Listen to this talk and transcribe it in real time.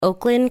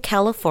Oakland,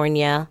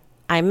 California.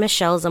 I'm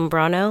Michelle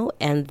Zambrano,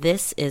 and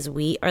this is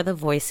We Are the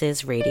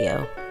Voices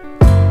Radio.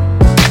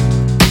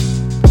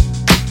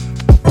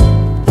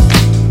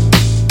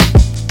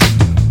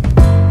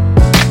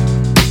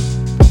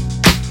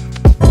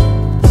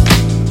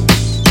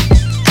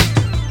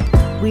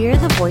 We Are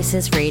the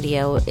Voices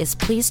Radio is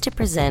pleased to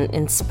present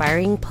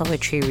inspiring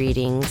poetry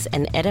readings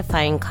and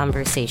edifying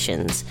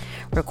conversations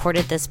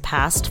recorded this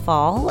past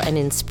fall and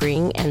in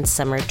spring and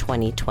summer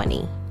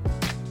 2020.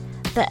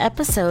 The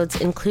episodes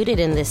included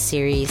in this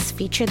series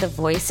feature the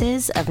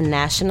voices of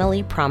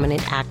nationally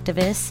prominent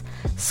activists,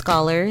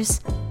 scholars,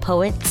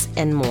 poets,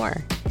 and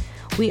more.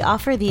 We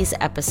offer these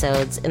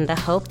episodes in the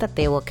hope that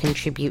they will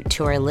contribute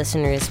to our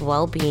listeners'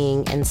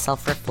 well-being and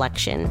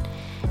self-reflection,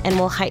 and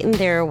will heighten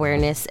their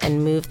awareness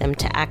and move them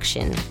to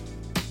action.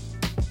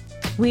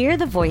 We Are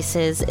the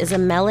Voices is a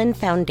Mellon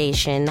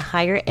Foundation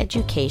higher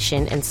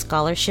education and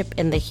scholarship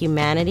in the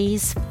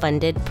humanities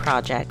funded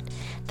project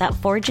that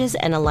forges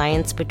an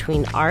alliance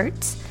between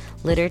arts,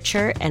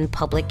 literature, and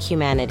public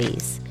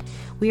humanities.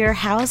 We are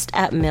housed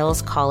at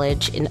Mills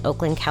College in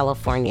Oakland,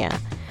 California,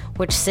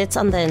 which sits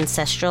on the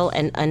ancestral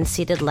and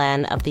unceded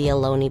land of the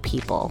Ohlone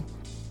people.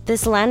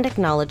 This land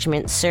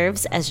acknowledgement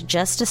serves as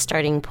just a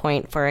starting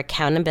point for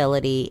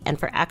accountability and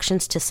for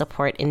actions to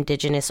support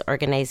Indigenous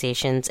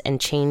organizations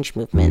and change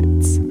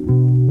movements.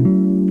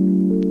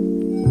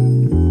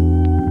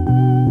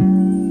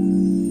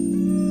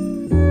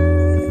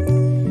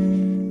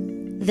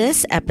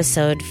 This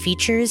episode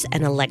features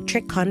an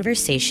electric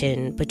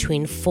conversation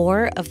between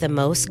four of the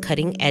most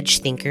cutting-edge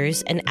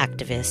thinkers and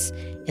activists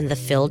in the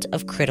field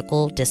of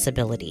critical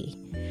disability.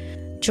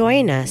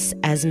 Join us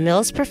as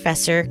Mills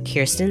professor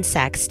Kirsten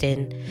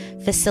Saxton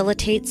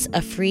facilitates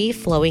a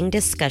free-flowing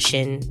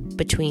discussion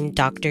between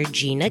Dr.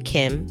 Gina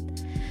Kim,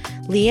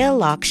 Leah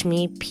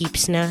Lakshmi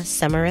Peepsna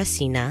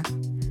Samarasina,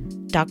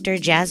 Dr.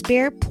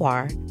 Jasbir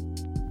Puar,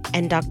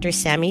 and Dr.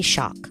 Sami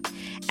Shock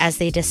as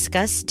they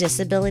discuss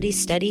disability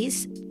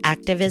studies,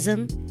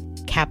 activism,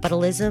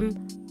 capitalism,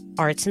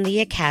 arts in the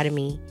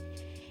academy,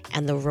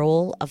 and the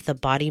role of the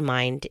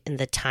body-mind in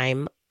the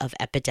time of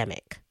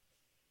epidemic.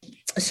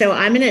 So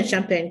I'm going to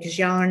jump in because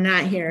y'all are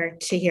not here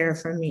to hear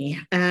from me.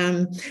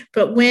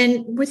 But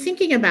when we're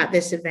thinking about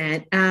this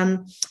event,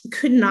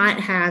 could not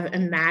have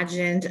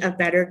imagined a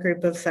better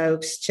group of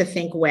folks to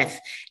think with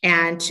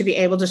and to be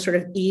able to sort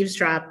of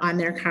eavesdrop on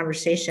their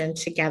conversation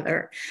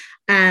together.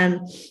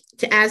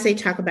 As they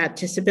talk about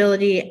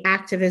disability,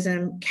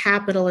 activism,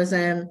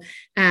 capitalism,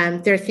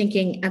 they're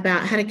thinking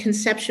about how to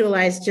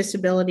conceptualize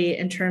disability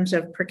in terms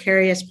of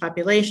precarious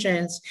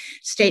populations,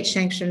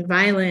 state-sanctioned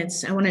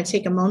violence. I want to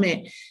take a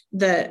moment.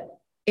 I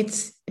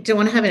don't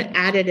want to have an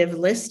additive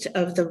list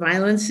of the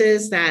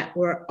violences that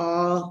we're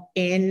all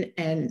in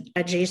and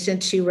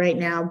adjacent to right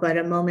now, but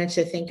a moment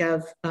to think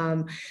of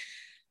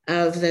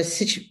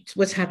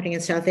what's happening in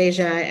South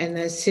Asia and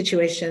the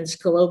situations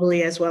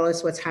globally, as well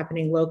as what's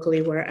happening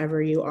locally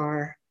wherever you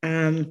are.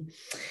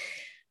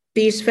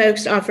 These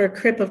folks offer a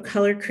crib of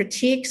color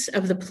critiques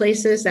of the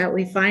places that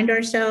we find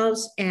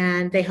ourselves,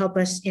 and they help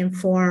us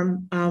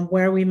inform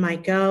where we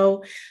might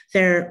go.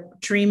 They're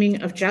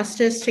dreaming of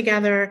justice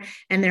together,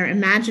 and they're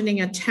imagining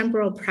a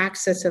temporal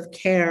praxis of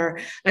care,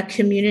 a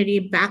community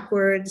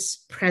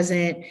backwards,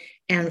 present,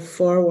 and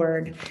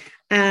forward.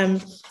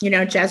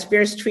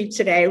 Jasbir's tweet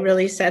today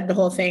really said the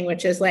whole thing,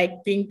 which is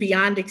like being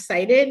beyond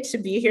excited to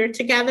be here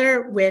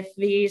together with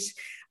these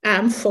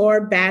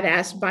four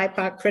badass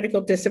BIPOC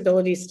critical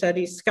disability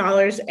studies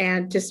scholars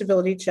and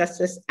disability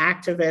justice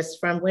activists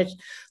from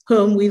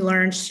whom we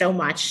learned so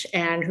much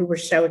and who we're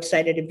so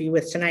excited to be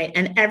with tonight.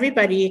 And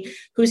everybody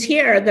who's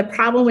here, the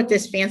problem with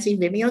this fancy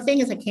Vimeo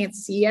thing is I can't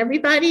see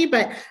everybody,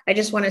 but I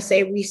just want to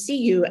say we see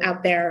you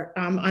out there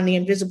on the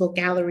invisible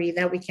gallery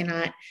that we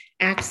cannot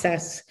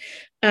access.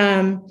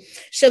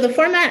 So the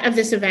format of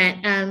this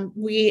event,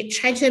 we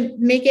tried to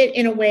make it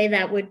in a way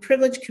that would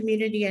privilege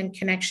community and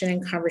connection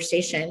and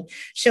conversation.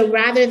 So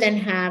rather than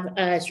have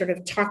a sort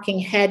of talking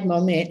head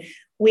moment,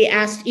 we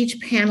asked each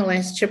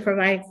panelist to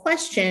provide a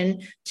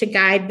question to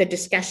guide the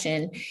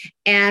discussion.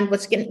 And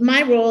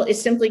my role is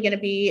simply going to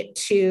be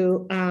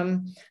to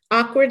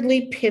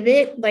awkwardly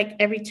pivot like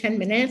every 10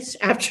 minutes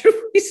after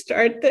we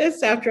start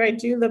this, after I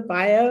do the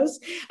bios,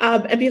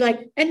 and be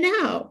like, and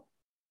now,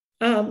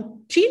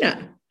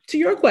 Gina, to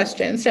your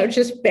question. So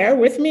just bear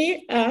with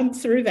me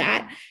through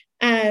that.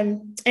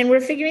 And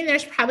we're figuring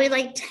there's probably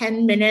like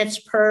 10 minutes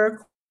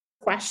per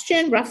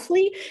question,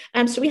 roughly.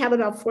 So we have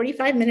about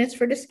 45 minutes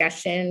for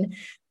discussion.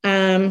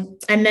 And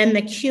then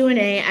the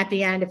Q&A at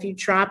the end, if you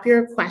drop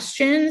your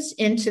questions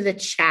into the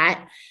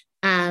chat,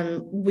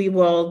 we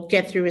will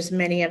get through as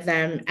many of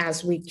them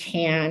as we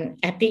can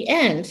at the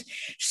end.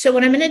 So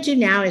what I'm going to do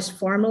now is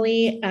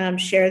formally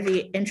share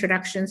the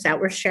introductions that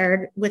were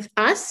shared with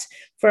us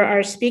for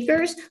our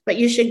speakers, but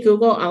you should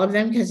Google all of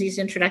them because these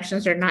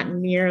introductions are not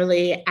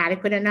nearly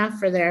adequate enough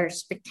for their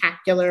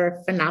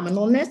spectacular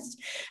phenomenalness.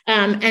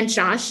 And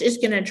Josh is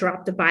going to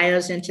drop the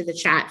bios into the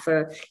chat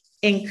for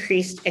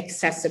increased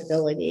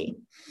accessibility.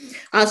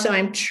 Also,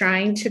 I'm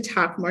trying to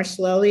talk more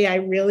slowly. I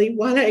really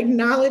want to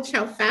acknowledge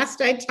how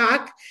fast I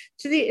talk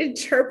to the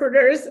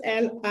interpreters,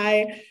 and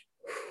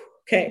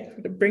okay,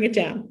 bring it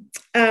down.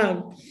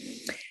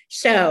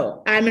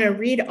 So I'm going to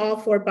read all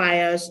 4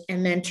 bios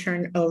and then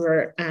turn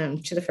over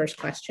to the first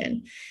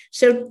question.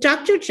 So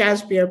Dr.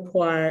 Jasbir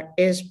Puar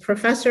is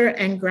professor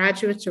and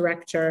graduate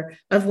director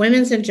of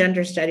Women's and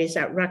Gender Studies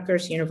at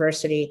Rutgers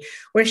University,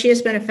 where she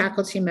has been a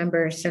faculty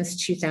member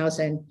since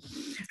 2000.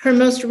 Her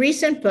most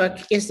recent book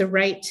is The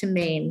Right to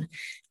Maim,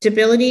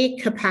 Debility,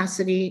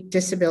 Capacity,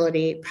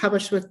 Disability,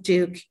 published with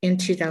Duke in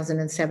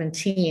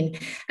 2017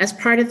 as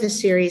part of the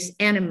series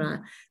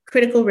Anima,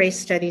 Critical Race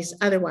Studies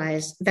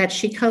Otherwise, that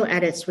she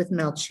co-edits with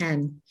Mel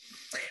Chen.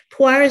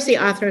 Puar is the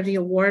author of the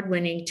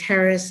award-winning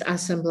Terrorist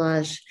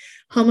Assemblage,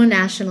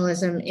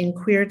 Homo-Nationalism in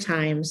Queer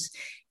Times,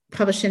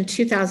 published in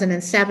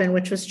 2007,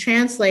 which was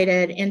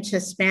translated into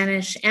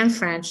Spanish and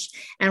French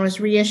and was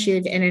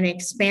reissued in an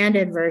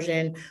expanded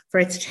version for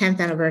its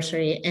 10th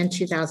anniversary in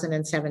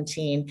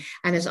 2017,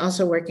 and is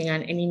also working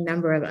on any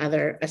number of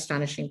other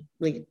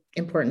astonishingly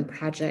important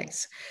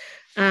projects.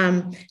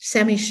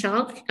 Sami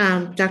Schalk,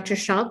 Dr.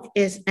 Schalk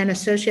is an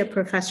associate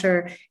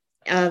professor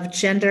of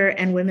gender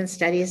and women's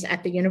studies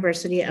at the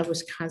University of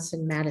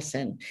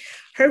Wisconsin-Madison.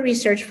 Her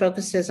research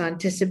focuses on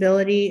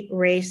disability,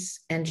 race,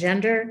 and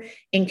gender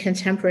in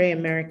contemporary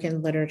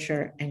American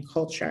literature and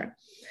culture.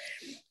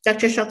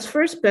 Dr. Schalk's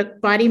first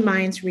book, Body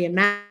Minds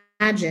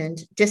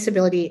Reimagined,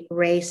 Disability,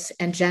 Race,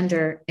 and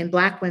Gender in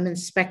Black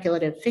Women's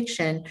Speculative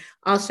Fiction,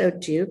 also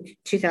Duke,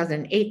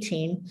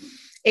 2018,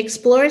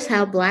 explores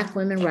how Black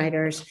women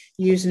writers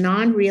use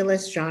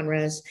non-realist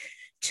genres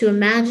to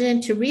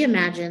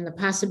reimagine the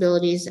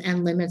possibilities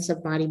and limits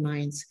of body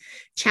minds,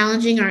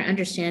 challenging our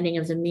understanding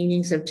of the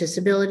meanings of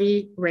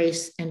disability,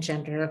 race, and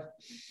gender.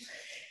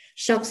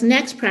 Schalk's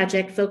next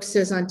project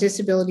focuses on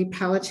disability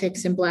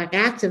politics and Black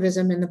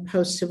activism in the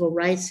post-civil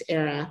rights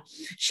era.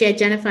 She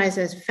identifies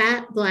as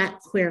fat, Black,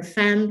 queer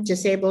femme,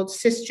 disabled,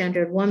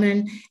 cisgendered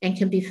woman, and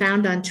can be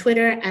found on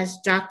Twitter as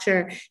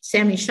Dr.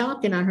 Sami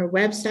Schalk and on her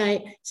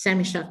website,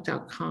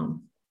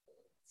 samischalk.com.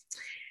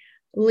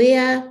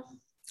 Leah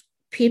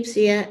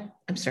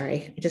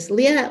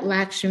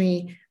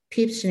Lakshmi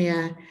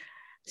Peepsnia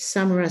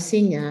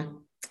Samarasinghe,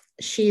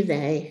 she,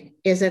 they,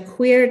 is a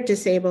queer,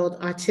 disabled,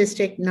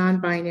 autistic,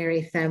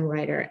 non-binary femme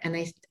writer. And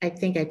I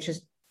think I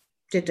just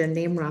did the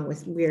name wrong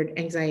with weird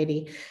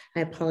anxiety. I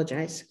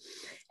apologize.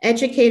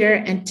 Educator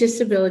and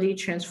disability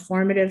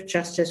transformative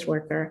justice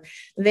worker.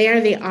 They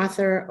are the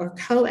author or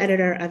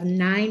co-editor of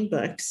 9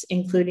 books,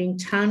 including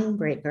Tongue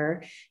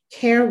Breaker,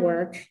 Care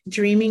Work,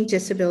 Dreaming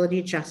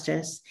Disability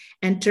Justice,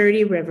 and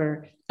Dirty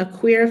River, a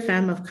queer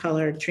femme of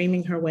color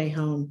dreaming her way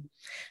home.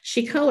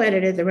 She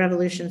co-edited The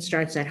Revolution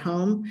Starts at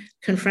Home,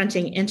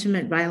 Confronting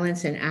Intimate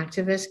Violence in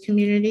Activist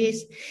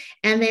Communities,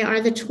 and they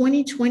are the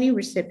 2020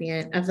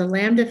 recipient of the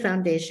Lambda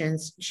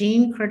Foundation's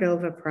Jean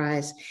Cordova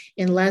Prize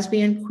in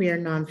Lesbian Queer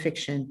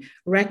Nonfiction,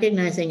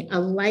 recognizing a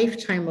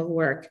lifetime of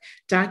work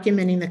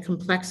documenting the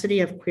complexity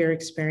of queer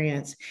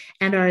experience,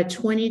 and are a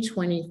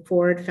 2020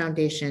 Ford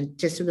Foundation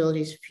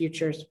Disabilities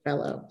Futures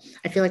Fellow.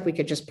 I feel like we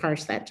could just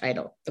parse that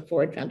title, the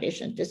Ford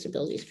Foundation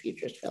Disabilities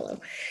Futures Fellow.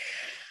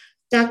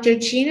 Dr.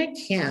 Gina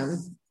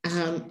Kim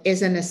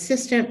is an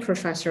assistant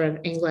professor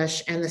of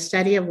English and the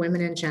study of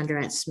women and gender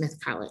at Smith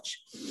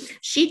College.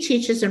 She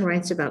teaches and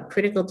writes about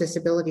critical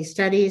disability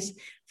studies,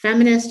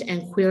 feminist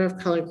and queer of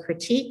color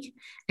critique,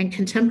 and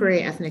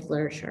contemporary ethnic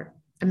literature,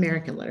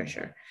 American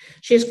literature.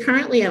 She is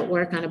currently at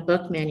work on a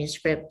book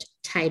manuscript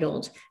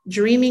titled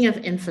Dreaming of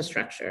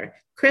Infrastructure,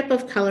 Crip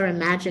of Color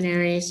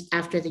Imaginaries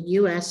After the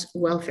U.S.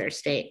 Welfare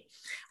State,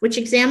 which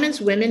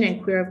examines women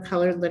and queer of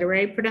color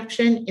literary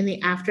production in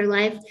the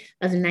afterlife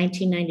of the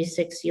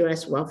 1996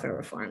 US welfare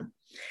reform.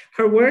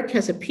 Her work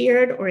has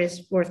appeared or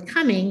is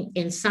forthcoming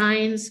in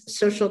Signs,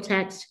 Social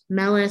Text,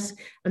 Melis,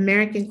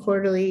 American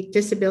Quarterly,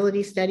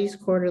 Disability Studies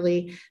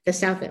Quarterly, the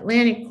South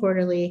Atlantic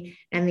Quarterly,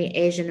 and the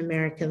Asian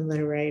American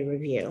Literary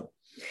Review.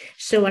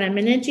 So what I'm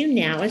going to do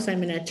now is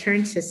I'm going to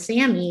turn to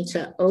Sami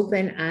to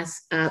open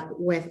us up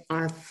with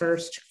our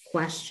first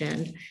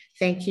question.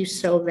 Thank you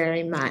so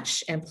very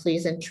much, and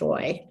please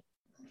enjoy.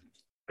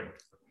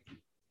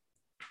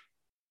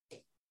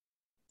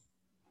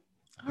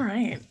 All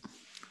right.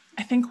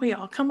 I think we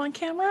all come on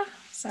camera.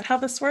 Is that how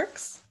this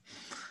works?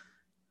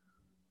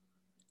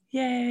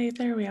 Yay,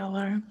 there we all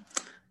are.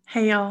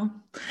 Hey, y'all.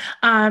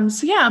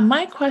 So yeah,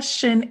 my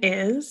question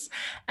is,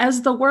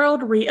 as the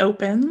world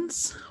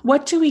reopens,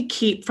 what do we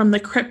keep from the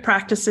CRIP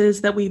practices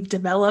that we've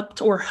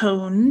developed or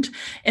honed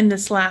in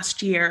this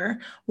last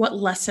year? What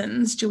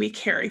lessons do we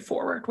carry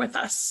forward with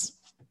us?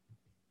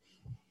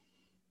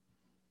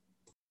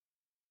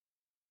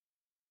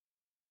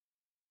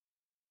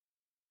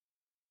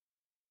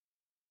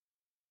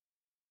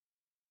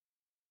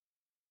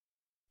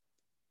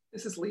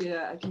 This is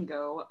Leah. I can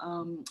go.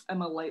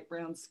 I'm a light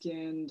brown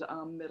skinned,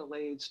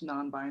 middle-aged,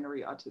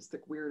 non-binary autistic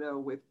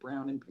weirdo with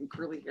brown and pink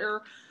curly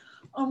hair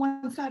on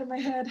one side of my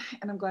head,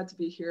 and I'm glad to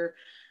be here.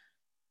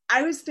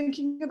 I was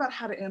thinking about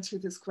how to answer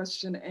this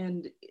question,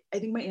 and I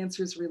think my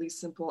answer is really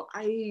simple.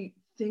 I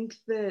think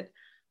that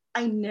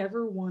I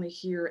never want to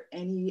hear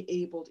any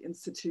abled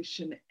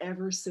institution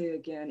ever say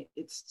again,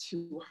 it's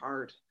too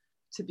hard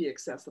to be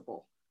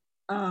accessible,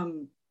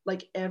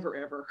 like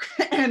ever.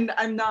 And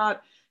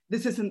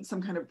this isn't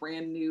some kind of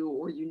brand new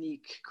or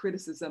unique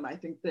criticism. I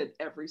think that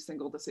every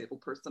single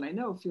disabled person I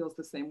know feels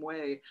the same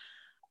way.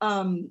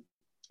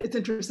 It's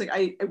interesting.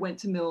 I went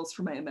to Mills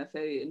for my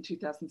MFA in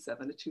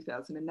 2007 to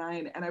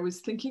 2009, and I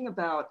was thinking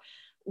about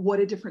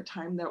what a different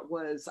time that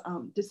was.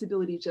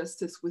 Disability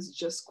justice was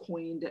just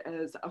coined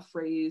as a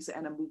phrase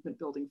and a movement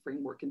building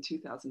framework in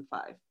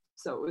 2005.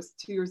 So it was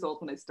 2 years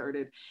old when I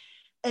started.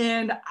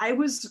 And I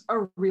was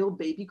a real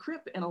baby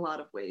crip in a lot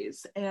of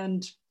ways.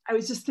 And I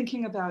was just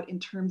thinking about, in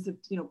terms of,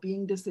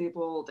 being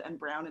disabled and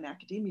brown in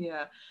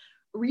academia,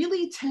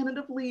 really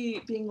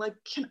tentatively being like,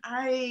 can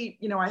I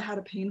had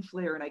a pain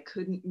flare and I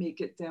couldn't make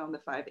it down the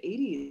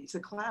 580 to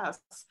class.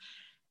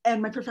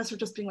 And my professor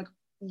just being like,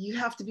 you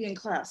have to be in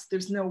class,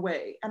 there's no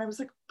way. And I was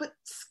like, but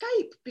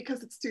Skype,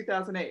 because it's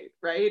 2008,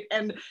 right?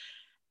 And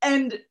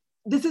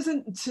this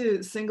isn't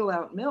to single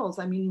out Mills.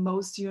 I mean,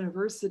 most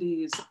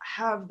universities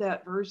have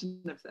that version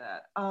of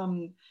that.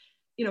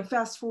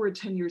 Fast forward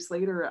 10 years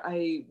later,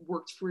 I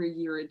worked for a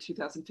year in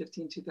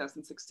 2015,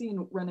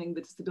 2016, running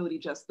the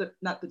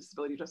not the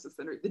Disability Justice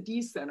Center, the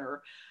D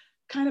Center,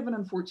 kind of an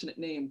unfortunate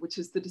name, which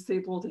is the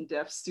Disabled and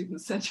Deaf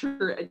Student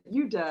Center at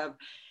UW.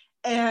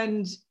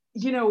 And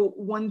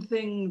one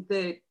thing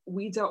that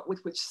we dealt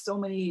with, which so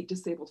many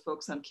disabled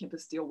folks on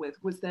campus deal with,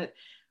 was that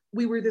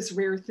we were this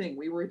rare thing.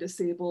 We were a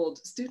disabled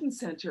student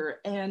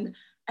center. And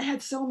I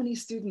had so many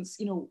students,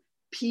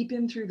 peep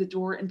in through the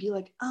door and be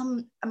like,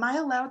 am I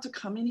allowed to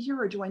come in here,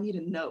 or do I need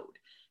a note?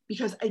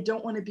 Because I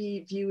don't want to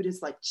be viewed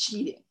as like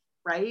cheating,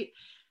 right?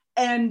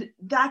 And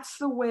that's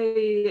the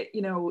way,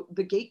 the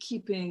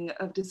gatekeeping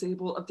of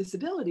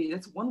disability,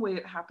 that's one way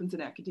it happens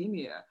in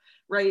academia,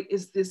 right?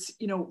 Is this,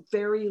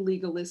 very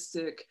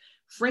legalistic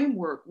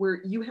framework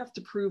where you have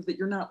to prove that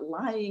you're not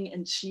lying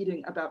and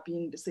cheating about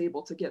being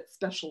disabled to get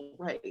special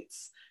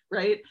rights,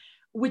 right?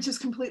 Which is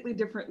completely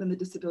different than the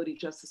disability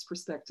justice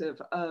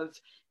perspective of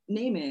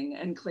naming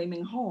and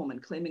claiming home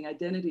and claiming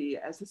identity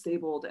as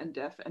disabled and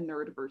deaf and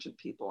neurodivergent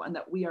people, and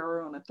that we are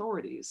our own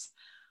authorities.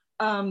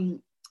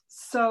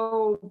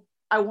 So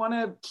I want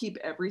to keep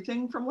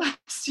everything from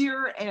last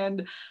year.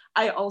 And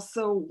I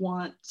also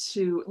want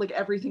to, like,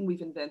 everything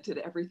we've invented,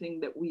 everything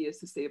that we as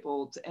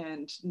disabled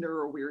and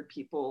neuro-weird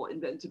people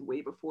invented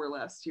way before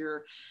last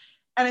year.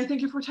 And I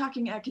think if we're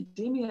talking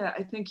academia,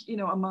 I think,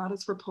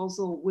 Amada's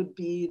proposal would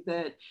be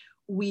that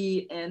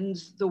we end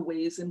the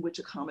ways in which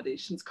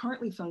accommodations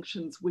currently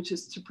functions, which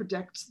is to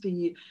protect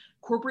the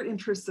corporate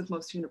interests of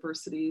most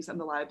universities and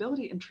the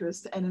liability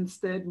interest, and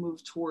instead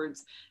move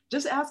towards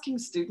just asking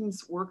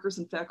students, workers,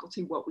 and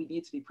faculty what we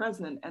need to be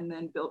present, and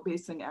then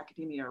basing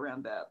academia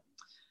around that.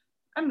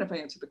 I don't know if I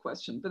answered the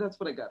question, but that's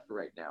what I got for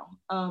right now.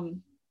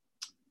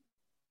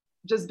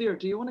 Jasbir,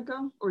 do you want to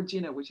go? Or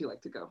Gina, would you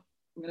like to go?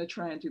 I'm going to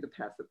try and do the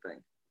passive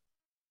thing.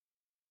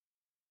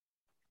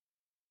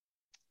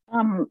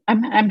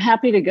 I'm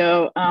happy to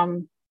go.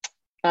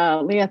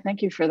 Leah,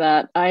 thank you for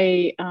that.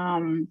 I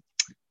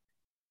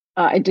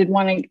did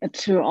want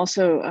to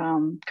also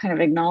kind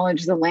of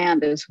acknowledge the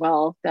land as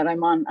well, that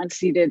I'm on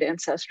unceded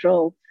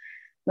ancestral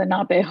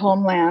Lenape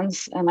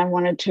homelands, and I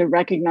wanted to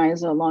recognize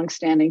the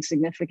longstanding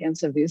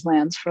significance of these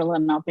lands for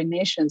Lenape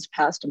nations,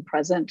 past and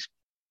present.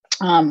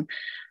 I'm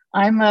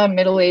a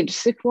middle-aged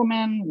Sikh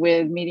woman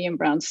with medium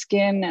brown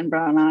skin and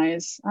brown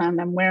eyes, and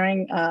I'm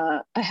wearing,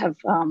 I have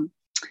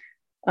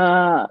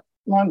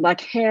long black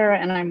hair,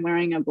 and I'm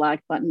wearing a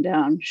black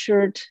button-down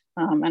shirt,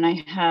 and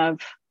I have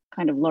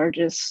kind of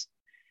largest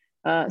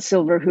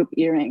silver hoop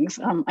earrings.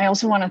 I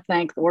also want to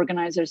thank the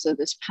organizers of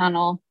this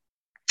panel.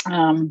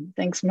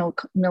 Thanks to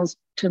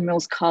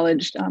Mills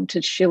College,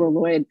 to Sheila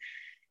Lloyd,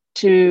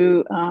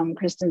 to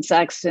Kristen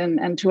Saxton,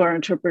 and to our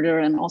interpreter,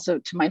 and also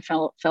to my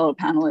fellow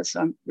panelists.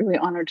 So I'm really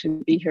honored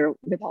to be here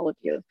with all of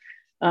you.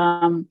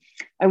 I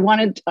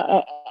wanted,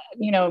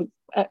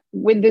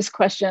 with this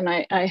question,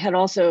 I had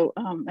also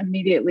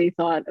immediately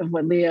thought of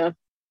what Leah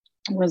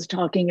was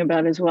talking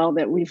about as well,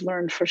 that we've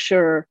learned for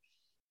sure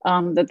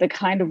that the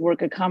kind of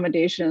work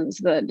accommodations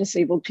that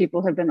disabled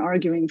people have been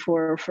arguing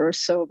for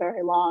so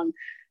very long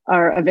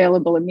are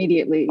available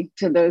immediately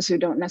to those who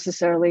don't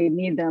necessarily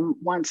need them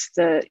once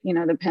the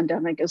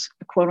pandemic is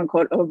quote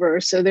unquote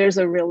over. So there's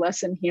a real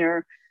lesson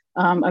here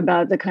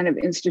about the kind of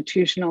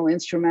institutional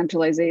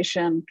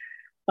instrumentalization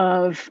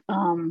of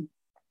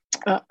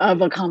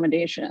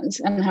accommodations,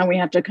 and how we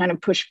have to kind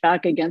of push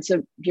back against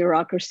a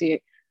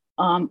bureaucracy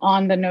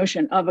on the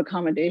notion of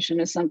accommodation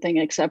as something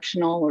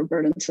exceptional or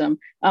burdensome.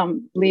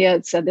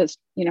 Leah said this,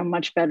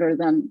 much better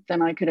than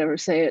I could ever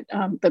say it.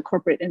 The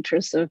corporate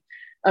interests of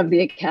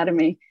the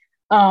academy.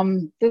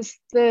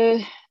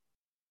 The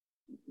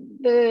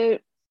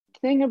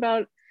thing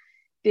about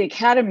the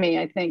academy,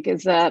 I think,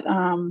 is that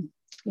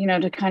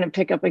to kind of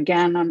pick up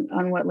again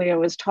on what Leah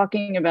was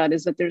talking about,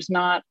 is that there's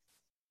not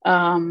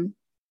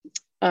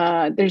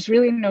there's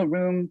really no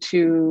room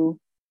to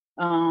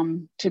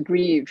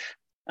grieve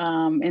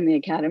in the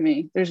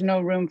academy. There's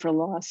no room for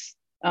loss.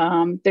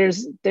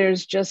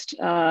 There's just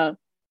a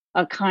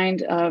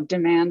kind of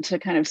demand to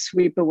kind of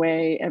sweep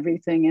away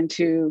everything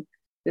into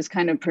this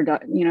kind of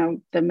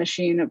the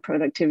machine of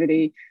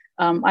productivity.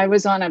 I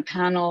was on a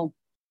panel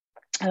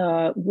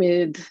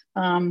with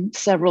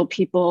several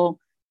people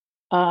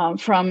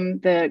from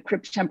the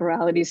Crypt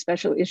Temporality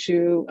special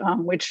issue,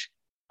 which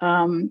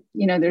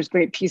there's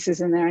great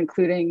pieces in there,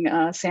 including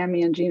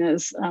Sammy and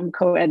Gina's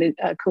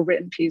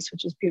co-written piece,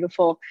 which is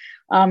beautiful.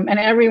 And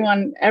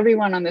everyone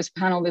on this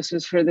panel, this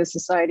was for the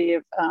Society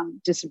of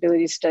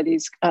Disability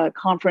Studies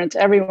conference,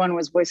 everyone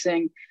was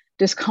voicing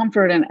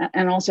discomfort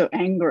and also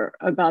anger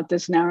about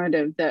this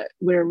narrative that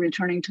we're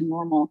returning to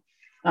normal,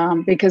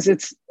 because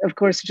it's, of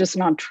course, just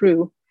not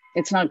true.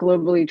 It's not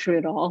globally true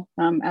at all,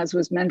 as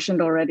was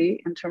mentioned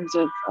already in terms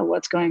of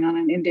what's going on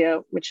in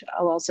India, which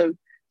I'll also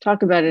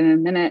talk about in a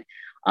minute.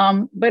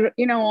 But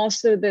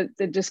also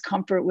the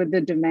discomfort with the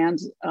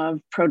demands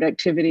of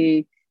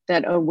productivity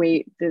that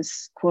await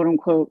this quote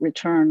unquote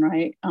return,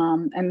 right?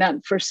 And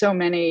that for so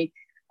many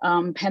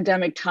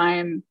pandemic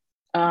time,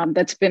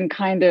 that's been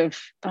kind of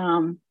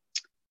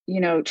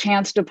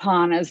chanced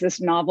upon as this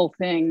novel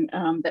thing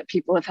that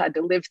people have had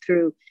to live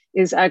through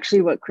is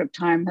actually what Crypt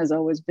time has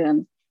always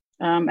been.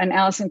 And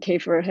Alison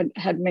Kafer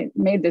had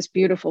made this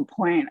beautiful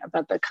point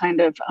about the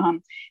kind of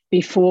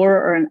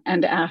before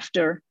and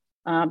after,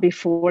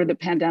 before the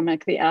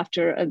pandemic, the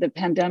after of the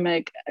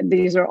pandemic.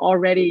 These are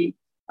already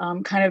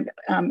kind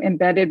of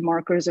embedded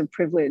markers of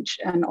privilege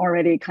and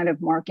already kind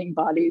of marking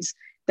bodies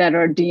that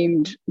are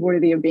deemed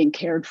worthy of being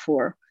cared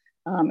for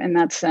in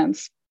that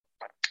sense.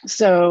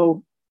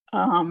 So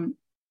a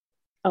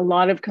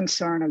lot of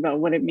concern about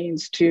what it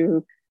means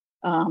to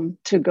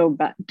go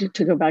back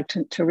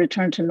to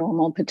return to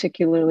normal,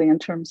 particularly in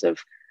terms of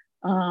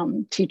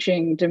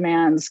teaching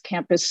demands,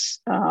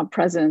 campus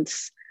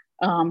presence,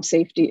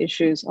 safety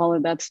issues, all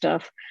of that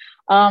stuff.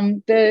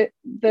 The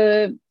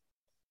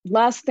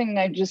last thing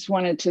I just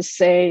wanted to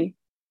say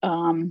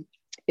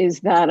is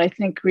that I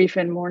think grief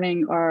and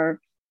mourning are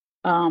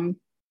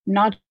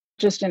not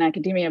just in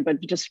academia, but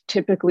just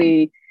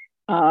typically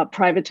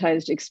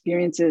privatized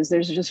experiences.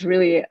 There's just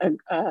really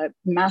a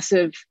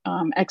massive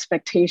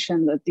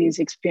expectation that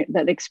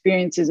that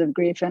experiences of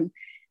grief and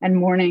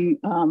mourning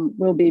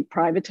will be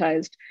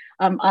privatized.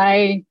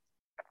 I,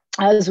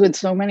 as with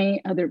so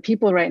many other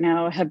people right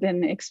now, have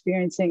been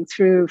experiencing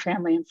through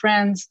family and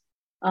friends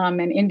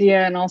in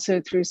India, and also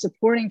through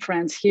supporting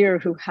friends here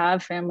who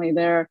have family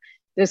there,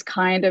 this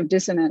kind of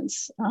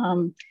dissonance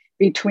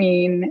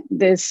between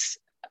this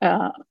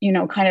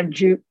kind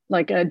of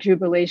like a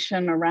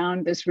jubilation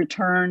around this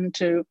return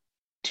to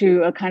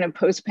a kind of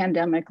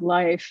post-pandemic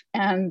life,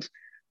 and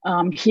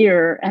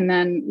here, and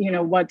then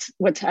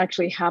what's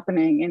actually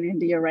happening in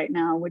India right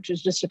now, which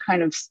is just a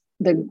kind of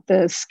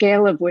the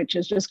scale of which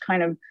is just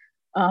kind of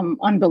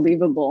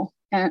unbelievable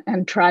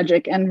and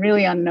tragic and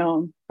really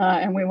unknown,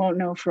 and we won't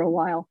know for a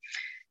while.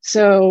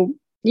 So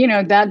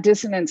that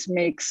dissonance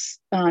makes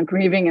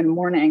grieving and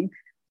mourning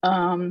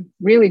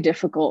really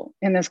difficult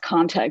in this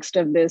context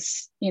of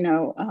this,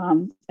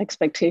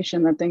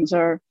 expectation that things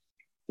are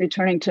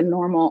returning to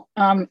normal.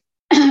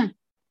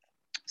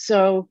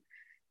 So,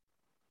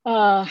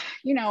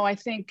 I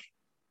think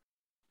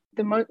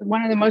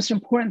one of the most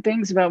important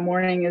things about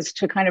mourning is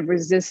to kind of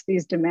resist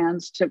these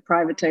demands to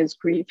privatize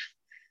grief,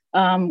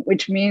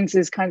 which means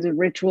these kinds of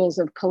rituals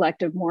of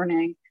collective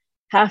mourning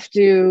have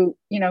to,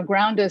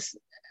 ground us,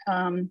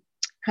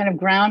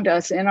 ground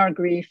us in our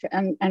grief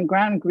and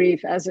ground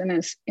grief as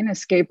an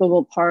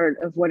inescapable part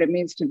of what it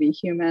means to be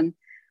human.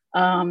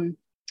 And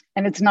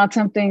it's not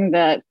something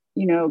that,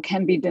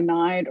 can be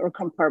denied or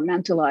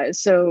compartmentalized.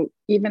 So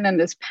even in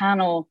this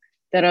panel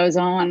that I was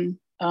on,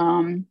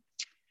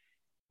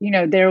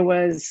 there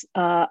was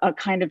a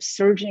kind of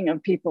surging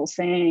of people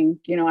saying,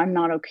 I'm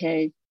not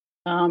okay.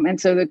 And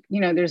so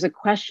there's a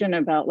question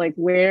about like,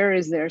 where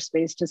is there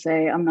space to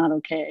say, I'm not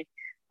okay?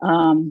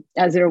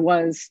 As there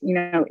was,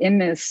 in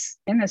this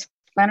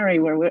plenary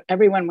where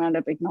everyone wound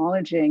up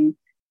acknowledging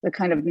the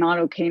kind of not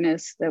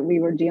okayness that we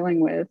were dealing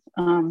with,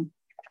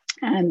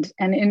 and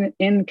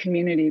in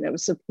community that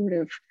was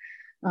supportive.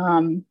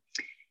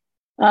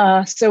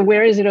 So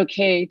where is it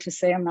okay to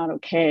say I'm not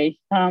okay?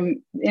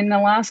 In the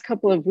last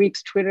couple of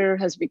weeks, Twitter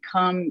has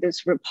become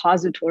this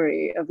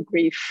repository of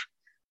grief.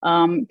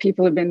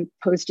 People have been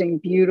posting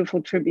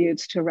beautiful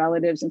tributes to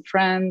relatives and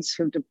friends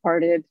who've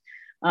departed.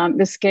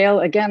 The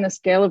scale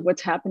of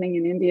what's happening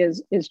in India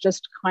is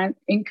just kind of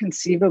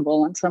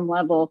inconceivable on some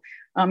level.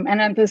 And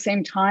at the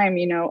same time,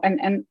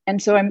 and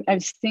so I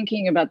was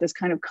thinking about this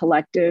kind of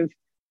collective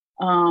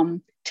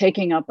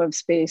taking up of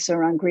space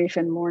around grief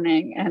and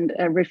mourning, and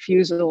a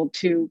refusal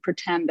to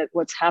pretend that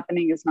what's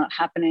happening is not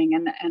happening,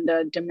 and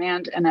a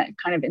demand and a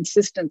kind of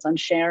insistence on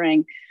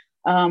sharing.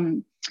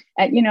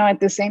 At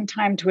the same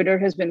time, Twitter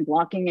has been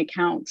blocking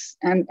accounts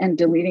and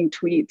deleting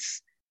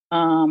tweets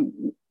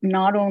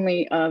not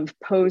only of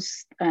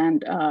posts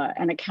and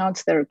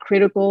accounts that are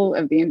critical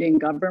of the Indian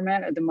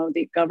government or the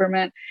Modi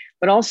government,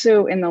 but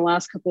also in the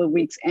last couple of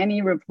weeks,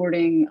 any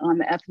reporting on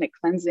the ethnic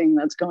cleansing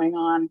that's going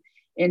on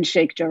in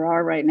Sheikh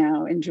Jarrah right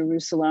now in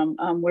Jerusalem,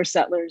 where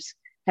settlers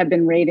have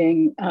been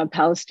raiding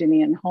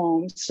Palestinian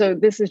homes. So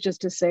this is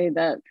just to say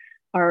that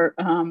our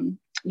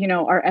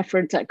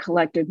efforts at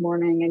collective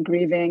mourning and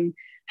grieving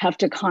have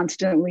to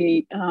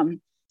constantly kind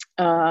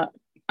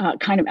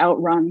of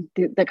outrun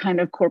the kind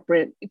of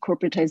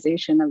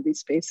corporatization of these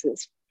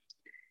spaces.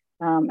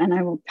 And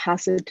I will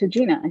pass it to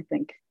Gina, I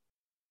think.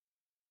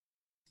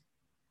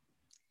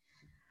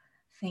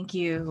 Thank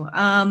you.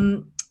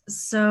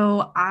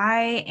 So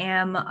I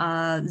am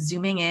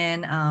zooming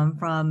in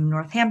from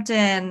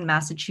Northampton,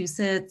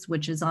 Massachusetts,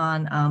 which is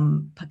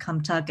on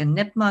Pecumtuck and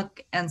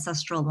Nipmuc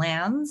ancestral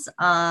lands.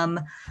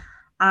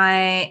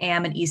 I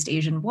am an East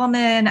Asian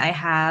woman. I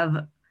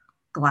have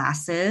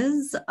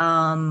glasses,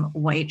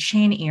 white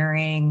chain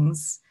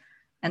earrings,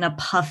 and a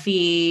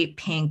puffy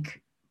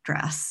pink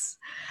dress.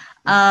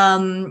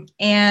 And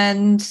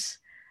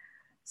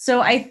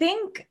so I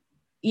think,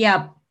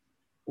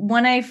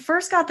 when I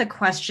first got the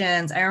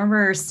questions, I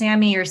remember,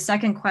 Sammy, your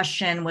second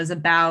question was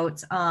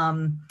about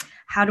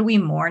how do we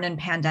mourn in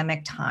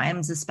pandemic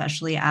times,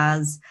 especially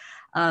as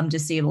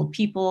disabled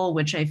people,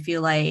 which I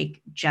feel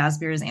like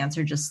Jasbir's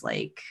answer just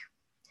like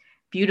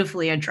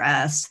beautifully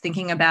addressed,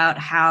 thinking about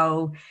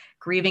how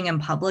grieving in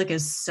public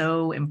is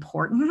so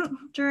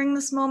important during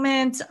this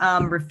moment,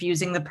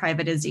 refusing the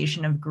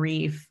privatization of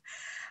grief.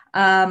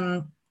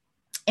 And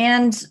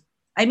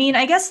I mean,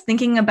 I guess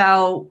thinking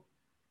about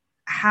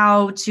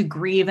how to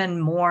grieve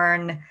and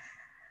mourn,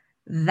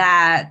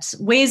 that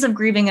ways of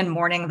grieving and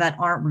mourning that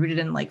aren't rooted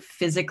in like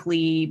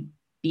physically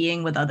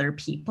being with other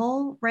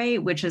people,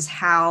 right? Which is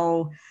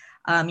how,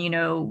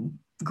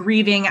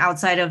 grieving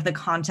outside of the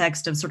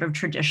context of sort of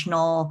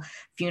traditional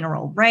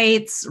funeral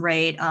rites,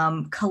 right?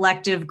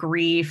 Collective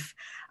grief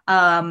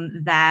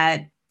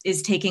that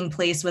is taking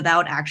place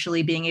without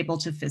actually being able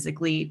to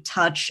physically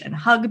touch and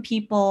hug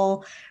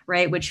people,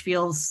 right? Which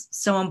feels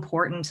so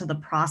important to the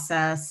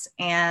process.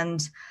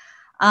 And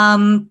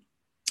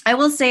I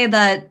will say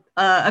that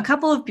a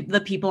couple of the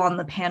people on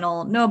the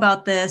panel know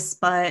about this,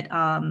 but,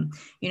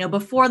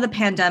 before the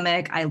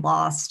pandemic, I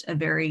lost a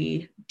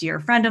very dear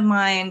friend of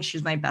mine. She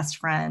was my best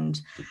friend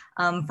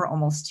for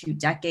almost 2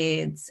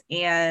 decades.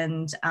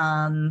 And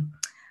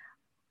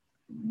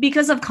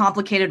because of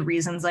complicated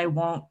reasons I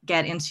won't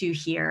get into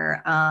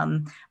here,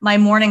 my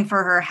mourning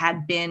for her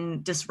had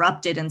been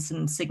disrupted in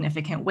some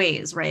significant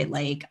ways, right?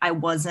 Like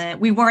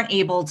we weren't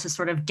able to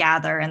sort of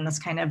gather in this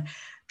kind of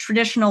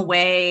traditional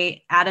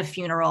way at a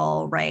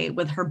funeral, right?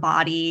 With her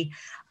body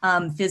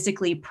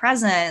physically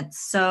present.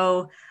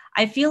 So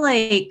I feel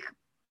like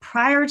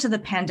prior to the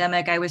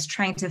pandemic, I was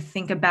trying to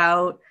think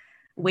about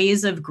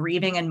ways of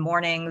grieving and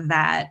mourning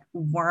that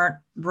weren't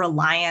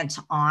reliant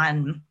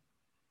on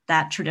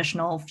that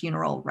traditional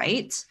funeral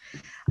rite.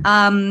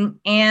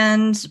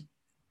 And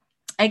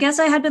I guess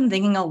I had been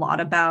thinking a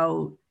lot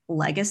about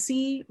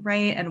legacy,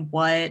 right? And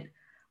what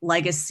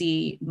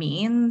legacy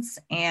means.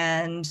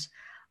 And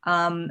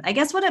I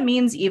guess what it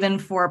means even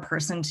for a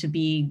person to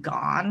be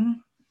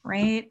gone,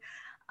 right?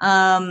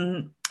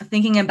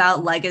 Thinking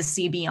about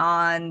legacy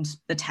beyond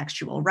the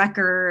textual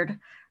record,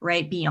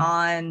 right?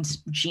 Beyond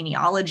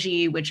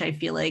genealogy, which I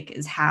feel like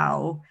is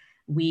how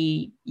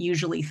we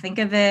usually think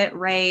of it,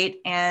 right?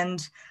 And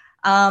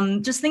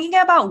just thinking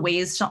about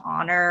ways to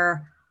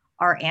honor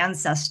our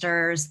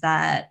ancestors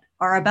that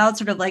are about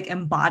sort of like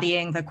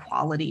embodying the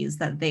qualities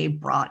that they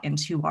brought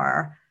into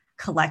our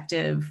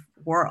collective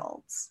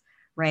worlds,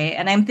 right?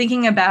 And I'm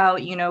thinking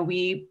about,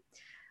 we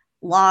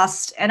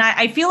lost, and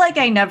I feel like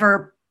I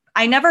never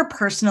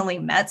personally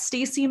met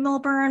Stacy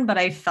Milburn, but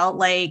I felt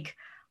like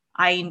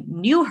I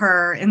knew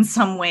her in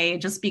some way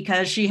just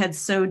because she had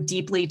so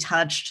deeply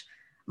touched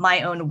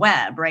my own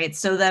web, right?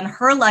 So then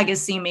her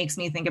legacy makes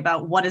me think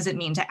about what does it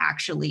mean to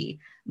actually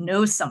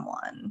know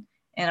someone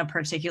in a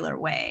particular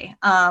way.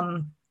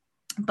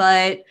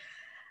 But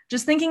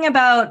just thinking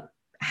about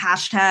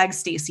hashtag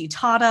Stacy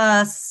taught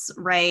us,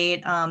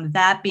 right?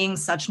 That being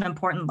such an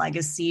important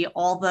legacy,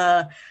 all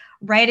the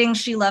writing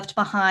she left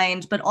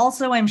behind, but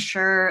also I'm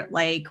sure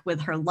like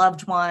with her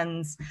loved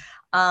ones,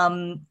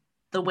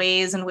 the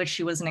ways in which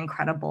she was an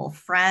incredible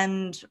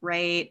friend,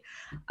 right?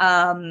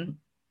 And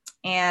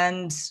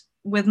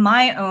with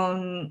my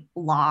own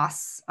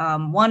loss,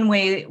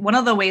 one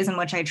of the ways in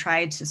which I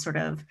tried to sort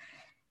of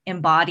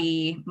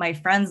embody my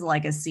friend's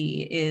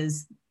legacy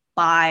is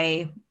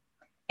by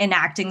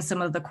enacting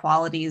some of the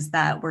qualities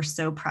that were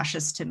so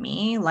precious to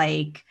me.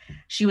 Like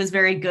she was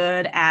very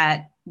good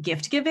at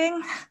gift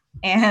giving,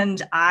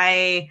 and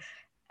I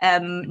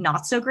am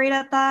not so great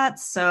at that.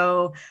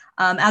 So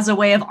as a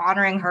way of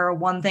honoring her,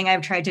 one thing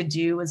I've tried to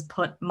do is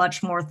put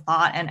much more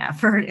thought and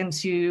effort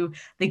into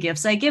the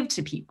gifts I give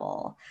to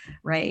people,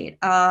 right?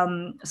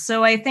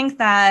 So I think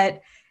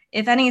that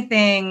if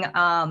anything,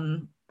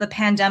 the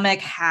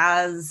pandemic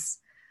has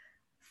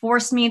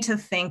forced me to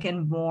think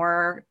in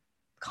more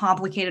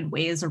complicated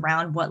ways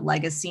around what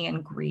legacy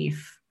and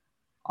grief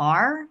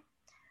are,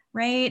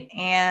 right?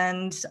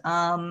 And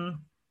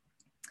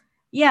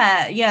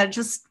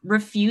just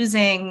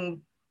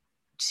refusing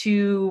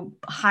to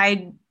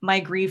hide my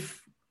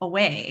grief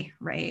away,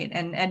 right?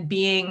 And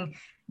being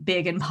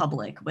big and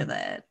public with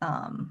it.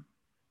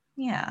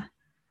 Yeah.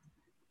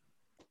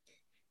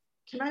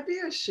 Can I be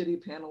a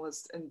shitty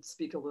panelist and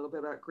speak a little bit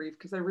about grief?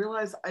 Because I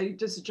realize I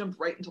just jumped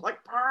right into like,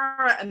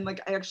 and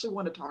like I actually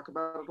want to talk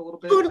about it a little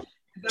bit.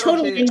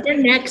 Totally. Okay?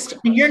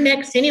 And you're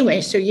next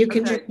anyway, so you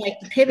can just like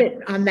pivot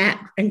on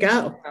that and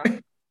go.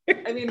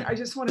 I mean, I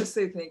just want to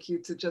say thank you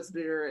to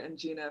Jasbir and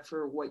Gina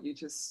for what you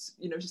just,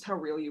 just how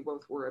real you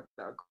both were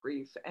about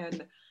grief.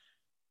 And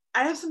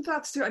I have some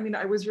thoughts too. I mean,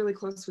 I was really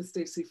close with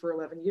Stacey for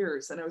 11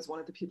 years, and I was one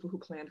of the people who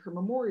planned her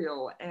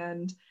memorial.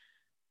 And,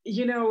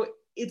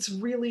 it's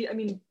really, I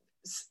mean,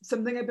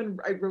 something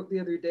I wrote the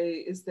other day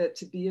is that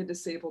to be a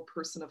disabled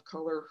person of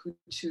color who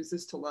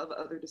chooses to love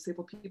other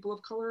disabled people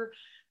of color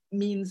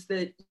means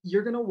that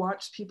you're going to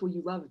watch people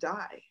you love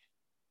die.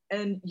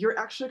 And you're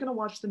actually going to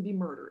watch them be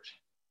murdered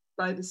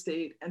by the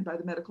state and by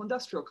the medical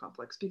industrial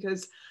complex,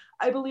 because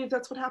I believe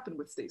that's what happened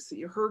with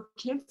Stacey. Her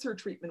cancer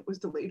treatment was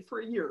delayed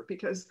for a year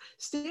because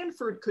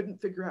Stanford couldn't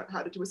figure out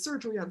how to do a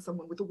surgery on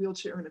someone with a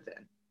wheelchair and a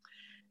van.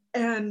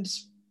 And,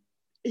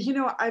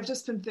 I've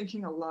just been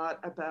thinking a lot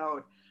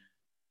about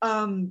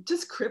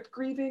just crip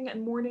grieving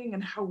and mourning,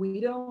 and how we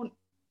don't,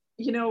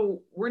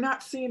 we're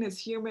not seen as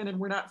human, and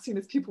we're not seen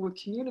as people with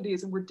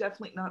communities, and we're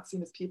definitely not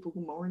seen as people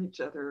who mourn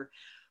each other.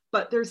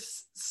 But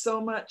there's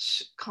so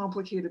much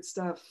complicated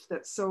stuff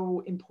that's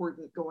so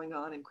important going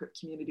on in crip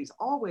communities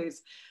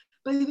always.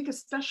 But I think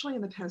especially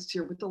in the past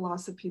year with the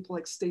loss of people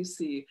like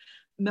Stacey,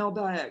 Mel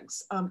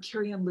Baggs,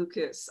 Carrie Ann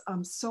Lucas,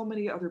 so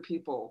many other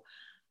people,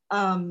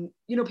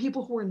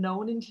 people who are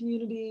known in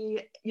community,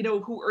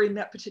 who are in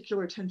that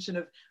particular tension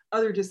of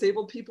other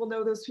disabled people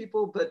know those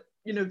people, but,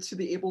 to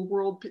the able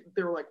world,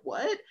 they're like,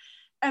 what?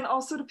 And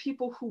also to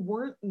people who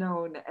weren't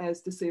known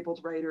as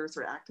disabled writers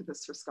or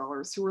activists or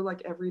scholars, who were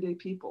like everyday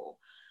people.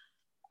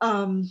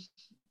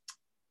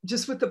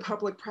 Just with the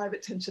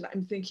public-private tension,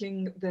 I'm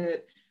thinking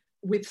that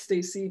with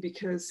Stacey,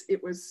 because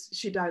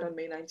she died on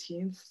May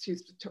 19th,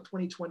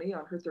 2020,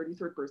 on her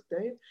 33rd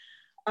birthday.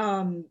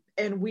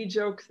 And we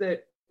joke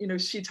that,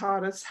 she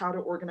taught us how to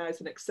organize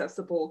an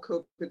accessible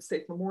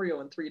COVID-safe memorial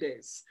in 3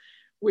 days,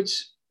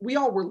 which we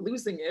all were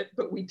losing it,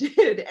 but we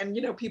did. And,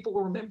 people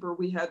will remember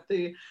we had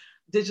the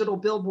digital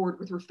billboard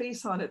with her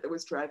face on it that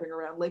was driving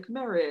around Lake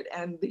Merritt,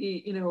 and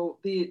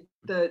the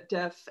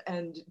deaf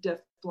and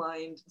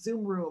deaf-blind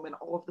Zoom room and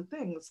all of the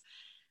things.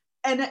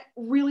 And it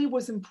really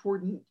was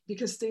important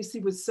because Stacey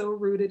was so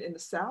rooted in the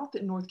South,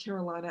 in North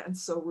Carolina, and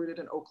so rooted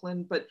in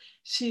Oakland, but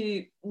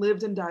she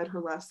lived and died her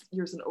last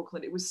years in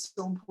Oakland. It was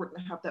so important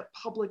to have that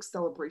public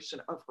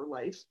celebration of her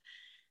life.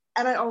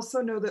 And I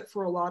also know that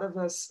for a lot of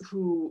us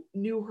who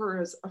knew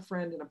her as a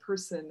friend and a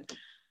person,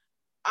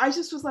 I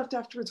just was left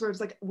afterwards where I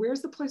was like,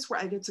 where's the place where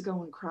I get to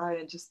go and cry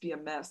and just be a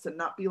mess and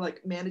not be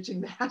like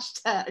managing the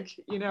hashtag,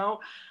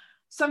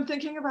 So I'm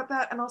thinking about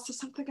that. And also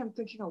something I'm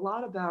thinking a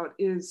lot about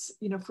is,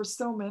 for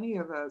so many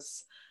of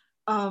us,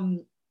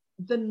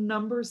 the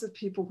numbers of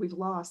people we've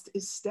lost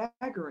is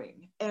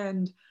staggering.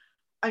 And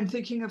I'm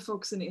thinking of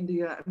folks in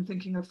India, I'm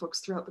thinking of folks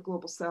throughout the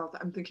global South,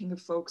 I'm thinking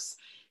of folks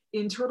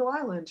in Turtle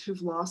Island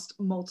who've lost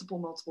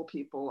multiple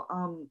people.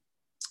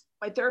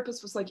 My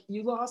therapist was like,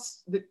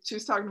 she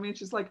was talking to me and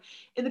she's like,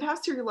 in the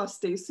past year you lost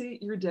Stacey,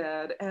 your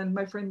dad, and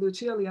my friend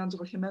Lucia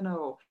Leandro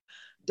Jimeno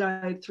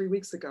died 3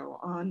 weeks ago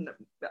on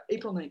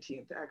April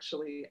 19th,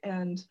 actually.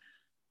 And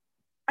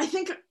I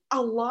think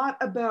a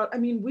lot of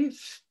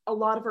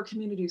our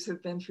communities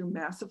have been through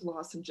massive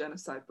loss and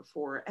genocide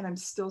before, and I'm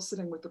still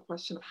sitting with the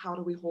question of how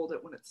do we hold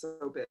it when it's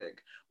so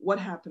big? What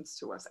happens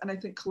to us? And I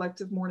think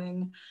collective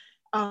mourning,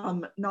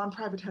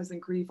 non-privatizing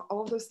grief,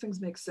 all of those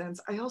things make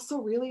sense. I also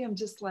really am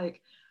just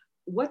like,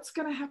 what's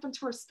going to happen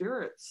to our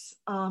spirits?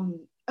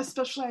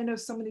 Especially, I know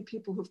so many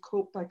people who've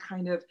coped by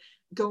kind of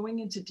going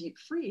into deep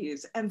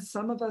freeze, and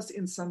some of us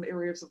in some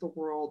areas of the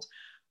world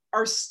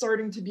are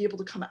starting to be able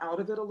to come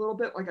out of it a little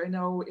bit. Like I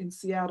know in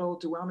Seattle,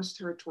 Duwamish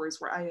territories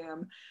where I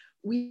am,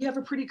 we have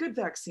a pretty good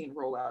vaccine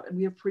rollout and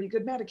we have pretty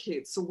good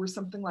Medicaid. So we're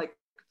something like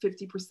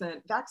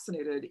 50%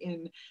 vaccinated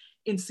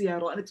in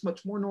Seattle, and it's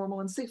much more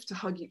normal and safe to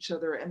hug each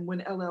other. And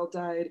when LL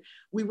died,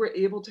 we were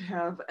able to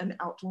have an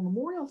outdoor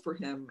memorial for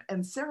him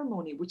and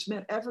ceremony, which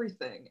meant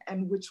everything,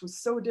 and which was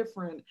so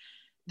different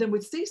than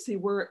with Stacey,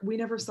 where we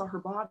never saw her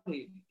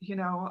body,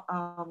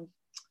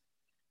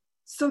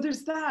 So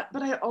there's that,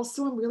 but I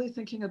also am really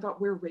thinking about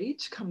where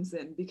rage comes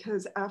in,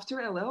 because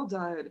after LL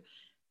died,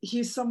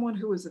 he's someone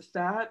who was a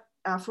fat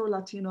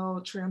Afro-Latino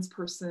trans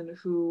person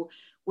who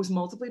was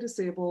multiply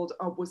disabled,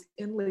 was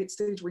in late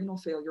stage renal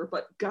failure,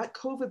 but got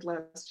COVID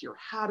last year,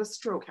 had a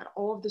stroke, had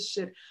all of this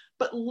shit,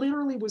 but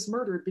literally was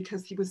murdered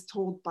because he was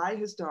told by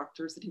his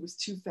doctors that he was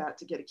too fat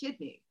to get a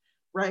kidney,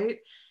 right?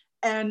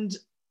 And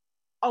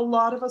a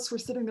lot of us were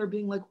sitting there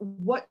being like,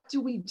 what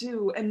do we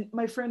do? And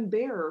my friend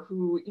Bear,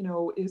 who,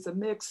 is a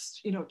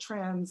mixed,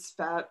 trans,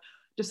 fat,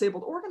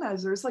 disabled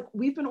organizers, like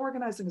we've been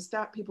organizing as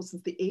fat people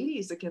since the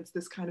 80s against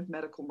this kind of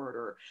medical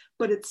murder,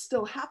 but it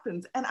still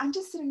happens. And I'm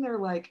just sitting there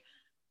like,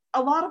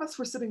 a lot of us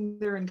were sitting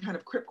there in kind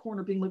of crypt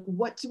corner being like,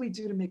 what do we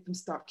do to make them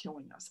stop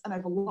killing us? And I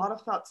have a lot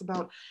of thoughts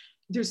about,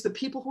 there's the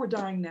people who are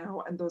dying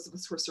now and those of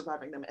us who are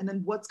surviving them. And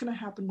then what's going to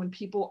happen when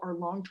people are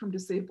long-term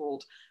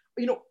disabled,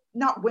 you know,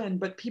 not when,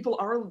 but people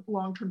are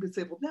long-term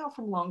disabled now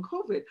from long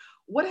COVID.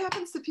 What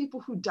happens to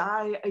people who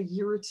die a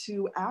year or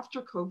two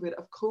after COVID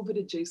of COVID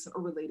adjacent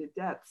or related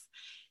deaths?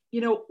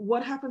 You know,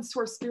 what happens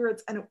to our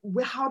spirits, and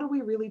how do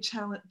we really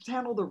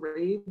channel the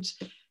rage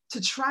to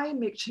try and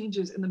make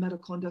changes in the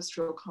medical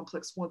industrial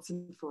complex once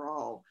and for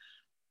all,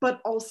 but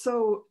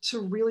also to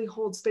really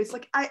hold space.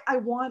 Like I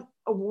want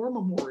a war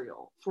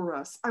memorial for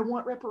us. I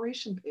want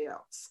reparation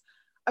payouts.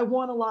 I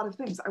want a lot of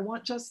things. I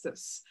want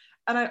justice.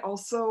 And I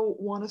also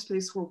want a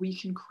space where we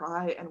can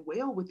cry and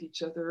wail with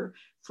each other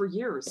for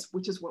years,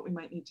 which is what we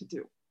might need to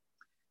do.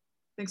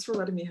 Thanks for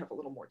letting me have a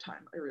little more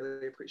time. I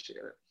really appreciate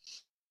it.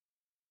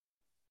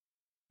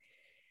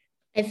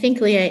 I think,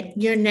 Leah,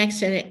 you're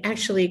next, and it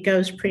actually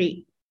goes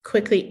pretty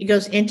quickly. It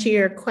goes into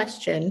your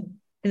question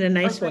in a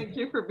nice way. Thank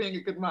you for being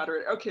a good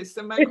moderator. Okay,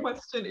 so my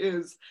question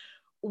is,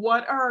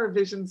 what are our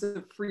visions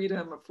of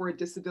freedom for a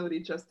disability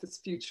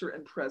justice future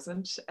and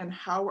present, and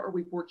how are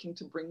we working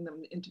to bring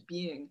them into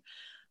being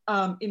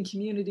in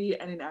community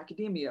and in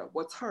academia?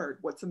 What's hard?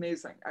 What's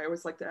amazing? I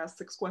always like to ask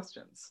 6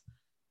 questions.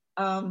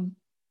 I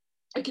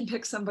can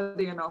pick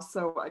somebody, and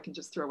also I can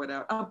just throw it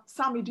out.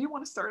 Sami, do you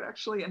want to start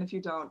actually? And if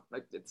you don't,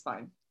 like, it's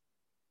fine.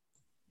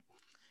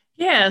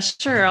 Yeah,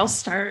 sure. I'll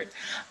start.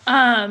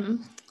 Yeah,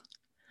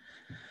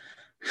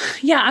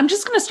 I'm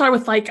just going to start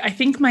with, like, I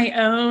think my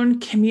own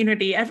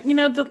community. You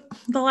know,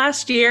 the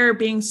last year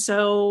being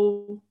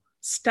so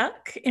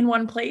stuck in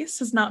one place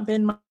has not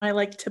been my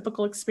like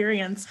typical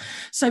experience.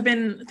 So I've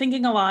been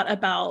thinking a lot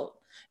about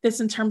this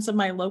in terms of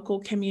my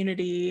local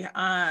community.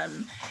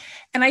 And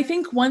I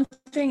think one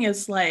thing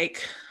is,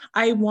 like,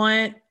 I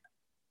want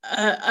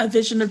a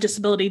vision of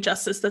disability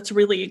justice that's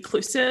really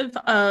inclusive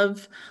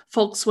of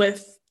folks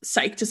with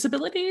psych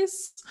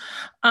disabilities.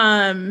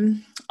 A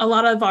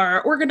lot of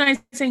our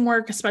organizing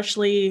work,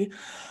 especially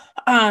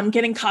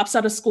getting cops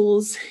out of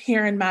schools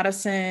here in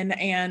Madison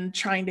and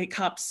trying to get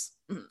cops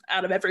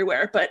out of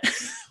everywhere, but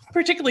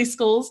particularly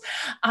schools,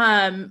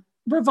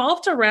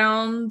 revolved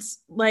around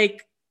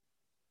like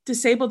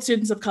disabled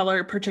students of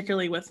color,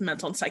 particularly with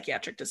mental and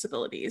psychiatric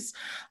disabilities.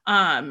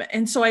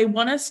 And so I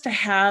want us to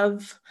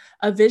have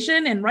a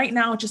vision. And right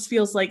now it just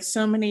feels like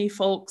so many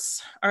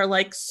folks are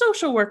like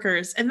social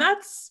workers, and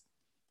that's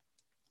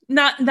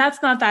not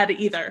that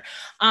either.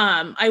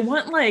 I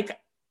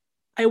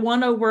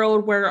want a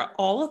world where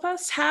all of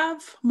us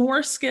have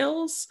more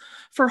skills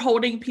for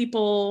holding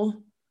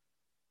people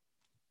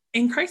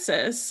in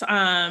crisis,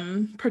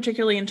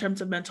 particularly in terms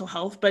of mental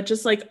health, but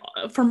just like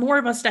for more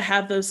of us to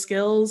have those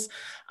skills.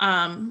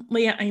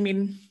 Leah, I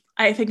mean,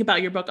 I think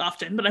about your book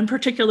often, but I'm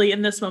particularly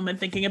in this moment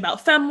thinking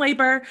about femme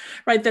labor,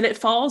 right? That it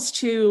falls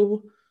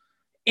to,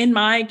 in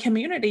my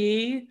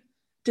community,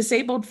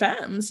 disabled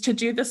femmes to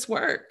do this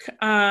work.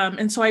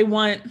 And so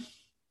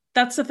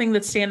that's the thing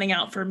that's standing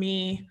out for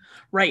me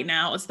right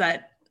now, is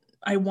that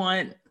I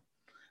want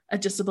a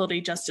disability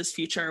justice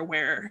future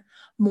where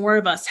more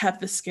of us have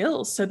the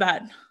skills so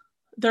that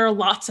there are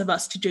lots of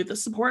us to do the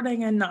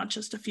supporting and not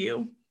just a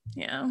few.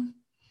 Yeah.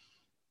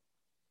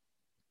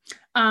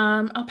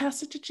 I'll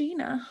pass it to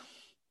Gina.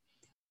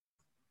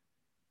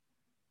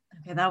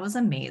 Okay, that was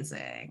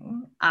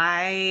amazing.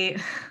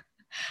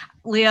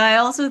 Leah, I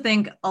also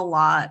think a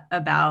lot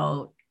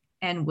about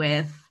and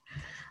with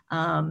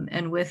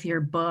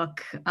your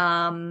book.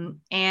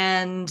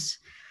 And,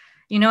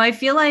 you know, I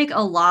feel like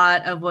a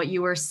lot of what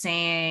you were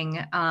saying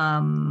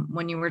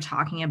when you were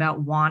talking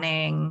about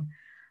wanting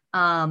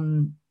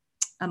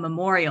a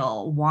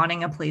memorial,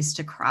 wanting a place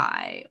to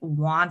cry,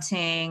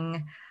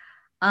 wanting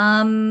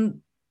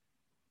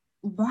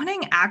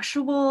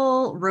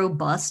actual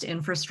robust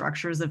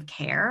infrastructures of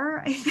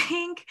care, I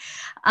think.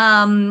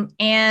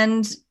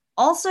 And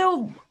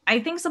also,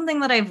 I think something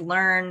that I've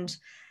learned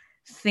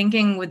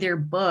thinking with your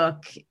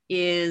book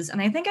is,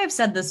 and I think I've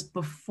said this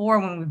before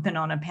when we've been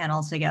on a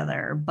panel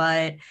together,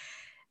 but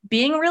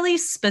being really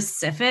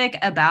specific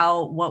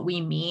about what we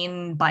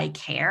mean by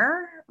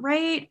care,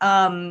 right?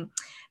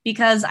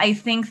 Because I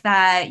think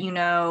that, you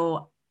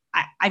know,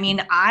 I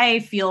mean, I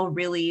feel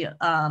really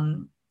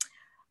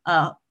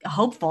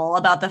hopeful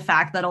about the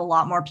fact that a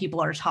lot more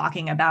people are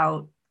talking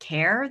about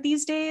care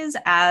these days,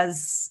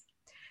 as,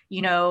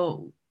 you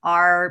know,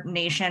 our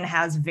nation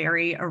has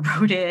very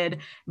eroded,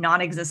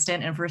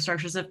 non-existent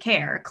infrastructures of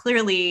care.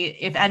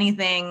 Clearly, if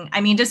anything,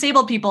 I mean,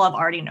 disabled people have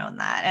already known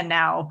that, and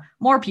now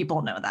more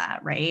people know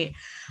that, right?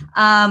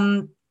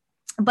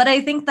 But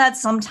I think that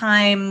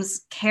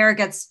sometimes care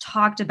gets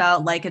talked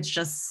about like it's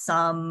just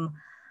some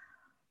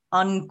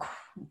an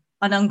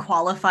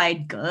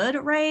unqualified good,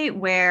 right?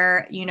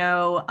 Where, you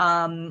know,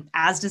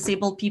 as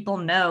disabled people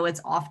know,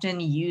 it's often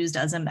used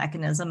as a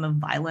mechanism of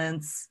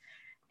violence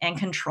and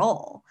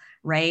control,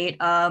 right?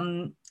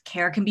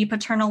 care can be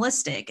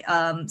paternalistic.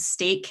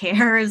 State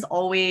care is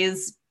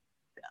always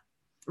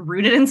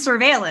rooted in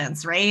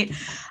surveillance, right?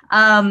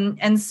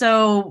 And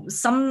so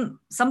some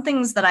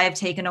things that I have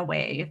taken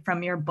away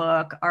from your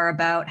book are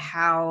about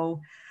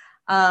how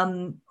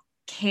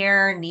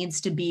care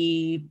needs to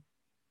be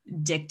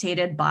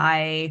dictated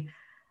by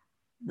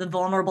the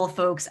vulnerable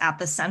folks at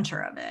the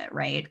center of it,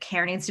 right?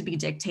 Care needs to be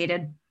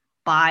dictated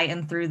by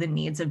and through the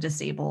needs of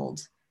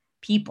disabled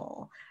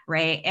people,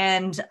 right?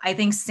 And I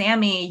think,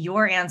 Sammy,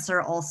 your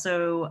answer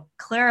also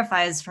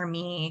clarifies for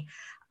me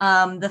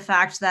the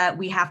fact that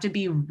we have to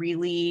be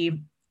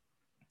really,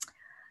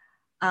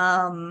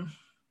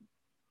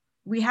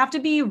 we have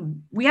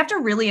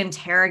to really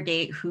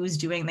interrogate who's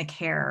doing the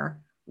care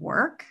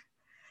work,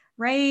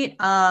 right?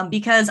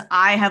 Because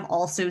I have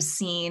also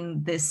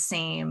seen this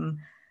same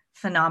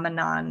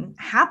phenomenon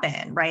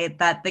happen, right?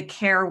 That the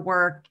care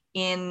work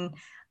in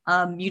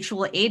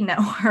mutual aid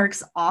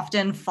networks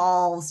often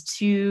falls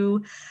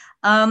to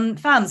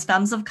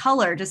femmes of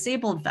color,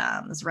 disabled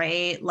femmes,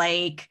 right?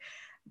 Like,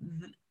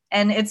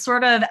 and it's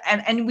sort of,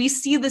 and we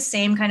see the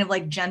same kind of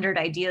like gendered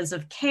ideas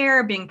of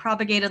care being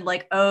propagated,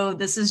 like, oh,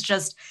 this is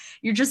just,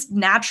 you're just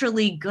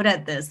naturally good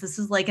at this. This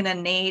is like an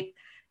innate,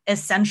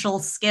 essential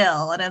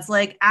skill. And it's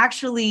like,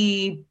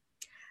 actually,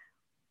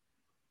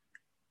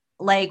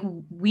 like,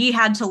 we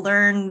had to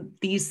learn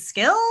these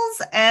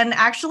skills. And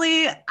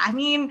actually, I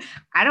mean,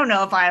 I don't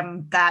know if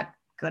I'm that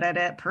good at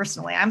it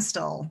personally. I'm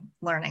still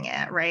learning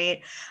it,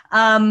 right?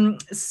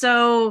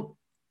 So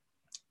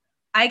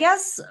I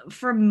guess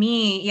for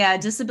me, yeah,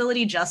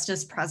 disability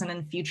justice present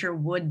and future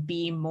would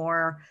be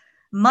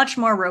much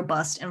more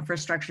robust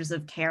infrastructures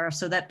of care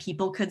so that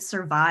people could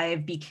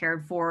survive, be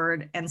cared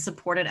for, and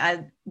supported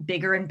at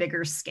bigger and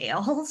bigger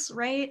scales,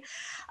 right?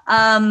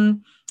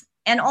 And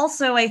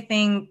also, I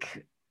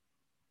think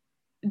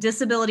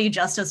disability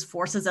justice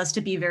forces us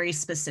to be very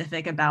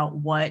specific about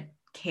what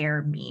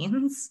care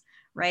means,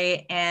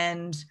 right?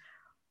 And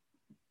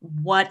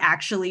what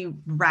actually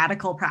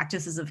radical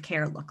practices of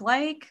care look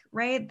like,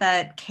 right?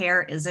 That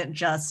care isn't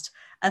just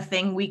a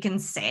thing we can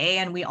say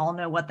and we all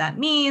know what that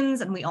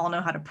means and we all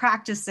know how to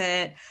practice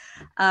it,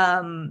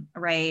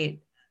 right?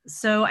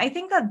 So I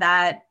think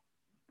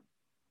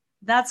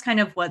that's kind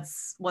of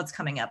what's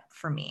coming up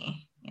for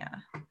me, yeah.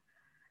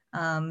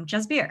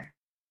 Jasbir.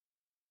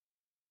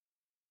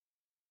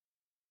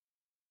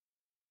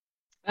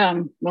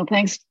 Well,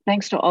 thanks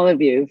to all of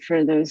you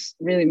for those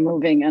really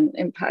moving and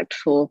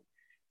impactful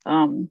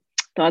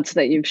thoughts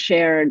that you've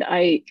shared.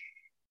 When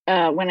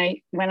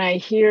I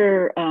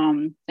hear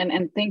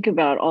and think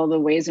about all the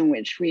ways in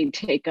which we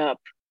take up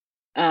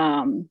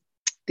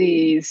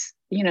these,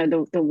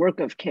 the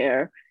work of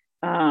care,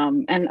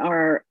 and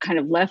are kind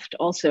of left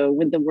also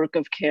with the work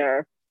of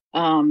care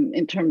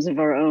in terms of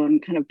our own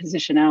kind of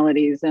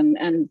positionalities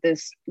and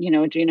this,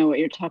 Gina, what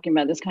you're talking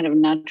about, this kind of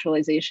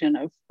naturalization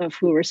of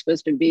who we're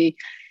supposed to be,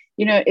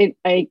 it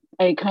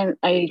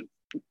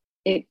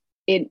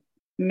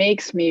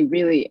makes me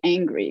really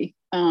angry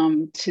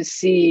to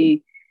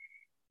see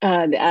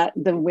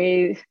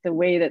the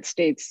way that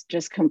states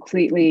just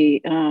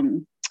completely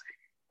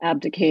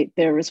abdicate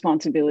their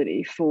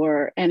responsibility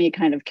for any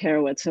kind of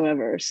care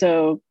whatsoever.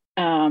 So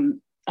I'm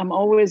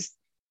always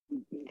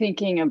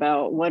thinking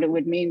about what it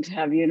would mean to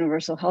have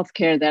universal health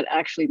care that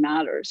actually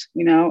matters,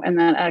 and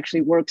that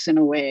actually works in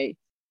a way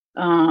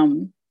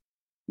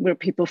where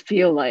people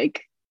feel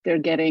like they're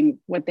getting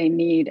what they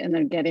need and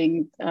they're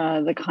getting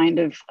the kind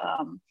of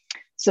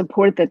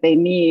support that they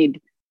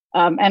need.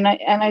 And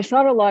I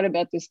thought a lot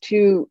about this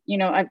too.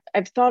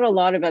 I've thought a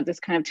lot about this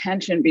kind of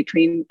tension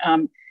between,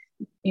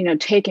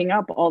 taking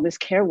up all this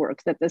care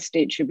work that the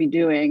state should be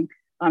doing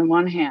on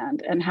one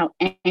hand, and how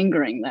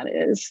angering that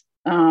is,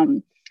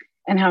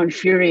 and how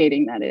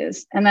infuriating that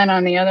is. And then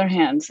on the other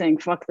hand, saying,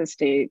 fuck the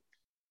state,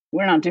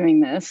 we're not doing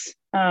this.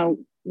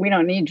 We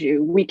don't need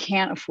you. We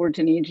can't afford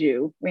to need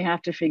you. We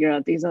have to figure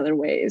out these other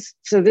ways.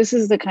 So this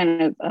is the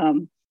kind of,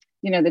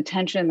 the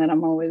tension that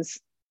I'm always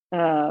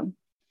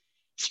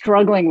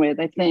struggling with,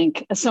 I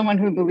think, as someone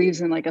who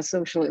believes in like a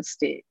socialist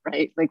state,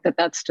 right? Like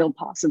that's still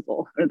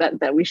possible, or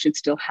that we should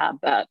still have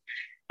that.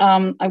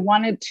 I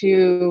wanted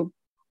to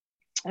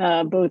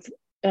both,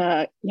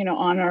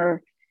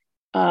 honor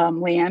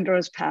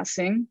Leandro's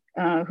passing,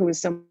 who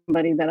was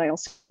somebody that I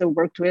also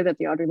worked with at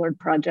the Audre Lorde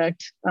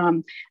Project,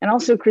 and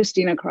also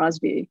Christina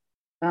Crosby,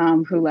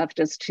 who left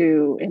us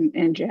too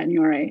in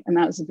January. And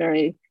that was a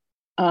very,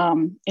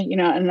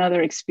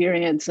 another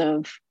experience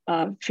of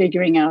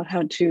figuring out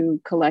how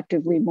to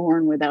collectively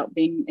mourn without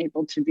being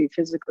able to be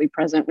physically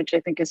present, which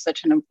I think is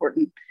such an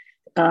important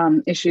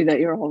issue that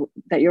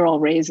you're all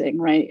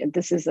raising, right?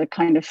 This is a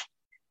kind of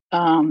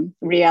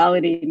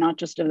reality, not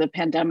just of the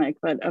pandemic,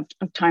 but of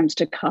times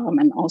to come,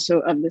 and also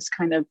of this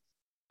kind of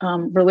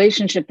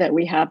relationship that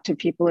we have to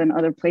people in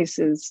other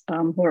places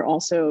who are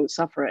also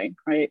suffering,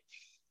 right?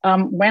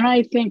 When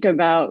I think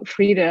about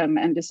freedom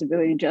and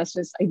disability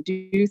justice, I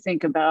do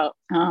think about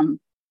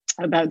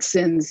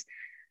SIN's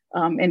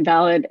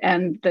Invalid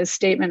and the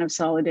statement of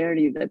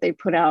solidarity that they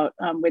put out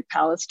with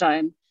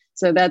Palestine.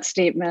 So that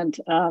statement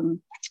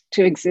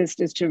to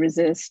exist is to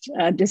resist.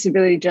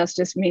 Disability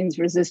justice means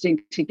resisting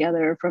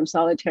together from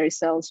solitary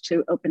cells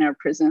to open air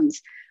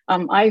prisons.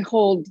 I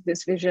hold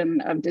this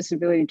vision of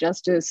disability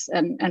justice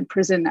and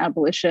prison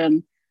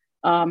abolition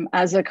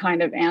as a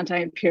kind of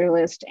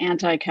anti-imperialist,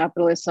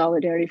 anti-capitalist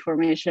solidarity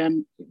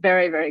formation,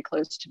 very, very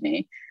close to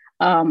me.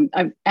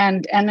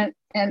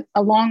 And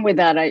along with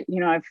that,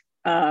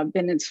 I've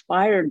been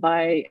inspired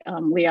by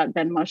Liat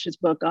Ben-Moshe's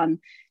book on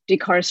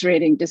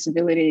decarcerating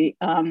disability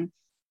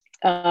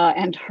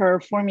and her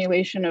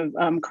formulation of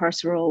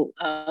carceral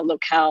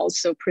locales,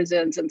 so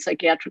prisons and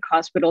psychiatric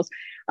hospitals.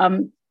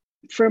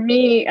 For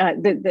me,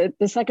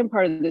 the second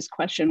part of this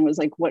question was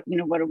like, what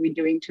are we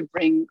doing to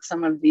bring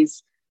some of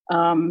these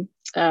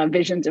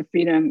visions of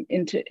freedom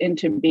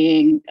into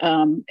being,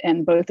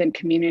 and both in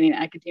community and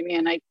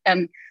academia.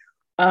 And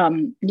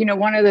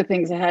one of the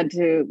things I had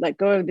to let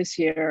go of this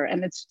year,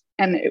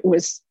 and it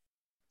was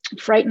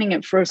frightening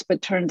at first,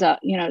 but turns out,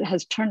 it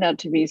has turned out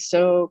to be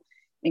so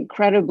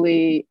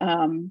incredibly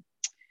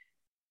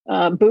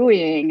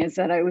buoying, is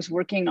that I was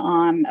working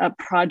on a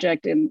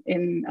project in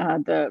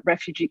the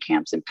refugee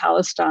camps in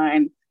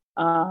Palestine,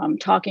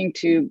 talking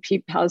to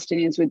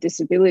Palestinians with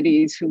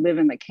disabilities who live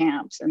in the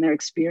camps and their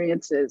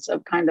experiences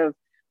of kind of,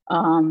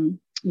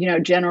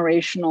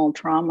 generational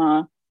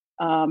trauma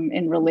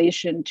in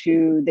relation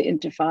to the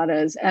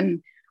intifadas.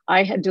 And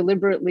I had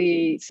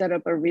deliberately set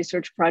up a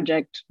research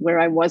project where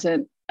I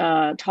wasn't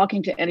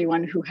talking to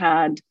anyone who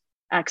had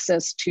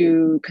access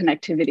to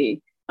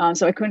connectivity.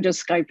 So I couldn't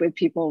just Skype with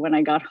people when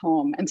I got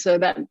home. And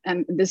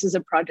this is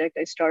a project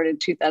I started in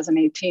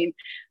 2018.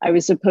 I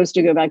was supposed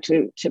to go back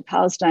to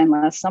Palestine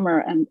last summer,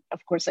 and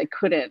of course I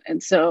couldn't.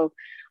 And so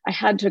I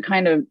had to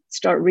kind of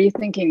start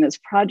rethinking this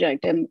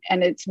project, and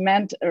it's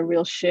meant a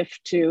real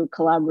shift to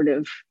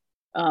collaborative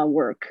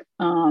work,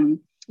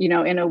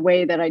 in a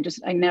way that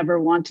I never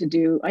want to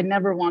do. I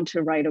never want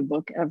to write a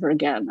book ever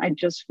again. I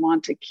just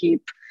want to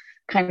keep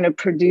kind of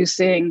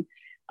producing.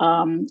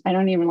 I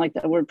don't even like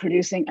that word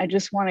producing. I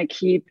just want to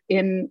keep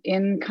in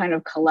kind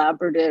of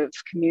collaborative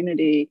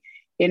community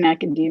in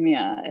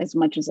academia as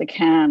much as I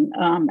can,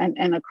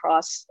 and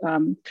across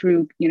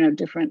through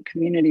different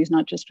communities,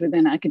 not just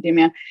within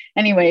academia.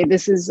 Anyway,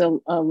 this is a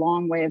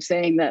long way of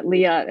saying that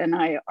Liat and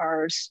I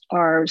are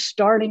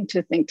starting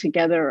to think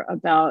together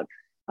about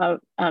a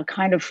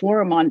kind of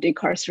forum on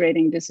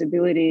decarcerating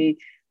disability,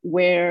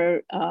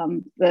 where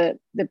the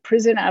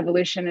prison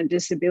abolition and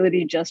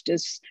disability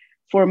justice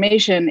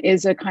formation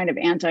is a kind of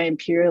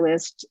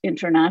anti-imperialist,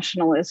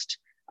 internationalist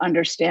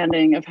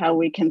understanding of how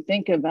we can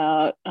think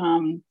about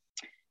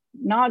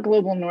not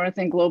global north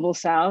and global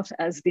south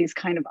as these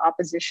kind of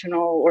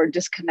oppositional or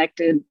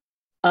disconnected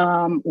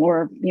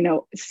or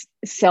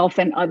self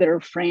and other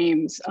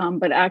frames,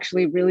 but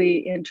actually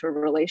really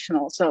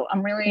interrelational. So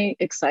I'm really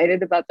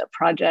excited about the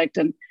project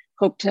and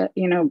hope to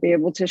be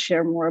able to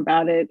share more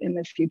about it in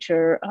the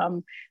future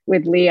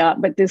with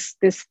Liat. But this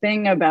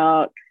thing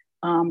about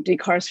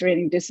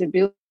decarcerating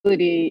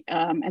disability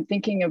and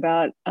thinking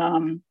about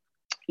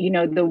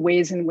the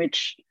ways in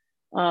which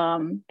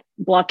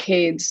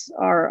blockades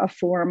are a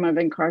form of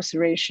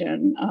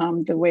incarceration,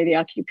 the way the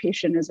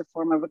occupation is a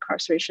form of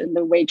incarceration,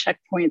 the way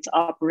checkpoints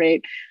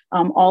operate,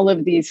 all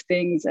of these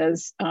things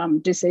as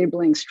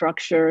disabling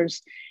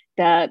structures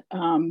that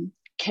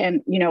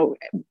can,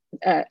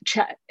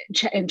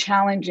 and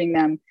challenging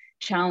them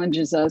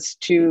challenges us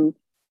to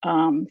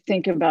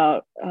think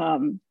about,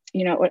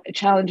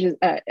 challenges,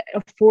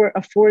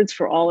 affords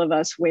for all of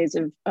us ways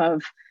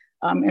of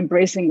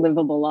embracing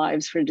livable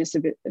lives for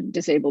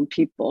disabled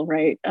people,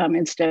 right?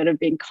 Instead of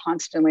being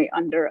constantly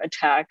under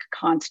attack,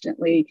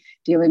 constantly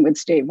dealing with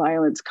state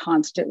violence,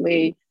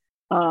 constantly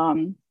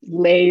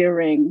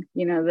layering,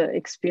 the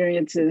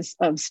experiences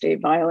of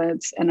state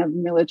violence and of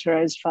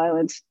militarized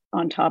violence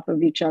on top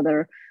of each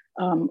other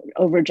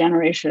over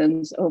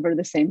generations, over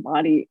the same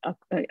body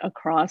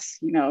across,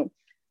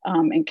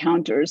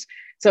 encounters.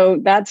 So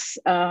that's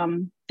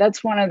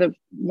one of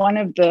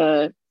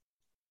the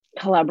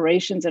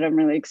collaborations that I'm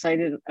really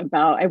excited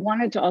about. I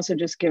wanted to also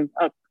just give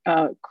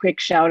a quick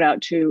shout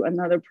out to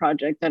another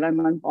project that I'm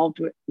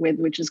involved with,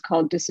 which is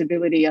called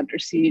Disability Under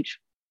Siege,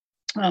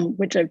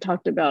 which I've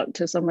talked about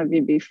to some of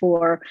you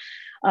before,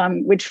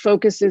 which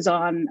focuses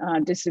on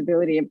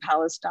disability in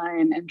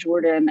Palestine and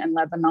Jordan and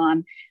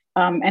Lebanon.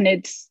 And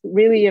it's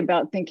really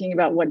about thinking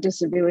about what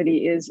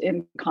disability is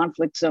in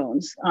conflict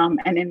zones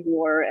and in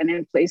war and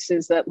in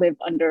places that live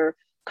under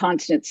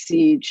constant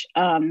siege.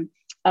 And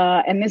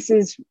this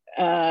is,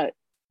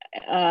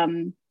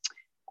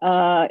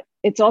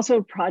 it's also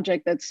a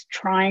project that's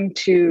trying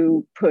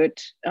to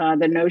put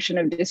the notion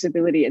of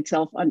disability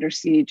itself under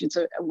siege. It's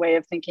a way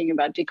of thinking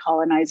about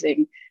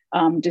decolonizing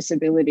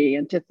disability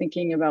and to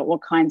thinking about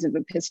what kinds of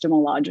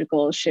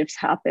epistemological shifts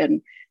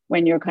happen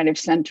when you're kind of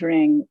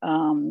centering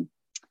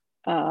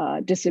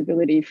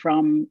disability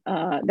from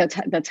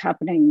that's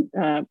happening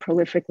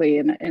prolifically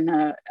in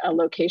a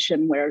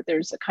location where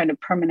there's a kind of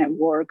permanent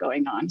war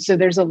going on. So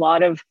there's a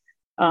lot of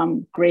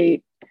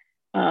great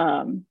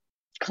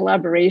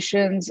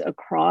collaborations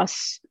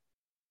across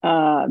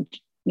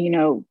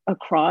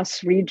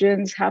across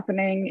regions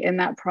happening in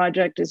that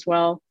project as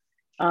well.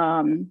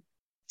 And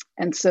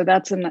so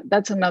that's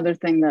another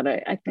thing that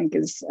I think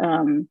is,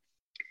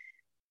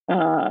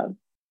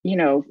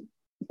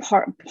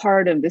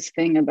 part of this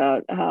thing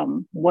about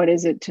what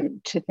is it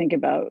to think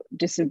about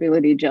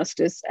disability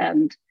justice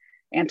and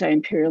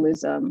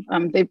anti-imperialism.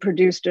 They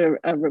produced a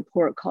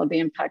report called The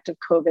Impact of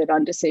COVID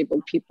on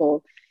Disabled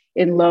People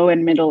in Low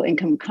and Middle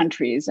Income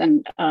Countries.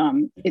 And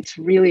it's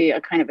really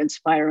a kind of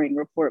inspiring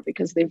report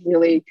because they've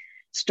really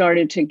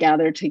started to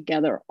gather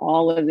together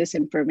all of this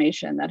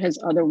information that has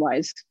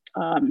otherwise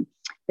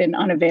been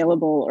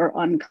unavailable or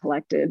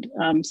uncollected,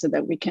 so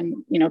that we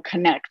can,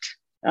 connect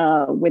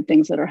with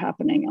things that are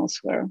happening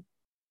elsewhere.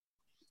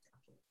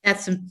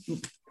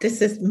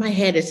 This is my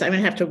head. I'm going to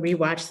have to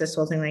rewatch this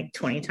whole thing like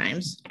 20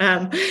 times.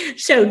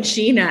 So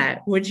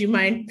Gina, would you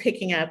mind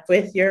picking up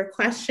with your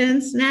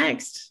questions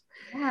next?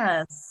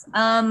 Yes.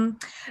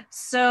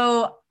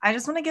 So I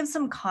just want to give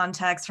some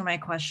context for my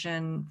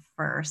question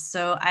first.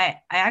 So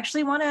I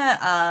actually want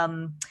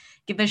to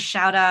give a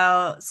shout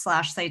out /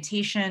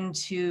 citation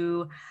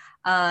to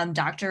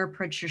Dr.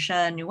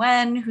 Patricia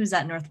Nguyen, who's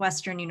at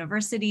Northwestern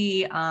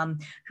University,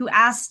 who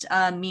asked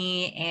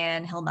me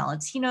and Hill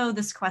Malatino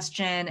this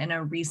question in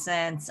a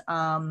recent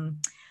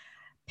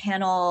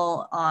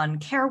panel on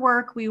care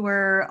work we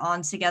were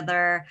on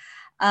together.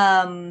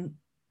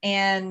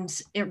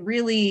 And it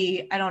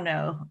really, I don't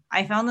know,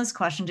 I found this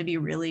question to be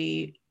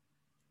really,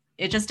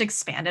 it just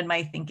expanded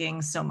my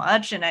thinking so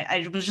much. And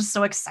I was just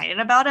so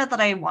excited about it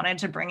that I wanted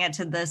to bring it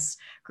to this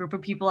group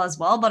of people as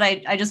well. But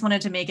I just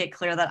wanted to make it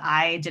clear that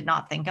I did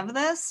not think of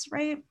this,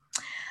 right?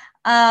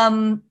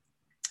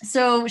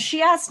 So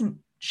she asked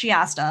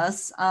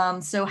us,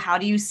 so how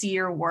do you see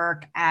your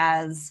work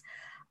as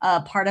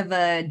part of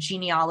a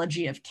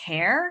genealogy of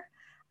care?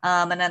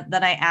 And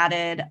then I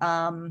added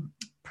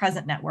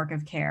present network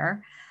of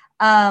care.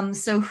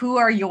 So who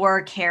are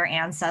your care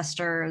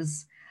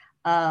ancestors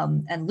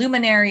and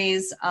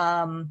luminaries?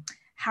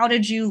 How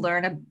did you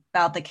learn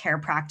about the care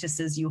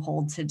practices you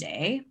hold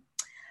today?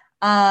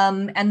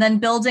 And then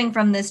building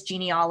from this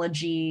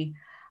genealogy,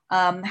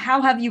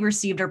 how have you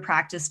received or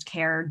practiced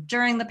care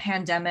during the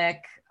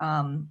pandemic,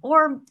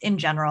 or in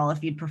general,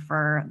 if you'd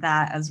prefer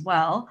that as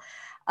well?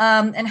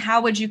 And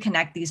how would you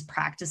connect these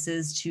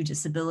practices to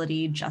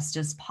disability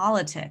justice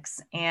politics?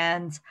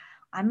 And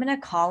I'm going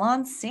to call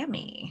on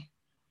Sammy.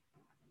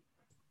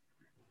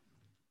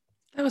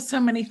 That was so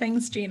many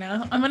things,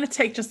 Gina. I'm going to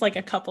take just like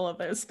a couple of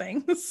those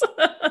things.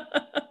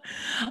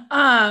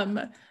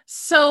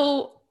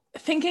 So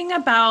thinking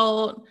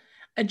about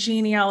a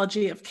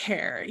genealogy of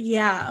care.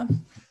 Yeah.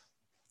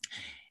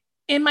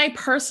 In my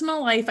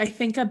personal life, I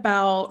think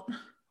about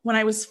when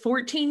I was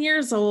 14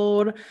 years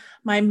old,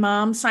 my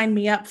mom signed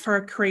me up for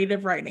a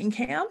creative writing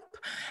camp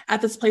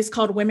at this place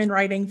called Women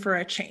Writing for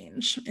a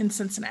Change in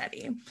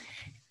Cincinnati.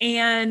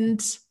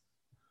 And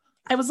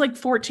I was like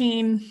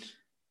 14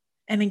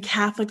 and in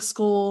Catholic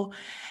school.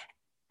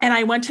 And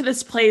I went to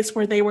this place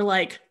where they were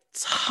like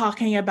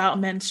talking about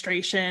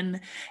menstruation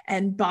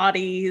and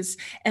bodies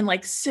and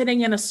like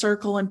sitting in a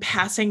circle and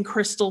passing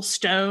crystal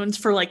stones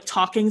for like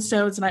talking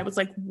stones. And I was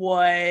like,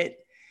 what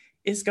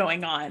is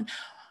going on?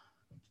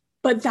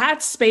 But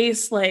that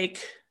space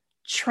like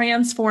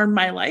transformed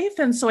my life.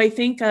 And so I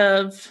think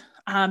of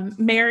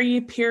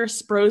Mary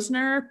Pierce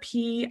Brosner,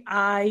 Pierce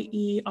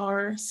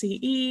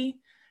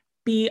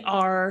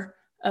Bromser.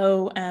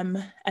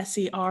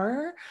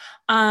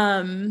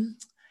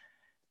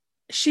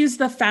 She's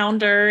the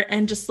founder,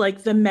 and just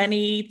like the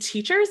many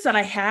teachers that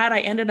I had,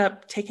 I ended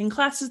up taking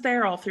classes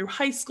there all through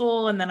high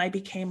school. And then I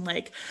became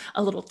like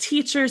a little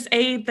teacher's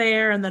aide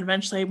there. And then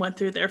eventually I went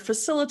through their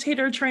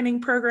facilitator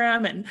training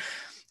program and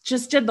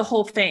just did the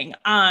whole thing.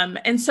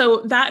 And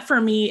so that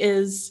for me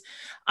is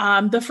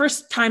the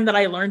first time that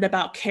I learned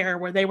about care,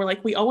 where they were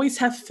like, we always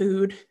have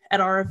food at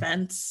our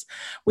events.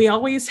 We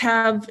always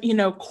have,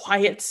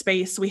 quiet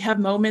space. We have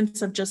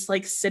moments of just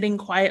like sitting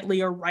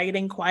quietly or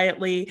writing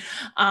quietly.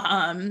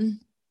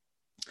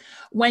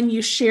 When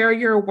you share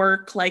your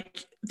work,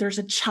 like there's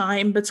a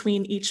chime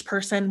between each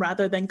person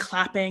rather than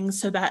clapping,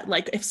 so that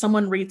like if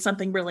someone reads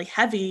something really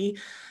heavy,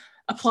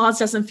 applause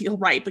doesn't feel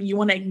right, but you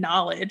want to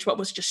acknowledge what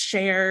was just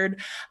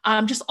shared.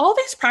 Just all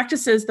these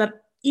practices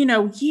that,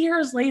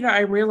 years later, I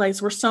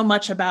realized were so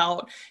much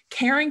about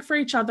caring for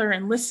each other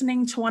and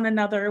listening to one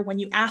another. When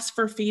you asked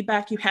for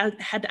feedback, you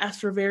had to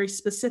ask for very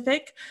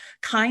specific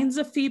kinds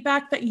of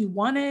feedback that you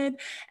wanted.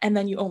 And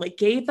then you only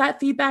gave that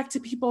feedback to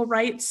people,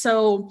 right?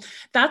 So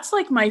that's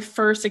like my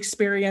first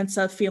experience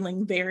of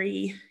feeling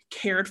very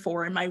cared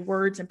for in my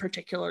words in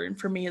particular. And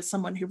for me, as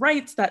someone who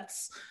writes,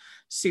 that's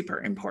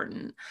super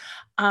important.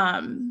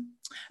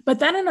 But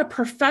then in a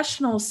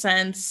professional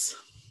sense,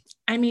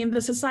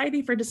 the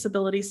Society for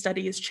Disability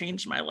Studies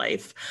changed my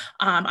life.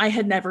 I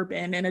had never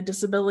been in a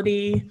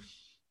disability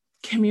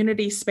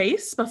community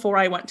space before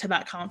I went to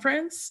that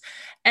conference.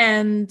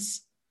 And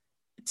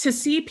to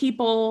see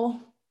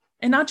people,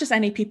 and not just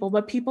any people,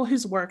 but people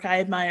whose work I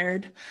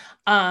admired,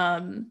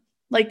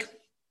 like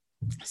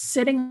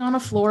sitting on a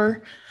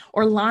floor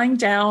or lying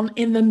down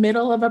in the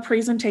middle of a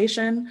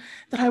presentation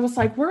that I was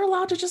like, we're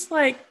allowed to just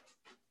like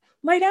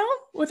lay down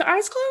with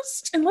eyes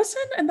closed and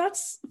listen, and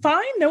that's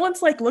fine. No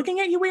one's like looking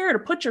at you weird, or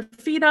put your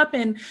feet up.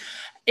 And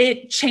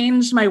it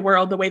changed my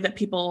world, the way that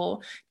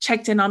people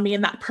checked in on me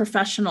in that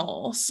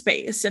professional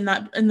space. And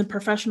that in the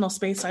professional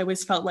space, I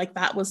always felt like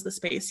that was the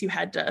space you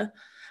had to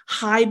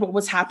hide what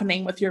was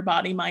happening with your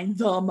body mind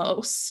the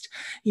most,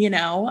 you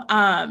know?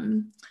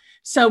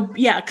 So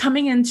yeah,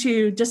 coming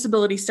into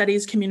disability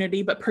studies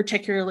community, but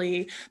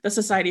particularly the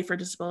Society for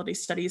Disability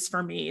Studies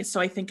for me. So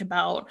I think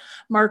about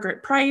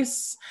Margaret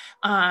Price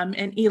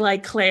and Eli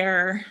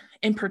Clare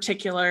in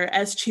particular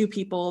as two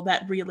people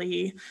that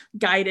really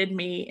guided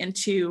me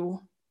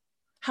into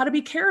how to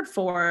be cared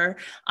for,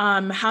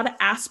 how to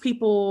ask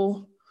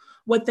people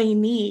what they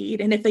need.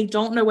 And if they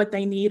don't know what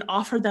they need,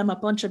 offer them a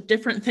bunch of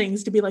different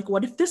things to be like,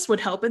 what if this would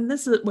help? And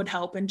this would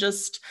help. And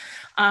just,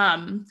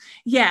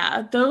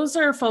 yeah, those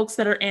are folks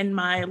that are in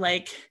my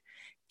like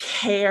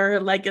care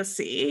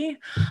legacy.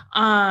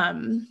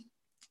 And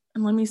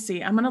let me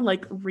see, I'm going to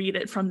like read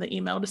it from the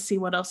email to see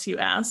what else you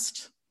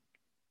asked.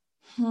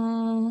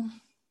 Oh,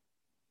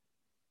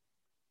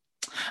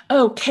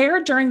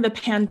 care during the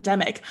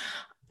pandemic.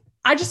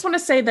 I just want to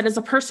say that as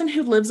a person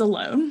who lives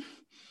alone,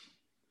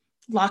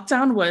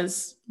 lockdown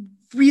was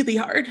really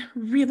hard,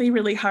 really,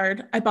 really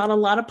hard. I bought a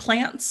lot of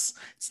plants.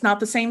 It's not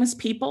the same as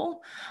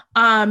people.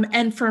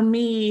 And for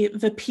me,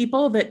 the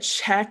people that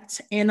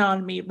checked in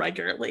on me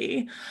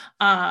regularly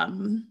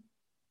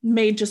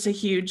made just a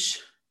huge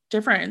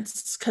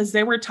difference, because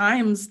there were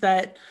times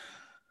that,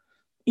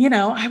 you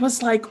know, I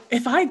was like,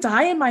 if I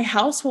die in my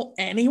house, will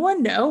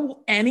anyone know?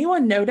 Will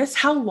anyone notice?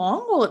 How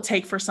long will it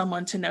take for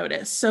someone to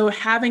notice? So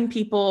having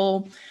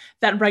people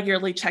that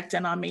regularly checked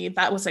in on me,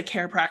 that was a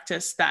care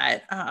practice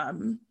that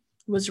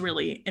was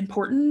really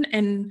important,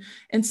 and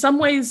in some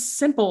ways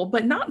simple,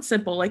 but not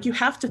simple. Like you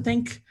have to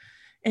think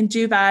and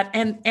do that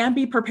and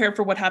be prepared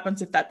for what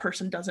happens if that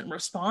person doesn't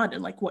respond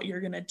and like what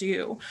you're going to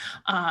do.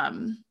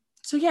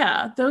 So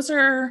yeah, those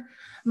are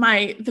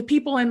the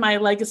people in my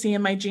legacy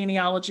and my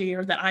genealogy,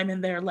 or that I'm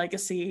in their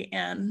legacy,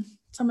 and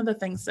some of the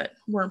things that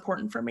were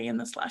important for me in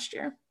this last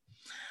year.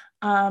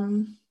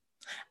 I'll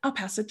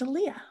pass it to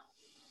Leah.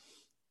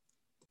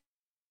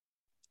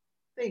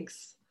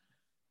 Thanks.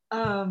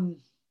 I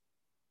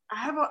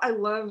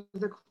love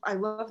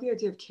the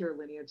idea of care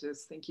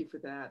lineages. Thank you for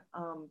that.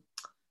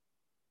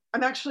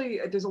 I'm actually,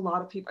 there's a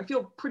lot of people, I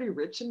feel pretty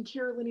rich in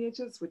care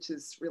lineages, which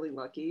is really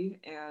lucky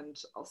and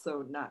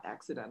also not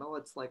accidental.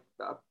 It's like,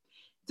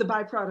 it's a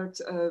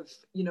byproduct of,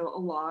 you know, a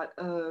lot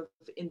of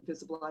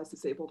invisibilized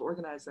disabled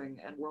organizing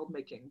and world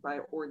making by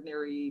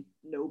ordinary,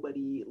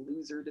 nobody,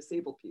 loser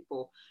disabled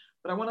people.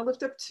 But I want to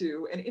lift up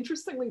two, and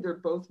interestingly, they're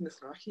both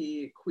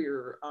Mizrahi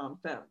queer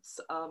femmes.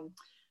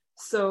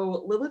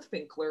 So Lilith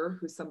Finkler,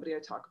 who's somebody I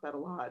talk about a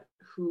lot,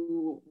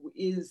 who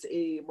is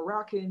a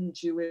Moroccan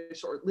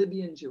Jewish, or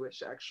Libyan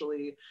Jewish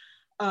actually,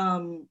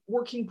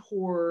 working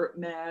poor,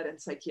 MAD,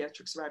 and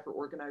psychiatric survivor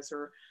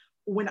organizer.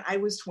 When I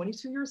was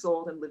 22 years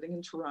old and living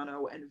in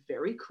Toronto and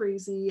very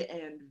crazy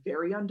and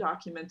very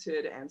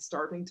undocumented and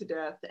starving to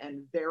death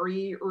and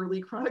very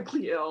early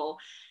chronically ill,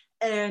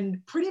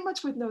 and pretty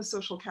much with no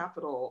social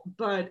capital,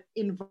 but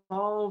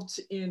involved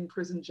in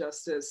prison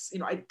justice. You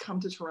know, I'd come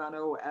to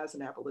Toronto as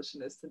an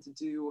abolitionist and to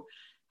do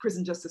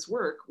prison justice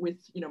work with,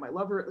 you know, my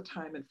lover at the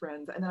time and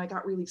friends. And then I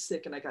got really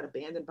sick and I got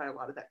abandoned by a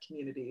lot of that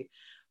community.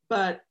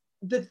 But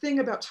the thing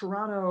about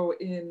Toronto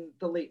in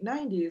the late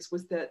 90s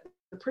was that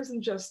the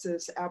prison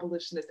justice,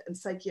 abolitionist, and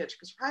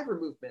psychiatric survivor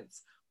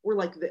movements were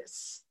like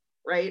this,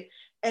 right?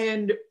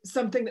 And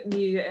something that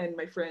me and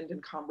my friend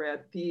and comrade,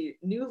 the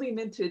newly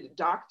minted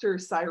Dr.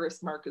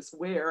 Cyrus Marcus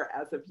Ware,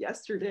 as of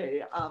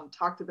yesterday,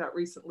 talked about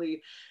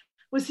recently,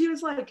 was he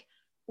was like,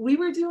 we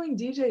were doing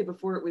DJ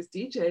before it was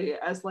DJ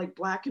as like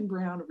Black and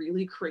brown,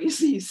 really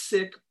crazy,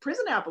 sick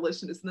prison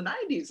abolitionists in the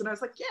 90s. And I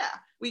was like, yeah,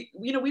 we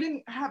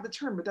didn't have the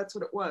term, but that's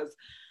what it was.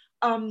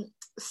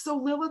 So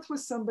Lilith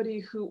was somebody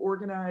who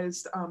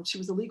organized, she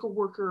was a legal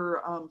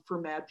worker for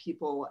MAD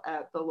people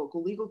at the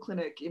local legal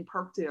clinic in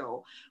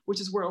Parkdale,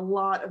 which is where a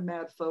lot of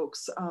MAD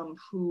folks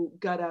who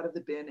got out of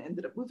the bin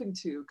ended up moving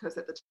to, because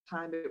at the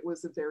time it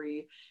was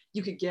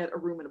you could get a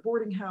room in a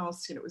boarding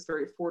house, you know, it was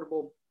very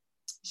affordable.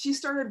 She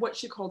started what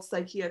she called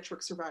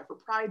Psychiatric Survivor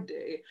Pride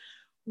Day,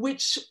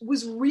 which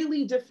was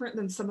really different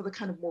than some of the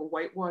kind of more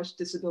whitewashed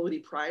disability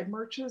pride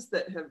marches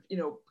that have, you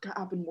know,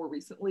 happened more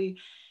recently.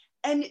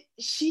 And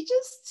she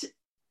just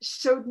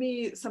showed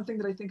me something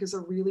that I think is a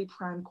really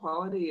prime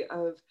quality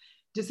of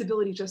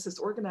disability justice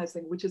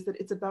organizing, which is that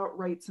it's about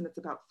rights and it's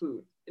about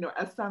food, you know,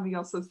 as Sami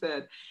also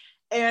said.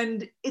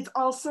 And it's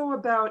also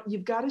about,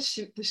 you've got to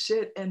shoot the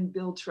shit and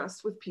build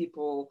trust with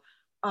people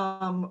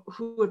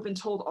who have been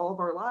told all of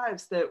our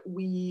lives that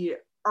we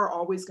are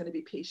always going to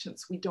be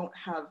patients. We don't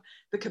have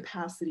the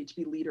capacity to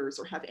be leaders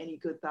or have any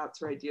good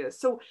thoughts or ideas.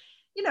 So,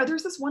 you know,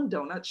 there's this one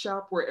donut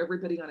shop where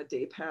everybody on a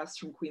day pass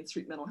from Queen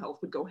Street Mental Health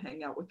would go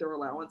hang out with their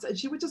allowance. And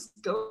she would just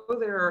go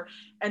there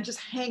and just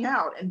hang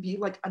out and be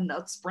like a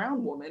nuts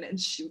brown woman and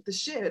shoot the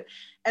shit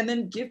and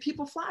then give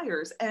people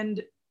flyers.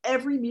 And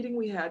every meeting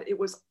we had, it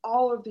was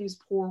all of these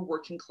poor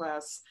working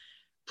class,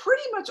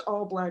 pretty much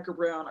all Black or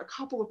brown, a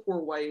couple of poor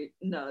white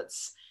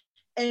nuts.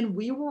 And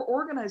we were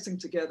organizing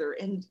together,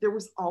 and there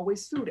was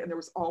always food and there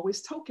was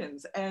always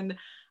tokens. And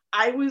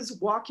I was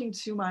walking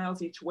 2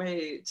 miles each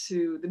way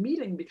to the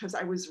meeting because I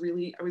had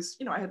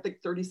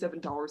like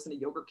 $37 in a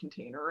yogurt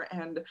container,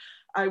 and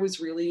I was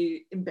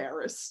really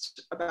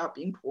embarrassed about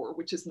being poor,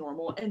 which is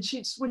normal. And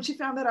when she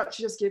found that out,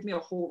 she just gave me a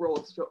whole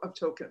roll of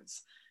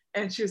tokens.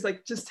 And she was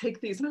like, just take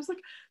these. And I was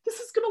like, this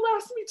is gonna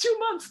last me 2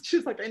 months. She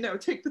was like, I know,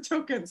 take the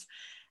tokens.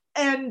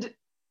 And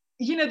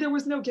there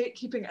was no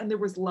gatekeeping, and there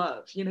was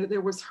love. There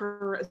was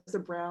her as a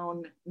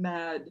brown,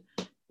 mad,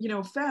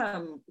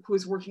 femme who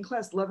was working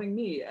class, loving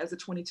me as a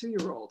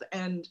 22-year-old.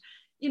 And,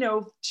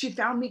 she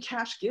found me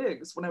cash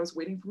gigs when I was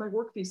waiting for my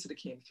work visa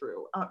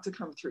to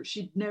come through.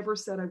 She never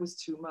said I was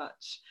too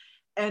much.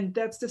 And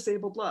that's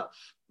disabled love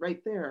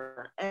right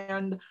there.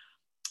 And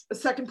the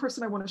second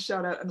person I want to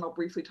shout out, and I'll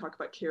briefly talk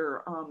about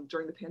care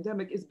during the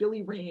pandemic, is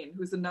Billy Rain,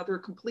 who's another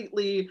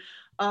completely,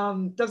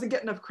 doesn't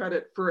get enough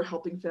credit for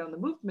helping found the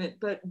movement,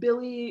 but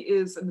Billy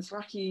is a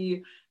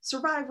Mizrahi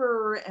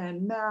survivor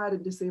and MAD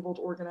and disabled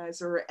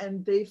organizer,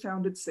 and they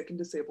founded Sick and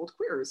Disabled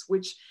Queers,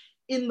 which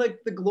in like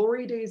the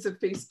glory days of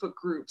Facebook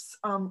groups,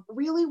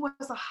 really was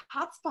a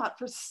hotspot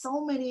for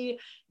so many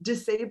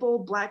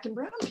disabled Black and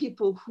brown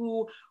people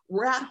who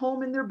were at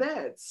home in their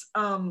beds,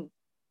 and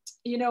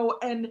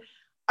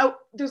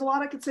there's a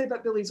lot I could say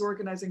about Billy's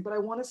organizing, but I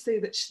want to say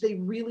that they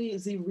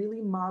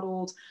really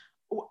modeled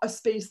a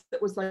space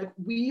that was like,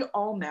 we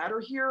all matter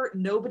here.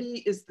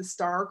 Nobody is the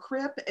star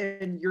crip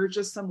and you're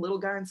just some little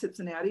guy in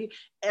Cincinnati.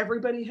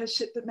 Everybody has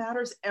shit that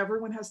matters.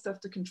 Everyone has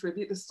stuff to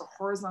contribute. This is a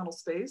horizontal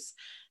space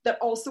that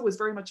also was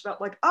very much about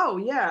like, oh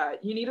yeah,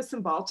 you need a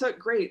Cymbalta?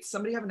 Great.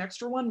 Somebody have an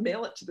extra one?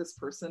 Mail it to this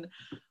person.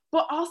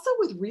 But also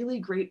with really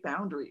great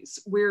boundaries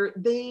where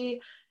they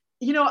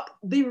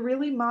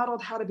really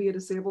modeled how to be a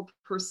disabled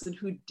person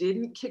who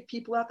didn't kick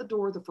people out the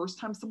door the first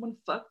time someone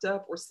fucked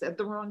up or said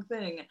the wrong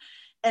thing.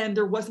 And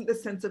there wasn't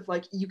this sense of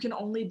like, you can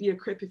only be a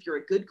crip if you're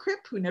a good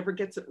crip who never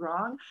gets it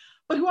wrong,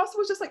 but who also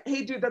was just like,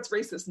 hey dude, that's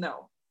racist.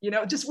 No,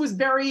 just was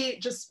very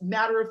just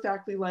matter of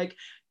factly like,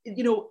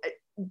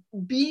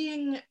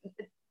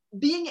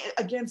 being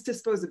against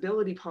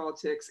disposability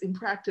politics in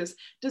practice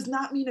does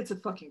not mean it's a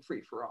fucking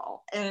free for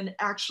all. And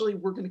actually,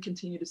 we're going to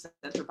continue to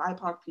censor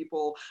BIPOC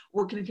people.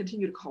 We're going to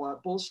continue to call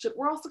out bullshit.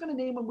 We're also going to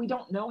name when we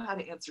don't know how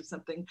to answer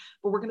something,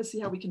 but we're going to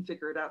see how we can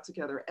figure it out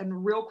together.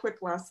 And real quick,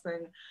 last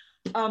thing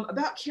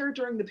about care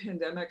during the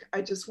pandemic,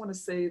 I just want to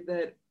say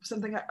that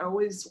something I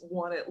always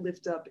want to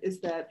lift up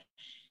is that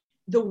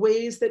the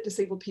ways that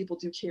disabled people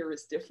do care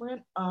is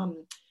different.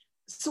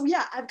 So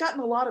yeah, I've gotten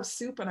a lot of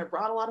soup and I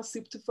brought a lot of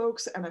soup to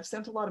folks and I've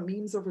sent a lot of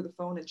memes over the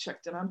phone and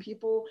checked in on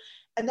people.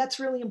 And that's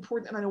really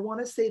important. And I want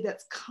to say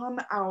that's come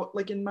out,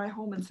 like in my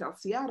home in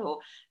South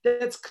Seattle,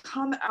 that's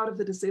come out of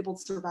the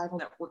disabled survival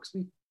networks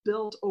we've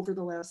built over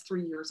the last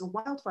 3 years of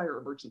wildfire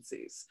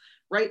emergencies,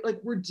 right? Like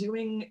we're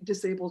doing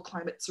disabled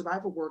climate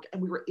survival work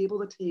and we were able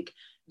to take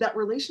that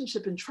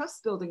relationship and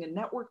trust building and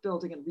network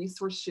building and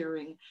resource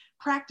sharing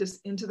practice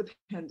into the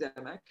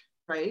pandemic,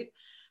 right?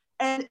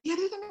 And the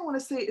other thing I want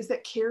to say is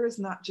that care is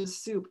not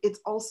just soup. It's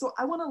also,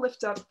 I want to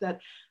lift up that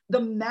the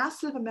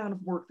massive amount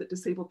of work that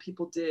disabled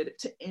people did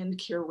to end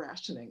care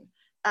rationing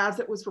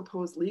as it was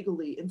proposed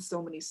legally in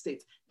so many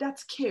states,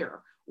 that's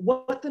care.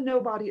 What the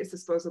Nobody is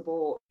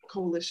Disposable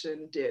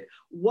Coalition did,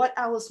 what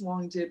Alice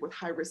Wong did with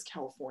High Risk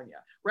California,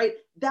 right?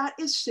 That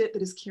is shit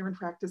that is care in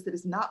practice, that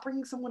is not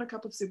bringing someone a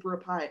cup of soup or a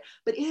pie,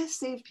 but it has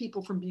saved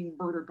people from being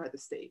murdered by the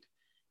state.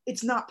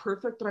 It's not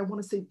perfect, but I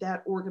want to say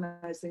that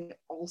organizing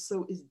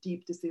also is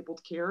deep disabled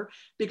care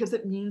because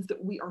it means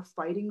that we are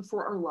fighting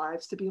for our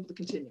lives to be able to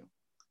continue.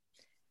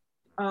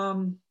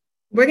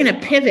 We're going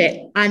to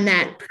pivot on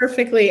that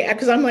perfectly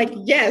because I'm like,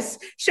 yes.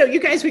 So you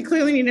guys, we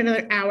clearly need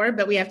another hour,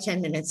 but we have 10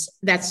 minutes.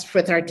 That's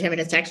with our 10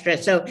 minutes extra.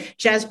 So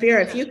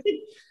Jasbir, if you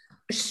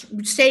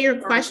could say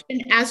your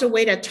question as a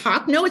way to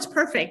talk. No, it's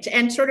perfect.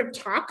 And sort of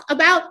talk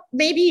about,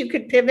 maybe you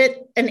could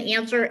pivot an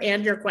answer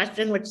and your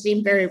question, which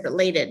seemed very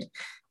related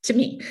to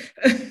me.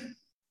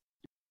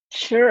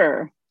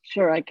 Sure,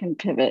 I can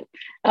pivot.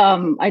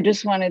 I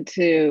just wanted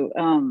to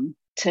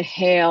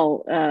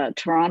hail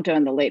Toronto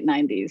in the late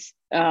 90s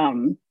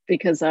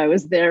because I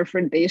was there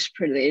for Desh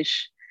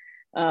Pradesh.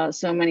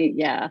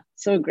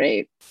 So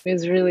great. It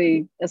was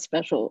really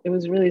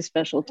a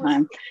special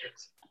time.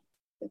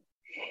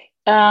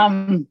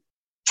 I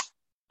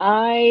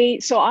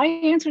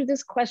answered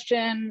this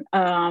question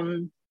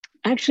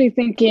actually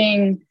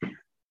thinking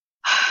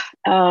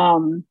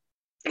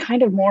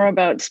kind of more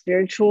about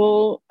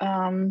spiritual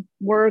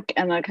work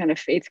and the kind of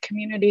faith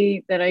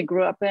community that I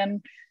grew up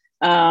in.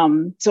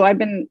 So I've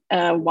been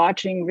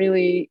watching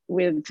really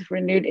with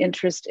renewed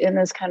interest in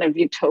this kind of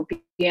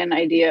utopian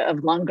idea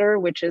of langar,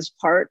 which is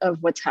part of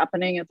what's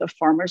happening at the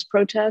farmers'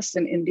 protests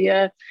in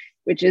India,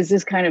 which is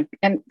this kind of,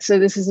 and so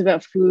this is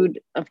about food,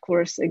 of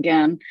course,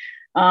 again.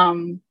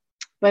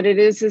 but it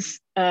is this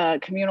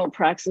communal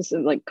practice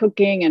of like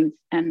cooking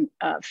and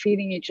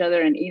feeding each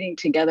other and eating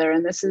together.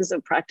 And this is a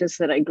practice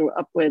that I grew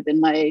up with in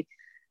my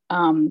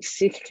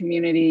Sikh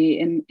community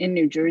in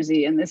New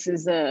Jersey. And this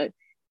is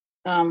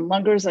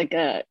langar is like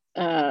a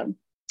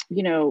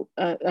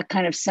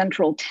kind of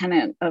central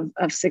tenet of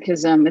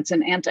Sikhism. It's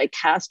an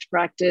anti-caste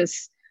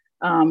practice,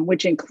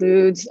 which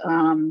includes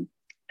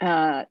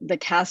the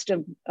caste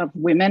of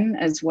women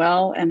as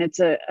well. And it's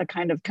a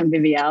kind of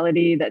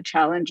conviviality that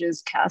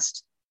challenges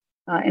caste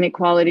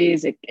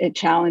inequalities. It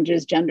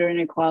challenges gender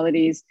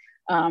inequalities.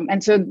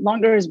 And so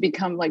langar has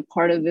become like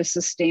part of the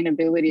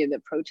sustainability of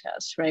the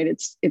protests, right?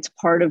 It's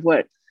part of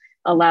what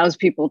allows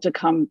people to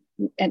come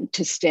and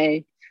to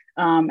stay.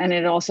 And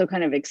it also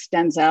kind of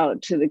extends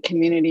out to the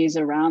communities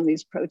around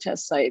these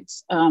protest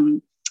sites.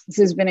 This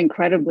has been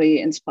incredibly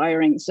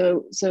inspiring.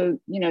 So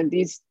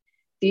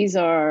these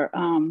are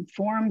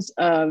forms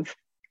of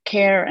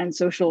care and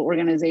social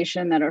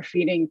organization that are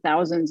feeding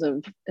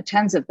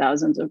tens of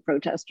thousands of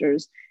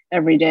protesters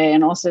every day,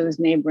 and also as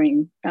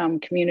neighboring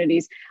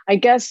communities. I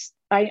guess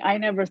I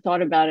never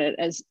thought about it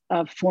as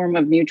a form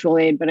of mutual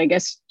aid, but I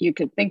guess you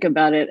could think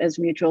about it as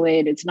mutual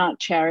aid. It's not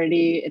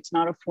charity. It's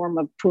not a form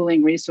of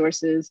pooling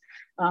resources.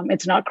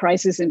 It's not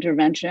crisis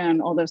intervention,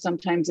 although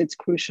sometimes it's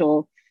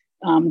crucial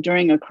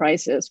during a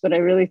crisis. But I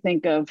really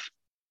think of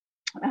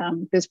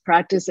this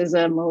practice as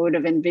a mode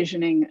of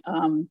envisioning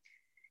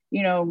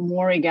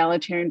more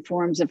egalitarian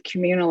forms of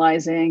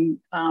communalizing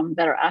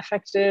that are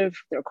affective,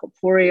 they're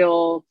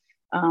corporeal,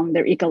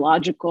 they're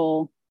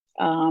ecological.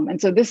 And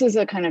so this is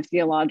a kind of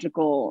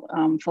theological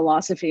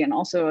philosophy and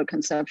also a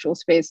conceptual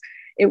space.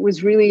 It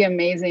was really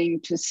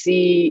amazing to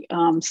see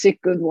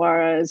Sikh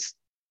Gurdwaras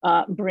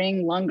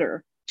bring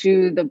langar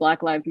to the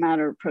Black Lives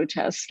Matter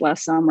protests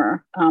last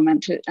summer,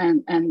 and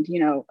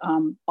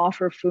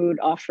offer food,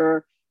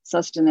 offer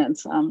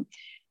sustenance.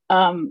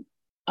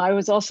 I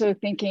was also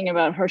thinking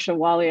about Harsha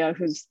Walia,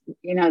 who's,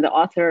 the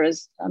author,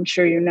 as I'm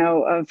sure you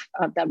know, of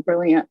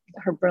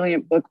her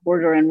brilliant book,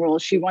 Border and Rule.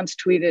 She once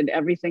tweeted,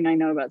 "Everything I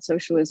know about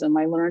socialism,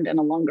 I learned in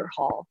a langar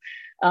hall."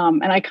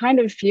 And I kind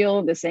of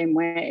feel the same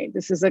way.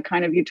 This is a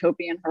kind of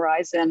utopian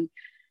horizon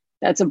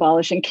that's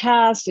abolishing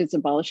caste, it's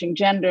abolishing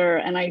gender.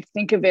 And I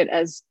think of it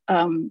as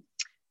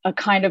a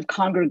kind of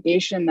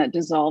congregation that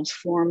dissolves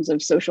forms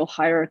of social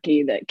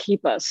hierarchy that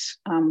keep us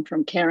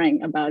from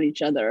caring about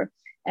each other.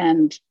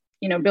 And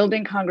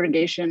building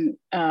congregation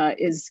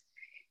is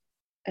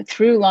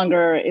through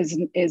langar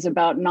is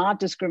about not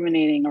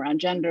discriminating around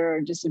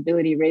gender,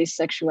 disability, race,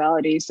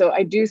 sexuality. So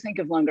I do think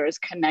of langar as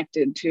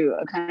connected to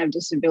a kind of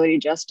disability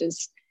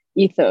justice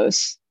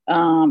ethos.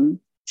 And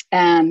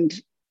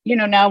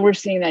now we're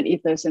seeing that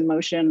ethos in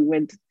motion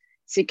with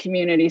Sikh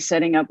community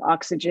setting up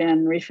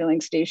oxygen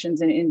refilling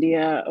stations in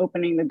India,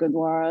 opening the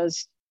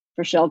Gurdwaras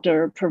for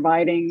shelter,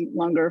 providing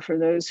langar for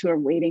those who are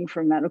waiting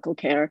for medical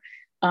care.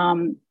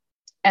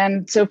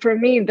 And so for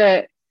me,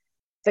 the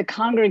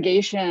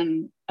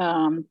congregation,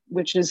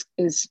 which is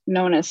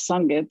known as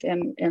Sangit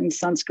in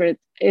Sanskrit,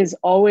 is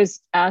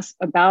always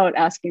about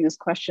asking this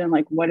question,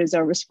 like, what is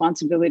our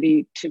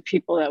responsibility to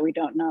people that we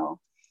don't know?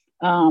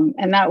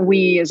 And that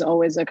we is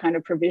always a kind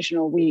of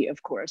provisional we,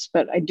 of course,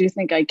 but I do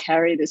think I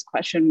carry this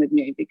question with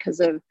me because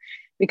of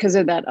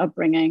that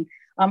upbringing.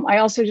 I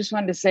also just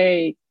wanted to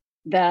say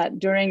that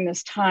during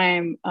this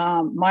time,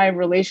 my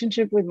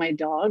relationship with my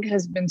dog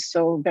has been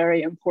so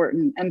very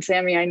important. And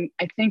Sammy, I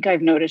think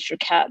I've noticed your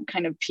cat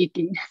kind of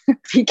peeking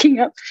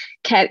up,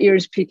 cat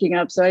ears peeking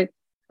up. So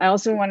I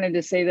also wanted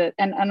to say that,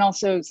 and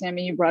also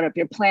Sammy, you brought up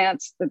your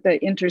plants, that the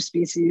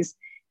interspecies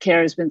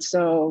care has been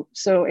so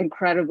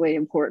incredibly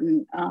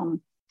important.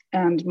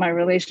 And my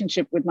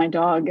relationship with my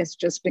dog has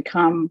just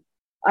become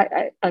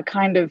a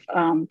kind of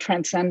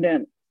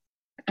transcendent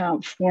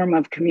form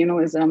of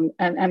communalism,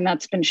 and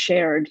that's been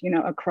shared,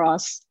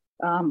 across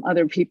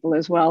other people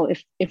as well.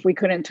 If we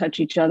couldn't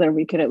touch each other,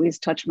 we could at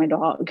least touch my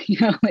dog,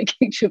 like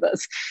each of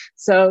us.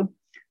 So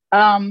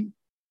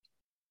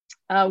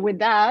with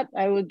that,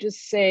 I will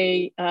just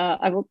say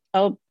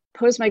I'll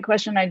pose my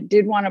question. I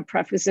did want to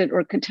preface it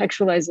or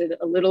contextualize it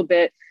a little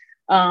bit.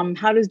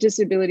 How does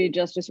disability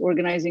justice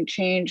organizing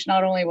change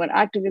not only what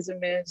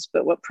activism is,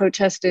 but what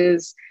protest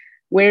is,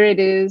 where it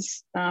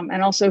is,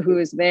 and also who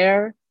is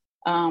there?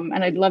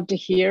 And I'd love to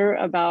hear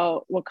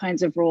about what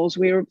kinds of roles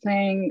we were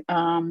playing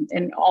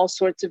in all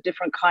sorts of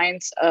different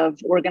kinds of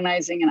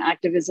organizing and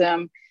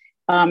activism.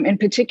 In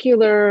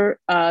particular,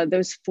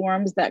 those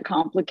forms that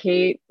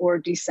complicate or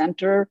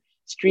decenter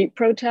street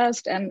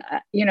protest. And,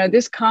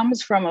 this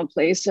comes from a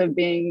place of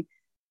being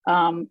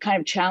kind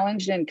of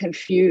challenged and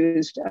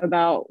confused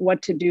about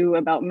what to do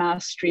about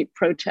mass street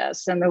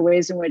protests and the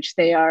ways in which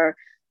they are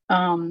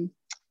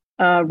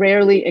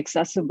rarely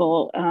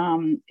accessible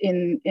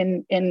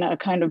in a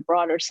kind of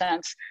broader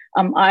sense.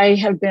 I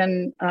have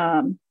been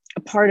a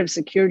part of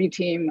security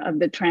team of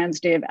the Trans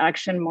Day of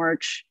Action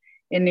March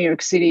in New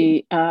York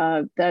City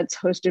that's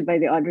hosted by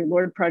the Audre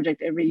Lorde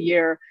Project every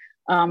year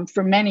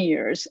for many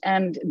years.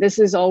 And this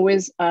is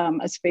always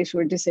a space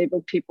where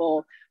disabled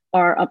people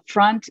are up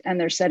front and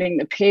they're setting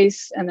the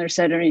pace and they're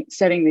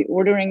setting the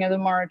ordering of the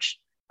march.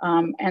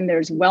 And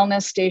there's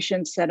wellness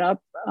stations set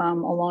up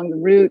along the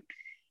route.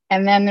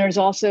 And then there's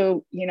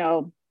also, you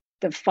know,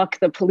 the Fuck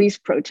the Police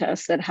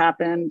protests that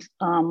happened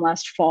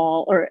last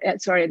fall,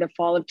 the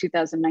fall of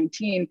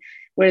 2019,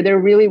 where there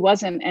really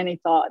wasn't any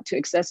thought to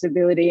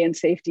accessibility and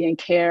safety and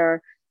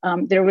care.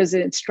 There was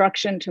an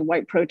instruction to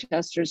white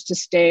protesters to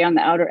stay on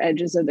the outer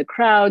edges of the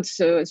crowd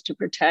so as to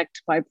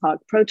protect BIPOC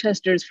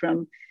protesters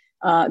from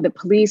the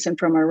police and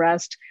from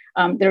arrest.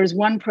 There was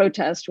one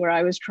protest where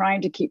I was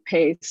trying to keep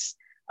pace,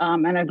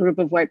 and a group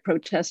of white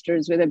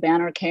protesters with a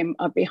banner came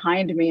up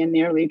behind me and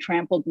nearly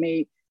trampled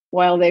me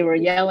while they were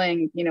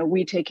yelling, you know,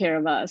 "We take care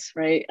of us,"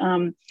 right?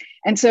 And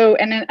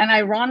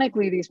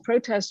ironically, these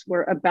protests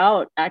were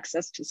about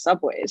access to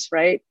subways,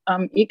 right?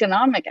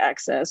 Economic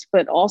access,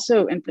 but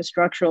also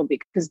infrastructural,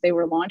 because they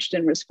were launched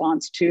in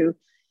response to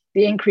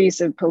the increase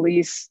of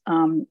police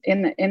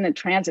in the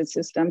transit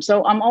system.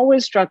 So I'm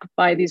always struck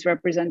by these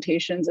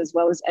representations as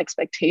well as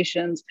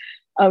expectations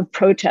of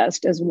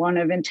protest as one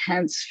of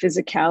intense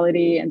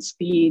physicality and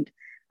speed.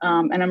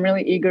 And I'm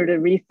really eager to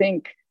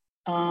rethink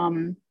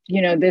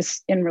you know,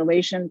 this in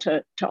relation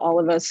to all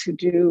of us who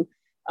do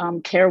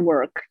care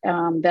work,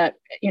 that,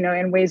 you know,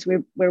 in ways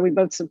where we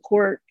both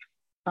support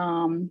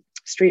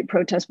street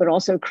protests, but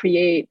also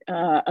create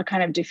a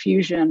kind of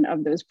diffusion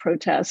of those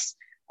protests.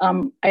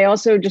 I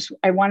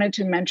wanted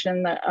to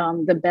mention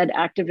the bed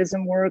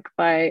activism work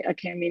by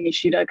Akemi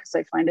Nishida, because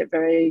I find it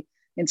very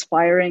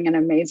inspiring and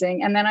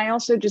amazing. And then I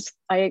also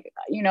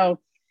you know,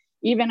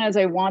 even as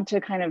I want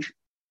to kind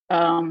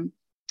of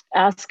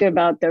ask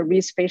about the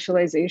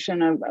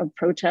respatialization of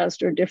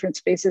protest or different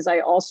spaces, I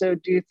also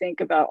do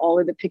think about all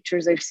of the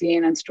pictures I've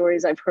seen and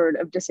stories I've heard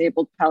of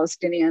disabled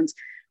Palestinians,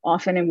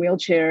 often in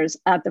wheelchairs,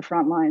 at the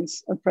front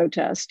lines of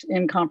protest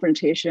in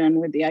confrontation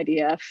with the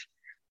IDF,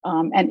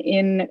 and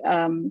in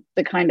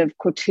the kind of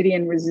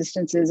quotidian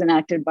resistances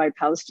enacted by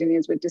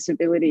Palestinians with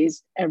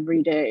disabilities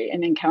every day,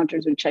 and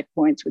encounters with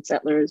checkpoints, with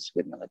settlers,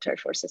 with military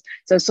forces.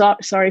 So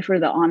sorry for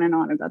the on and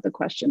on about the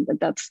question, but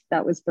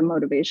that was the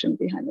motivation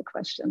behind the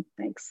question.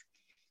 Thanks.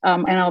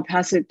 And I'll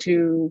pass it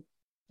to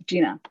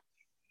Gina.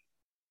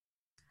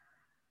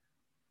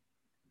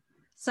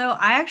 So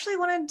I actually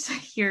wanted to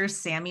hear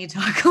Sammy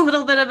talk a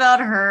little bit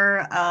about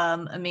her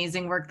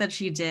amazing work that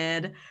she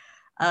did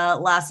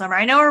last summer.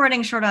 I know we're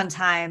running short on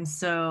time,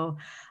 so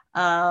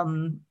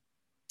am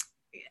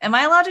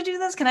I allowed to do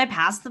this? Can I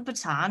pass the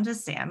baton to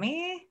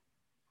Sammy?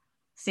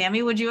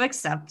 Sammy, would you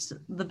accept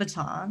the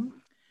baton?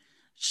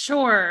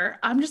 Sure.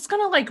 I'm just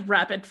going to like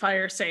rapid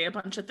fire say a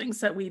bunch of things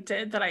that we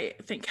did that I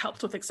think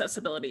helped with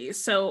accessibility.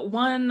 So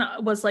one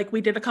was like we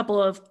did a couple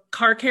of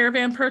car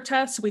caravan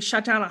protests. We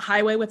shut down a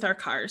highway with our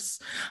cars.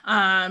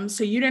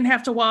 So you didn't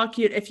have to walk.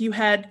 If you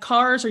had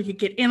cars or you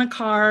get in a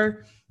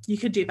car, you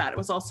could do that. It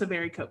was also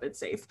very COVID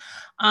safe.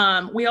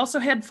 We also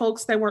had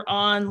folks that were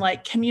on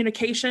like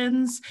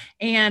communications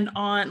and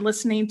on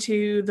listening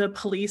to the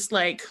police,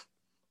 like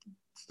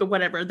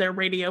whatever their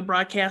radio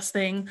broadcast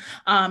thing,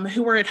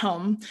 who were at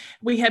home.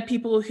 We had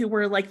people who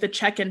were like the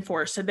check-in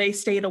force. So they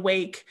stayed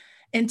awake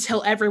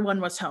until everyone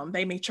was home.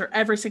 They made sure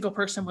every single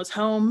person was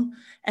home.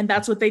 And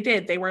that's what they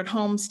did. They were at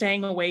home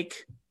staying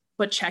awake,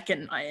 but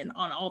checking in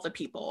on all the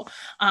people.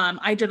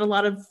 I did a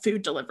lot of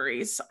food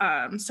deliveries.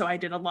 So I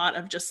did a lot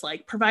of just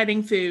like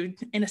providing food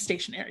in a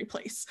stationary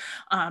place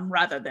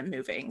rather than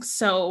moving.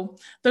 So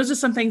those are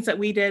some things that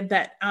we did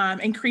that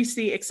increased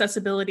the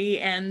accessibility.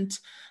 And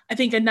I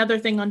think another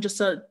thing on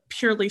just a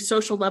purely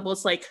social level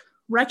is like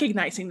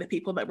recognizing the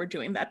people that were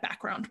doing that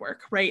background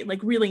work, right? Like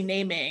really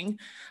naming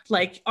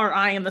like our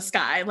eye in the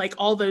sky, like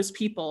all those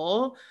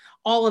people,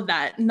 all of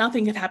that,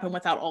 nothing could happen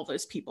without all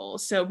those people.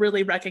 So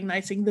really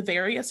recognizing the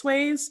various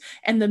ways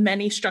and the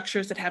many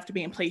structures that have to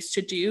be in place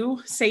to do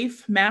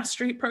safe mass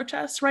street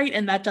protests, right?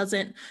 And that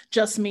doesn't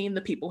just mean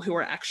the people who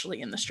are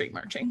actually in the street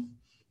marching.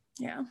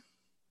 Yeah.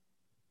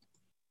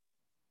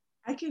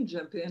 I can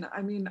jump in.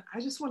 I mean,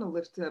 I just want to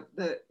lift up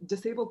the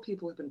disabled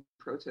people have been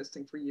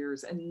protesting for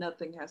years, and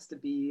nothing has to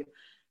be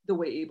the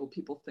way able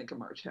people think a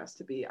march has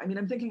to be. I mean,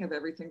 I'm thinking of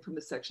everything from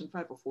the Section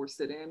 504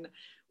 sit-in,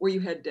 where you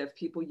had deaf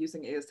people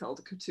using ASL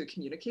to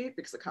communicate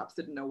because the cops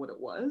didn't know what it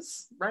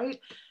was, right?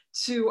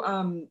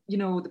 To, you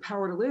know, the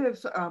Power to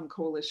Live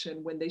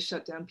coalition, when they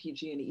shut down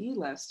PG&E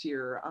last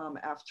year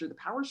after the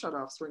power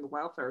shutoffs during the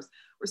wildfires,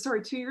 or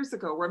sorry, 2 years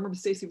ago, where I remember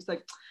Stacey was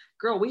like,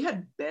 girl, we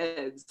had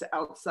beds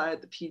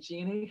outside the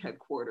PG&E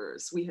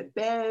headquarters. We had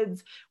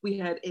beds, we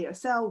had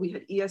ASL, we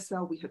had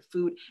ESL, we had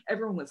food.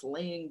 Everyone was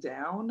laying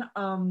down.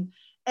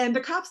 And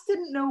the cops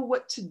didn't know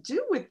what to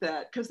do with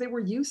that because they were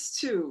used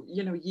to,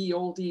 you know, ye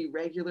olde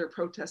regular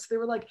protests. They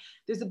were like,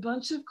 there's a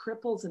bunch of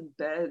cripples in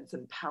beds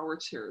and power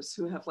chairs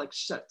who have like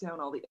shut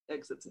down all the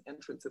exits and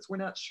entrances. We're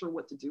not sure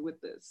what to do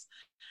with this.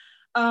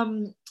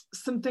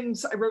 Some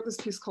things, I wrote this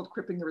piece called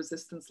Cripping the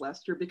Resistance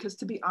last year because,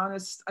 to be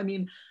honest, I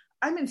mean,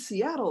 I'm in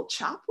Seattle.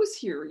 CHOP was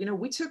here.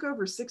 We took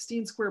over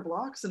 16 square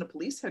blocks in a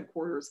police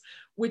headquarters,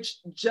 which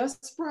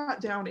just brought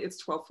down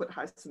its 12-foot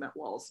high cement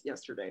walls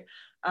yesterday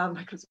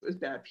because it was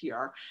bad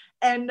PR.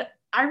 And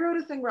I wrote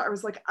a thing where I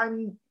was like,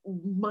 I'm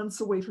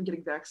months away from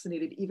getting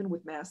vaccinated. Even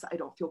with masks, I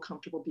don't feel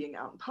comfortable being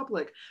out in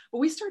public. But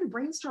we started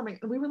brainstorming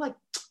and we were like,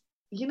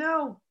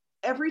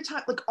 every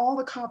time, like all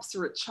the cops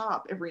are at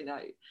CHOP every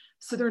night.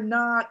 So they're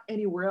not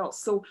anywhere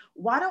else. So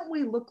why don't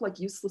we look like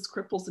useless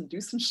cripples and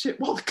do some shit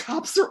while the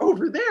cops are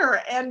over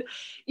there? And,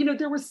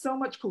 there was so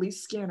much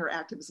police scanner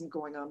activism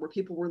going on where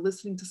people were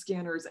listening to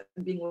scanners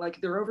and being like,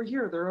 they're over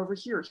here,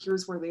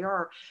 here's where they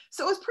are.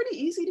 So it was pretty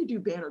easy to do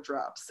banner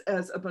drops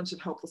as a bunch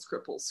of helpless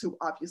cripples who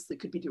obviously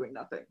could be doing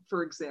nothing,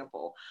 for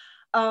example.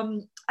 I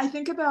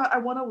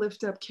want to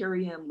lift up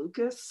Carrie Ann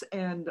Lucas,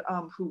 and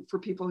who, for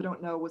people who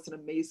don't know, was an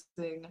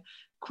amazing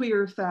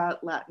queer, fat,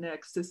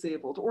 Latinx,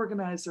 disabled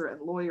organizer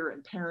and lawyer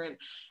and parent.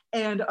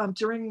 And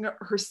during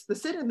the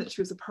sit-in that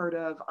she was a part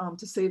of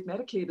to save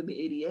Medicaid in the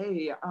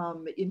ADA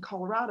in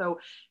Colorado,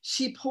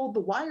 she pulled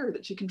the wire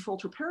that she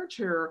controlled her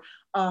parachair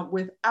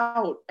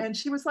without. And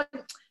she was like,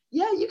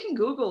 yeah, you can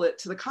Google it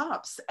to the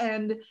cops.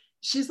 And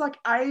she's like,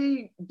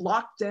 I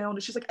blocked down.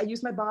 She's like, I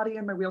use my body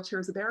and my wheelchair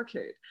as a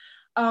barricade.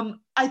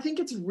 I think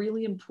it's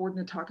really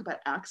important to talk about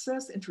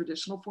access in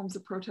traditional forms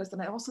of protest.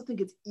 And I also think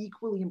it's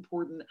equally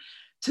important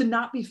to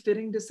not be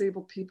fitting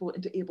disabled people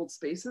into abled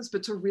spaces,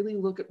 but to really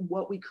look at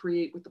what we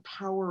create with the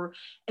power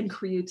and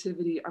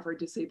creativity of our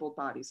disabled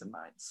bodies and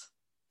minds.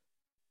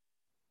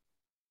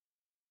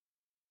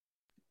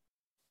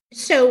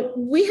 So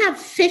we have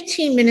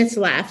 15 minutes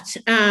left,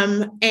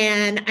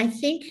 and I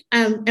think,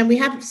 and we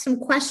have some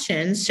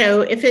questions.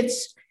 So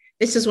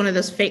this is one of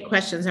those fake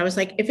questions. I was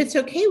like, if it's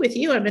okay with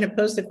you, I'm going to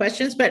pose the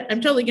questions, but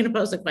I'm totally going to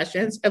pose the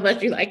questions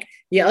unless you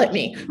yell at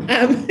me.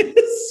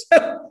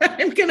 So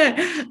I'm going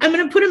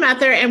to put them out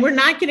there, and we're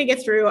not going to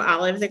get through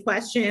all of the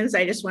questions.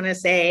 I just want to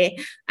say,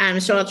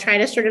 so I'll try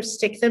to sort of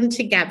stick them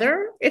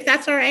together, if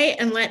that's all right,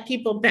 and let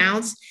people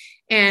bounce.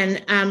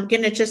 And I'm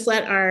going to just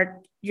let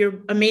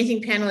your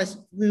amazing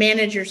panelists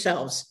manage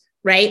yourselves,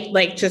 right?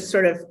 Like just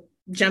sort of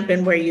jump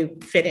in where you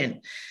fit in.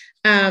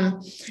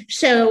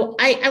 So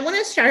I want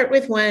to start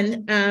with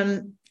one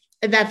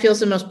that feels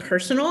the most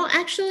personal,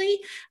 actually,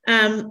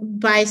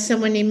 by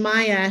someone named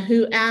Maya,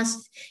 who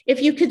asked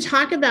if you could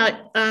talk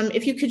about,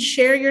 if you could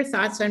share your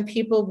thoughts on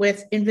people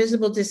with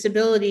invisible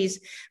disabilities,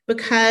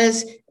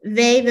 because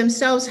they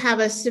themselves have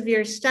a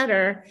severe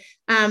stutter,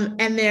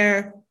 and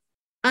they're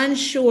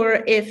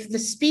unsure if the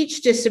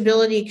speech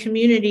disability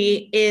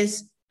community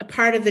is a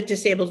part of the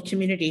disabled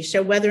community.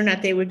 So whether or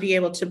not they would be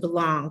able to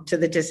belong to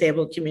the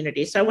disabled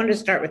community. So I wanted to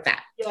start with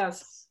that.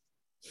 Yes.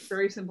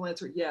 Very simple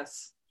answer.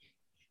 Yes.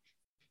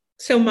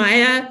 So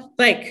Maya,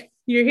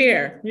 you're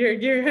here,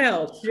 you're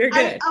held, you're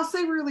good. I'll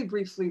say really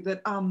briefly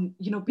that,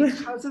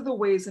 because of the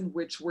ways in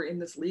which we're in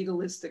this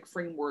legalistic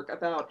framework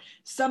about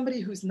somebody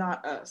who's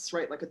not us,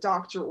 right? Like a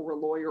doctor or a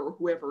lawyer or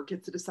whoever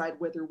gets to decide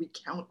whether we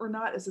count or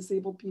not as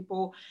disabled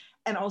people.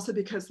 And also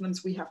because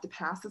sometimes we have to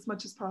pass as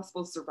much as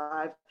possible to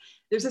survive.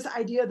 There's this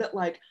idea that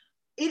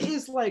it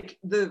is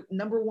the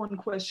number one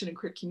question in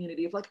crit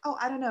community of oh,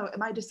 I don't know,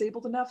 am I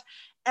disabled enough?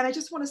 And I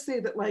just want to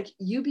say that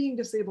you being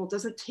disabled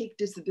doesn't take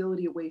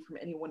disability away from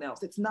anyone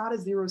else. It's not a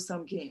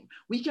zero-sum game.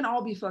 We can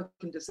all be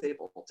fucking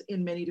disabled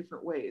in many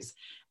different ways.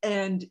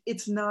 And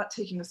it's not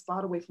taking a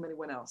spot away from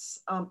anyone else.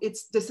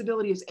 It's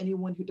disability is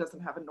anyone who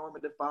doesn't have a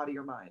normative body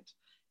or mind.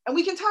 And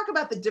we can talk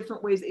about the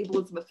different ways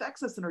ableism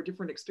affects us in our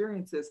different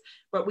experiences,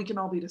 but we can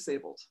all be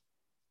disabled.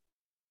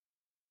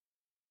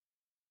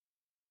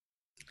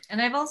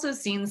 And I've also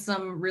seen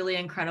some really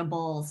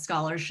incredible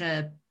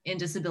scholarship in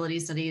disability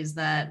studies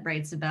that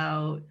writes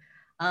about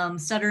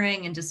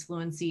stuttering and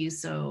disfluency.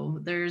 So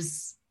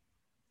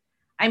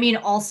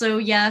also,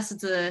 yes,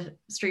 it's a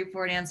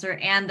straightforward answer.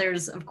 And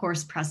there's, of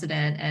course,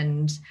 precedent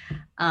and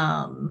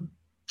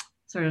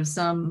sort of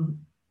some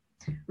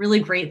really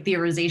great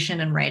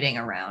theorization and writing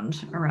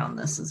around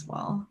this as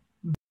well.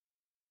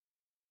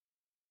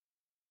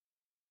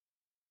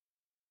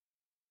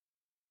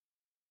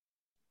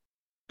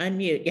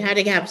 Unmute. You had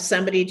to have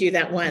somebody do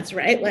that once,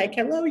 right?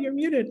 Hello, you're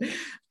muted.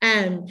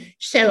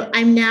 So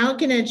I'm now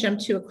going to jump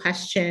to a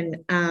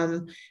question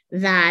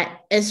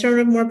that is sort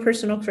of more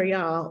personal for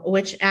y'all,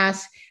 which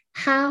asks,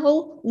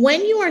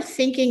 when you are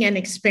thinking and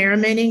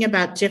experimenting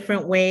about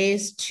different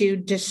ways to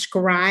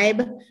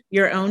describe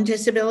your own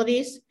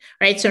disabilities,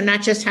 right? So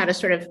not just how to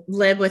sort of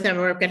live with them,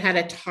 or how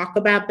to talk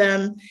about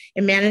them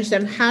and manage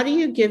them, how do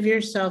you give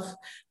yourself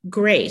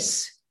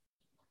grace?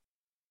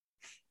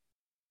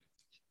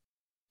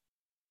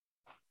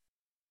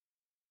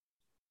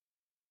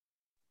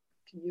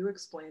 Can you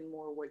explain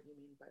more what you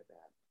mean by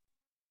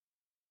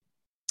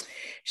that?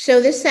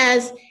 So this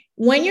says,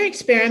 when you're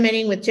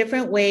experimenting with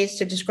different ways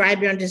to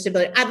describe your own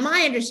disability,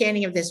 my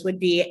understanding of this would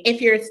be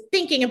if you're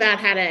thinking about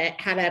how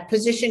to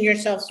position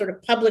yourself sort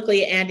of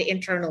publicly and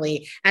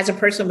internally as a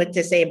person with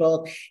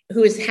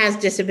has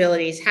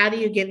disabilities, how do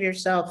you give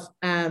yourself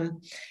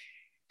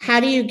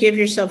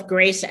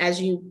grace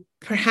as you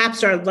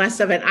perhaps are less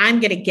of it. I'm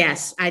going to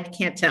guess, I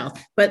can't tell,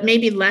 but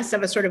maybe less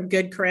of a sort of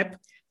good crip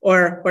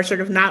or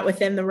sort of not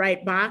within the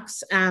right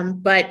box.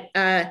 But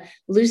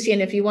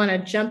Lucian, if you want to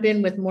jump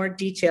in with more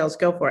details,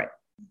 go for it.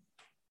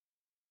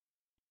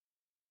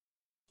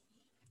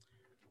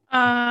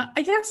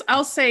 I guess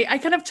I'll say I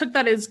kind of took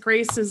that as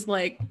grace as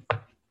like,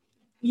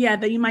 yeah,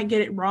 that you might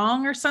get it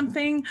wrong or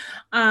something.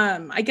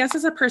 I guess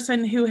as a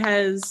person who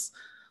has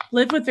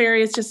lived with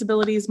various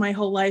disabilities my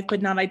whole life,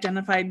 but not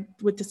identified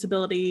with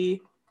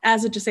disability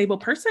as a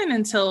disabled person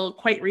until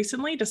quite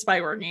recently,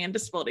 despite working in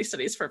disability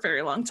studies for a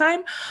very long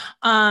time.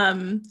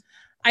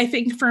 I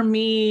think for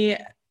me,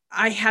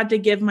 I had to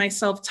give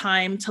myself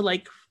time to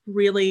like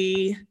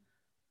really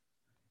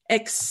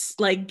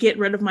get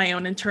rid of my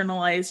own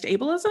internalized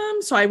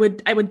ableism. So I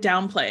would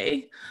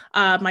downplay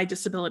my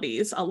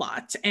disabilities a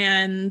lot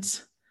and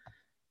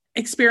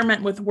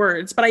experiment with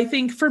words. But I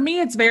think for me,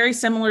 it's very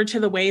similar to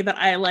the way that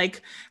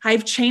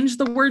I've changed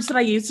the words that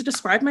I use to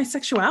describe my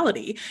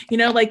sexuality. You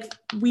know, like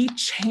we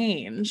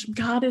change,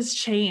 God is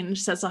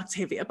change, says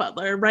Octavia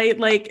Butler, right?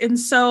 Like, and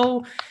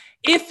so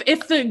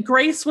if the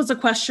grace was a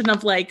question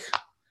of like,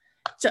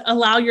 to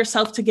allow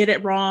yourself to get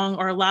it wrong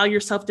or allow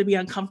yourself to be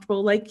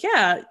uncomfortable, like,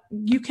 yeah,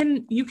 you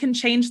can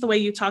change the way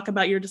you talk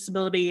about your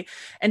disability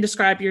and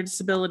describe your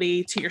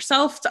disability to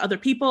yourself, to other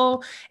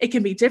people. It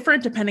can be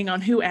different depending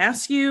on who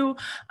asks you.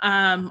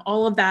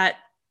 All of that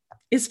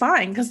is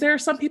fine because there are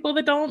some people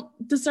that don't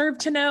deserve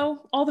to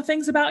know all the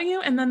things about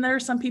you. And then there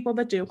are some people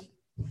that do.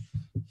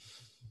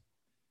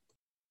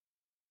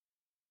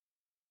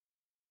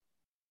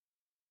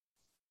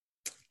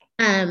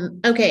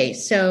 Okay,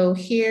 so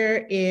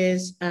here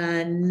is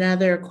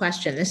another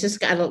question. This has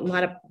got a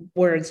lot of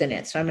words in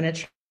it, so I'm going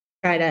to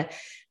try to.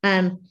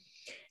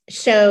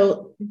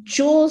 So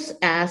Jules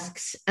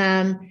asks,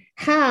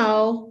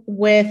 how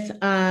with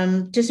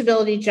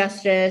disability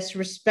justice,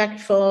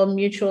 respectful,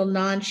 mutual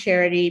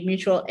non-charity,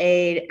 mutual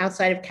aid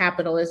outside of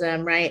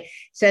capitalism, right?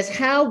 Says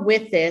how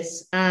with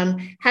this,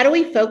 how do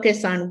we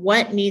focus on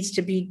what needs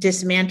to be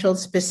dismantled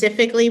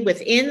specifically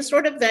within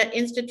sort of the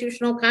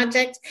institutional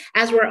context,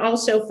 as we're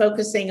also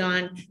focusing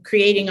on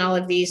creating all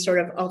of these sort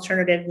of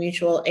alternative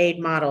mutual aid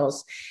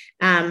models?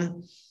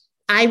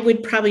 I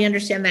would probably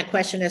understand that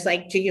question as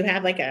like, do you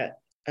have like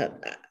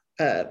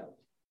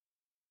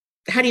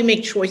how do you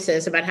make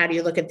choices about how do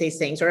you look at these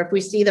things? Or if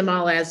we see them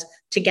all as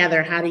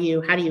together, how do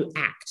you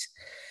act?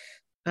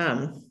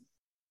 And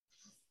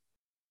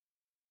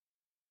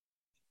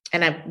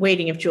I'm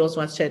waiting if Jules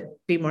wants to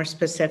be more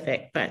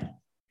specific, but.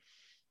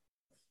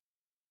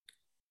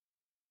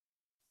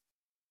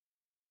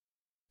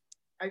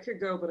 I could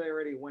go, but I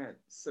already went.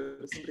 So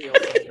somebody else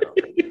can go.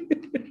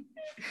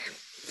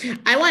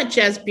 I want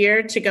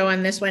Jasbir to go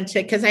on this one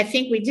too, because I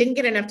think we didn't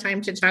get enough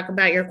time to talk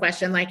about your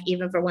question, like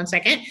even for 1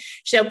 second.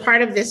 So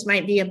part of this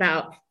might be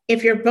about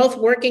if you're both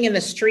working in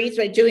the streets,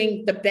 right,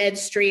 doing the bed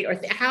street,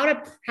 or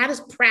how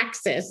does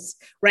praxis,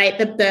 right,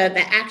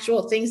 the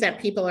actual things that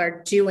people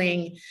are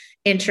doing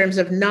in terms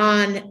of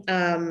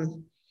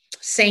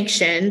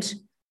non-sanctioned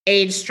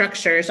aid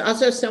structures.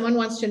 Also, someone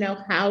wants to know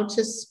how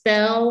to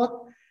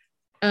spell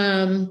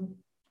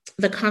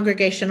the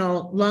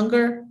congregational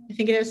Lunger, I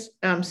think it is.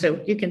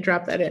 So you can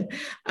drop that in.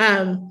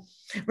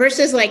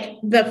 Versus like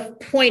the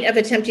point of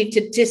attempting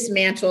to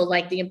dismantle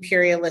like the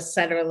imperialist,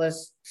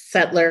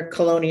 settler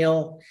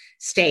colonial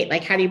state.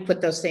 Like, how do you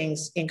put those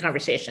things in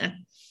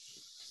conversation?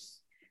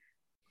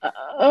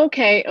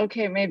 Okay,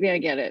 maybe I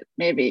get it.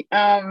 Maybe.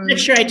 I'm not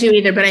sure I do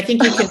either, but I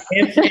think you can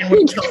live and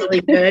we're totally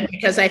good,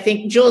 because I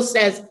think Jules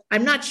says,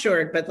 I'm not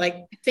sure, but like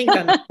think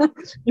on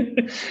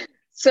it.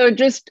 So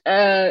just,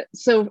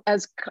 so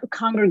as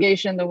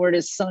congregation, the word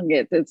is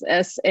sangat. It's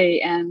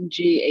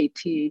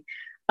S-A-N-G-A-T.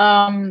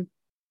 I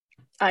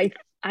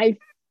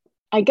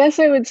guess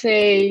I would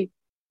say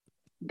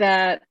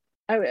that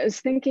I was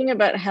thinking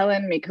about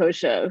Helen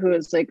Mikosha, who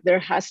is like, there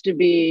has to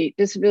be,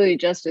 disability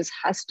justice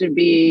has to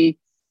be,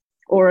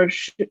 or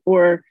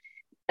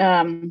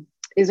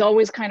is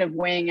always kind of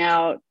weighing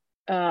out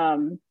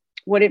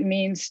what it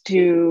means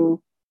to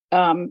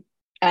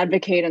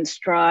advocate and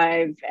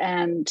strive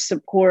and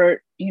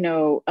support,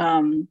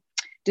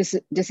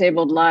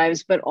 disabled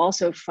lives, but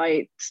also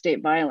fight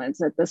state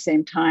violence at the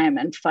same time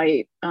and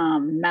fight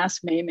mass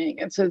maiming.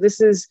 And so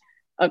this is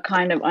a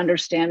kind of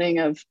understanding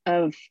of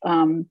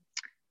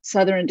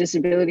Southern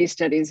disability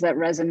studies that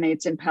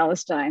resonates in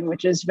Palestine,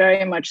 which is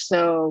very much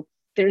so.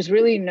 There's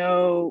really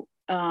no,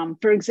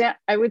 for example,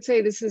 I would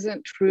say this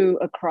isn't true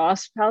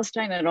across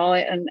Palestine at all.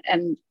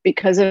 And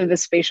because of the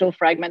spatial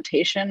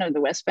fragmentation of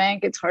the West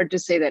Bank, it's hard to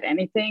say that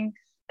anything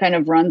kind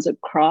of runs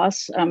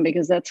across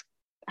because that's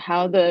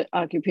how the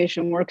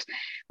occupation works.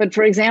 But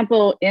for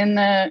example, in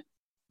the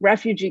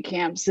refugee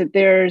camps, that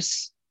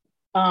there's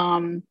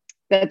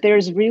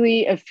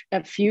really a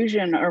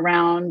fusion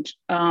around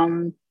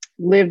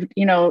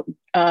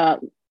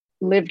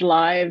lived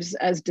lives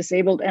as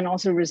disabled and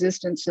also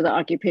resistance to the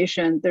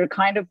occupation. They're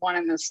kind of one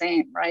and the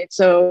same, right?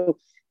 So,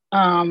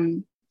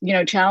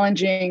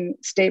 challenging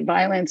state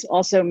violence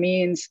also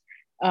means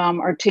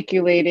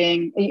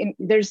articulating.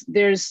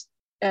 There's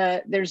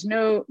there's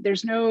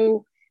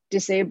no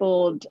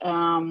disabled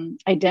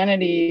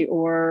identity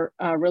or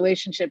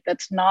relationship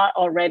that's not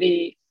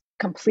already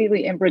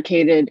completely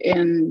imbricated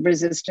in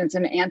resistance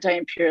and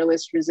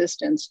anti-imperialist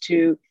resistance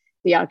to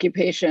the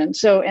occupation.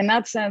 So in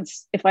that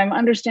sense, if I'm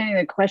understanding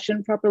the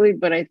question properly,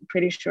 but I'm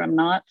pretty sure I'm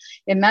not,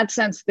 in that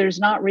sense, there's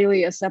not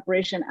really a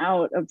separation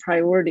out of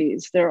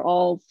priorities. They're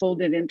all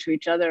folded into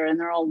each other and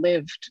they're all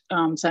lived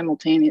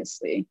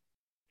simultaneously.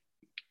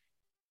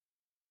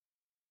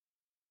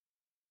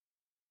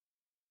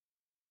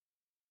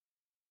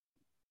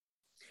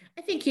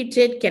 I think you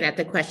did get at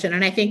the question,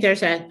 and I think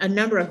there's a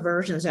number of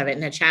versions of it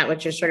in the chat,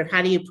 which is sort of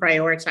how do you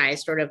prioritize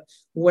sort of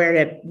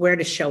where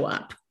to show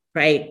up,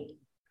 right?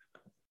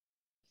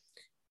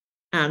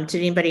 Did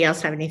anybody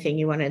else have anything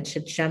you wanted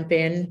to jump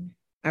in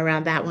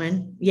around that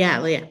one?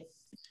 Yeah, Leah.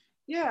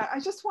 Yeah, I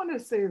just wanted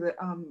to say that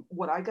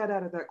what I got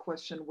out of that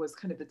question was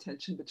kind of the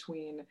tension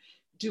between,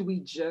 do we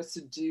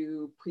just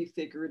do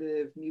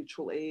prefigurative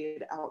mutual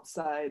aid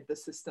outside the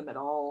system at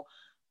all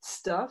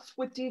stuff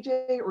with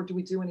DJ, or do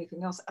we do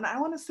anything else? And I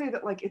want to say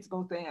that like it's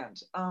both and.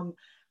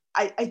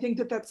 I think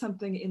that that's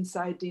something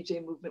inside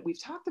DJ movement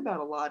we've talked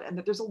about a lot, and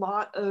that there's a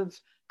lot of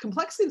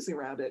complexities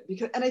around it.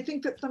 And I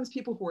think that sometimes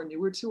people who are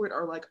newer to it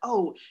are like,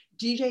 oh,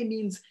 DJ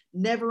means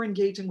never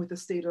engaging with the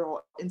state at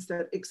all,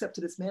 except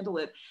to dismantle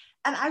it.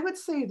 And I would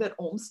say that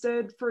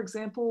Olmsted, for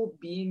example,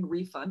 being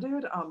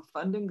refunded,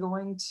 funding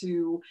going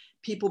to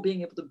people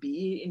being able to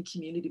be in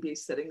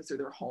community-based settings or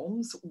their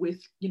homes with,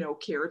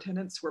 care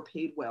tenants who are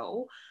paid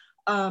well,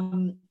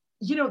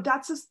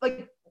 that's just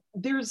like,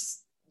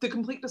 there's the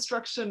complete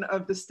destruction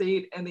of the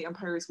state and the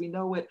empire as we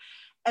know it.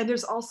 And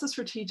there's also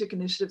strategic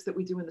initiatives that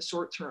we do in the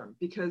short term,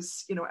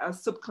 because,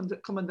 as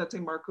Subcomandante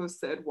Marcos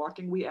said,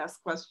 walking, we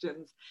ask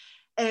questions,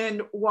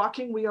 and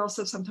walking, we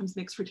also sometimes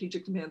make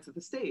strategic demands of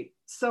the state.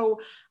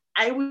 So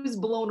I was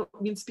blown,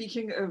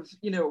 speaking of,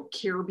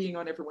 care being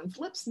on everyone's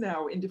lips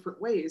now in different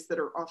ways that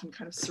are often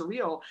kind of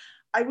surreal.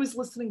 I was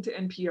listening to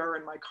NPR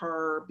in my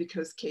car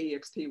because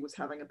KEXP was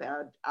having a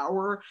bad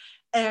hour.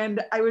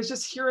 And I was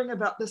just hearing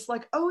about this,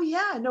 like, oh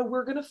yeah, no,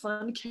 we're gonna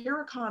fund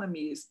care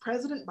economies.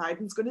 President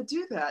Biden's gonna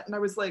do that. And I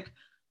was like,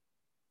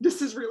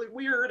 this is really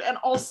weird. And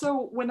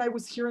also when I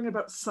was hearing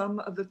about some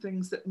of the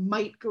things that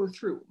might go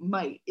through,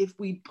 if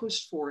we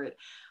pushed for it,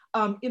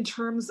 in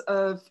terms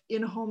of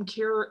in-home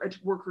care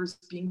workers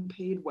being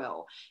paid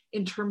well,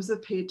 in terms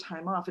of paid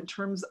time off, in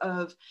terms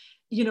of,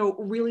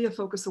 really a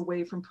focus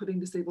away from putting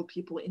disabled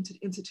people into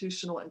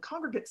institutional and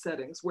congregate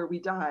settings where we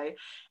die,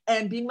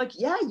 and being like,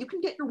 yeah, you can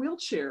get your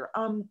wheelchair.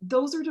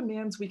 Those are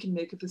demands we can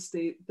make of the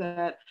state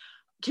that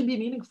can be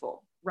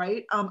meaningful.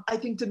 Right? I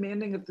think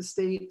demanding of the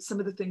state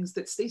some of the things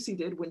that Stacey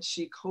did when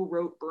she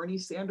co-wrote Bernie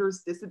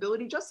Sanders'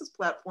 disability justice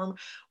platform,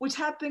 which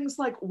had things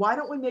like, why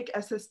don't we make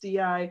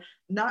SSDI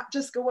not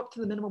just go up to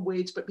the minimum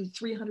wage, but be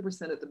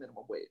 300% of the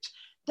minimum wage?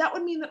 That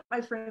would mean that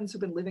my friends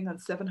who've been living on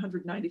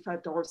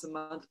 $795 a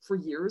month for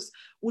years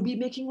would be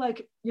making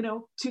like,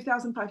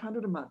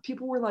 $2,500 a month.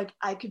 People were like,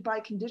 I could buy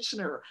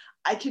conditioner,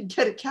 I could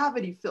get a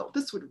cavity filled.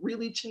 This would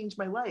really change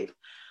my life.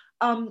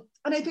 And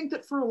I think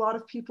that for a lot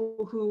of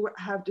people who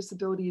have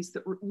disabilities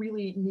that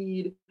really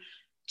need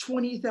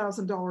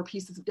 $20,000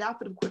 pieces of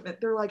adaptive equipment,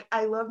 they're like,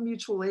 I love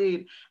mutual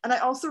aid, and I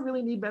also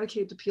really need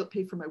Medicaid to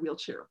pay for my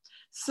wheelchair.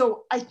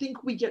 So I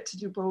think we get to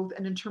do both.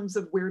 And in terms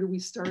of where do we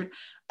start,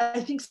 I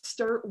think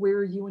start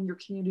where you and your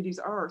communities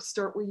are.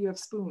 Start where you have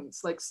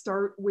spoons, like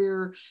start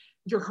where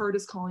your heart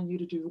is calling you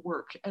to do the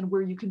work and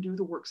where you can do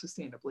the work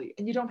sustainably.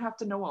 And you don't have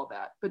to know all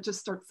that, but just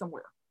start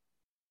somewhere.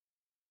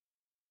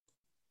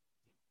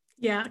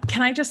 Yeah,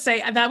 can I just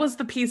say that was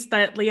the piece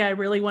that Leah, I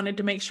really wanted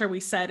to make sure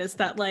we said, is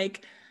that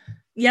like,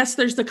 yes,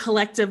 there's the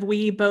collective,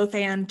 we both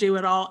and do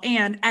it all.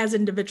 And as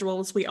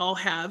individuals, we all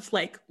have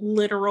like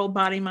literal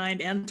body,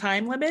 mind, and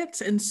time limits.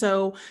 And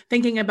so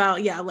thinking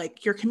about,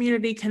 like your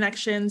community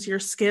connections, your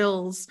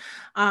skills,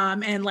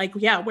 and like,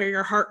 where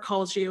your heart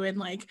calls you, and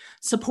like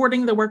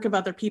supporting the work of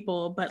other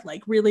people, but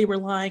like really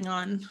relying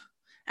on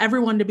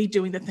everyone to be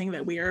doing the thing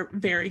that we are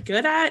very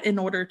good at in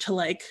order to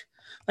like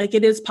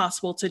it is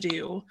possible to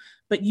do,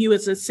 but you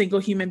as a single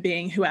human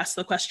being who asks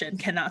the question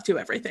cannot do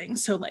everything.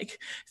 So like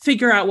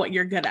figure out what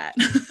you're good at.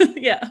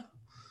 Yeah.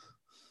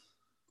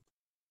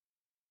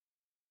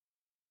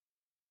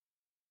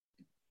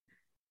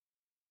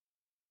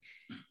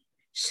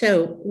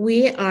 So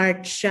we are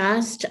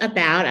just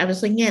about, I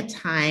was looking at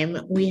time,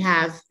 we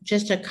have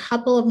just a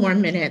couple of more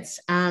minutes.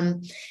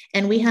 And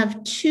we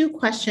have two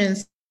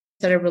questions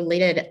that are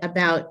related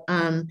about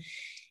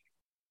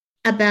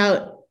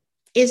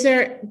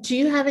do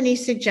you have any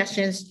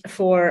suggestions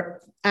for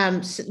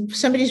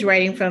somebody's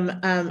writing from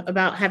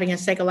about having a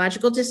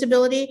psychological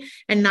disability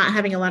and not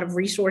having a lot of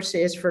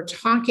resources for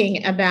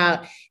talking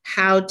about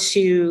how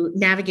to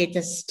navigate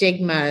the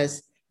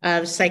stigmas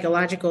of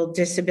psychological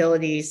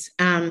disabilities.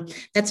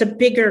 That's a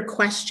bigger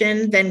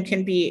question than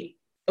can be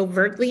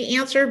overtly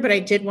answered, but I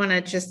did want to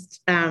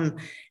just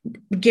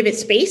give it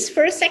space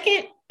for a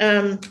second.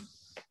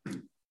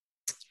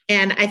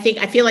 And I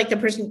feel like the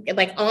person,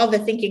 like all the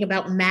thinking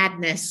about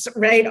madness,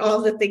 right?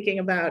 All the thinking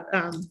about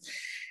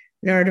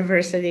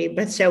neurodiversity,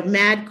 but so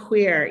mad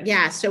queer.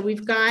 Yeah. So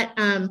we've got,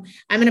 I'm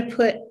going to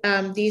put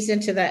these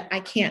into I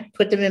can't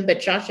put them in, but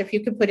Josh, if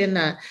you could put in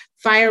the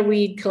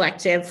Fireweed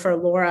Collective for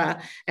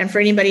Laura and for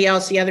anybody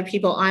else, the other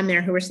people on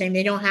there who are saying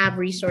they don't have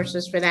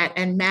resources for that,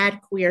 and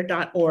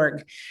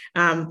madqueer.org.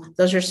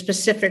 Those are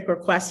specific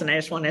requests, and I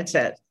just wanted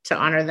to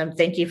honor them.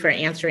 Thank you for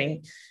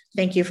answering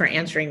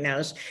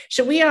those.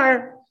 So we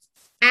are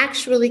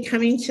actually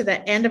coming to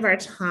the end of our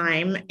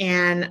time,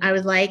 and I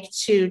would like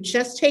to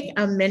just take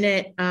a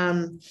minute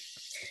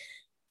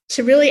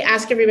to really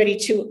ask everybody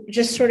to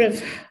just sort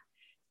of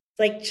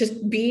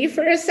just be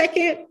for a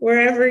second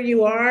wherever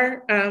you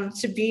are,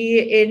 to be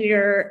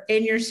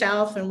in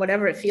yourself and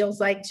whatever it feels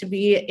like to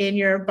be in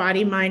your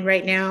body mind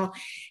right now,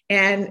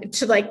 and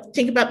to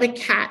think about the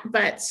cat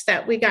butts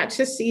that we got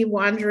to see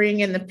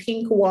wandering in the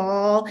pink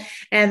wall,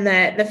 and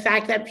the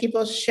fact that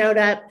people showed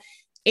up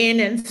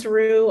in and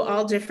through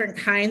all different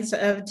kinds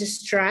of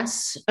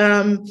distress,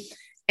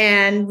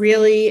 and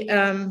really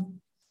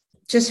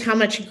just how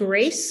much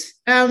grace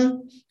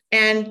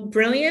and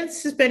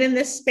brilliance has been in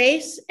this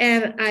space.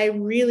 And I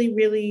really,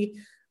 really,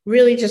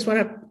 really just want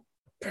to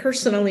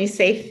personally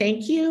say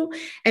thank you.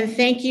 And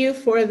thank you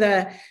for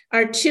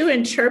our two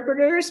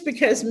interpreters,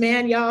 because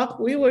man,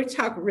 y'all, we would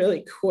talk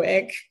really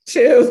quick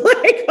too,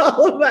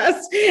 all of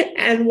us.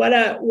 And what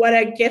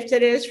a gift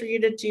it is for you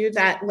to do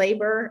that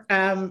labor.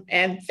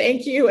 And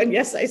thank you. And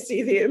yes, I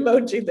see the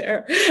emoji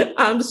there.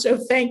 So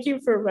thank you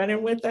for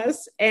running with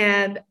us.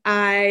 And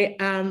I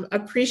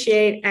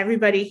appreciate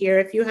everybody here.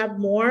 If you have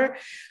more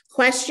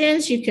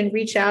questions, you can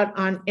reach out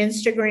on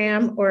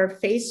Instagram or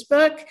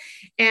Facebook.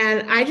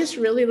 And I just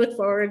really look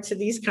forward to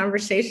these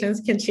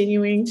conversations,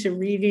 continuing to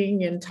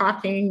reading and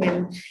talking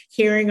and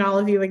hearing all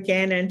of you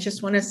again, and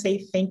just want to say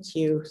thank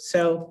you.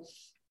 So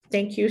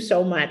thank you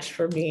so much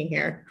for being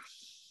here.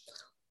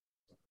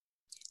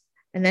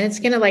 And then it's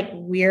going to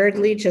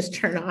weirdly just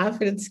turn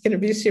off, and it's going to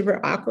be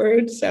super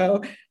awkward.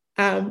 So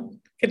I'm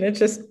going to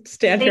just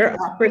stand here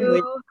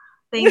awkwardly.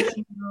 Thank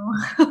you.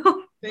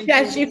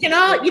 Yes, you can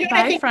all,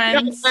 Bye,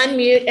 friends.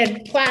 Unmute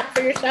and clap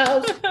for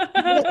yourselves.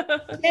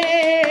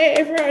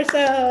 Yay for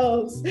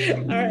ourselves.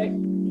 All right.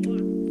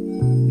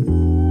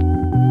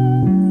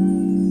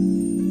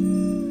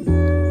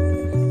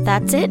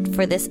 That's it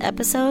for this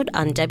episode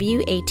on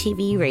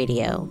WATV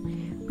Radio.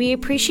 We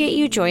appreciate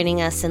you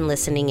joining us and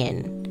listening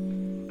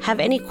in.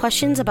 Have any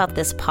questions about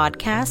this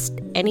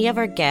podcast, any of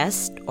our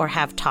guests, or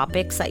have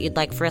topics that you'd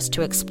like for us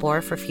to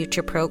explore for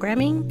future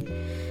programming?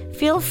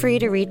 Feel free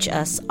to reach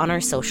us on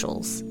our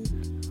socials.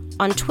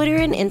 On Twitter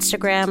and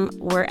Instagram,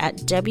 we're at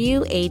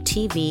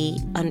WATV_Oak.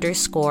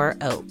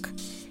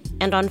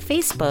 And on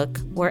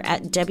Facebook, we're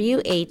at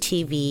WATV.Oak.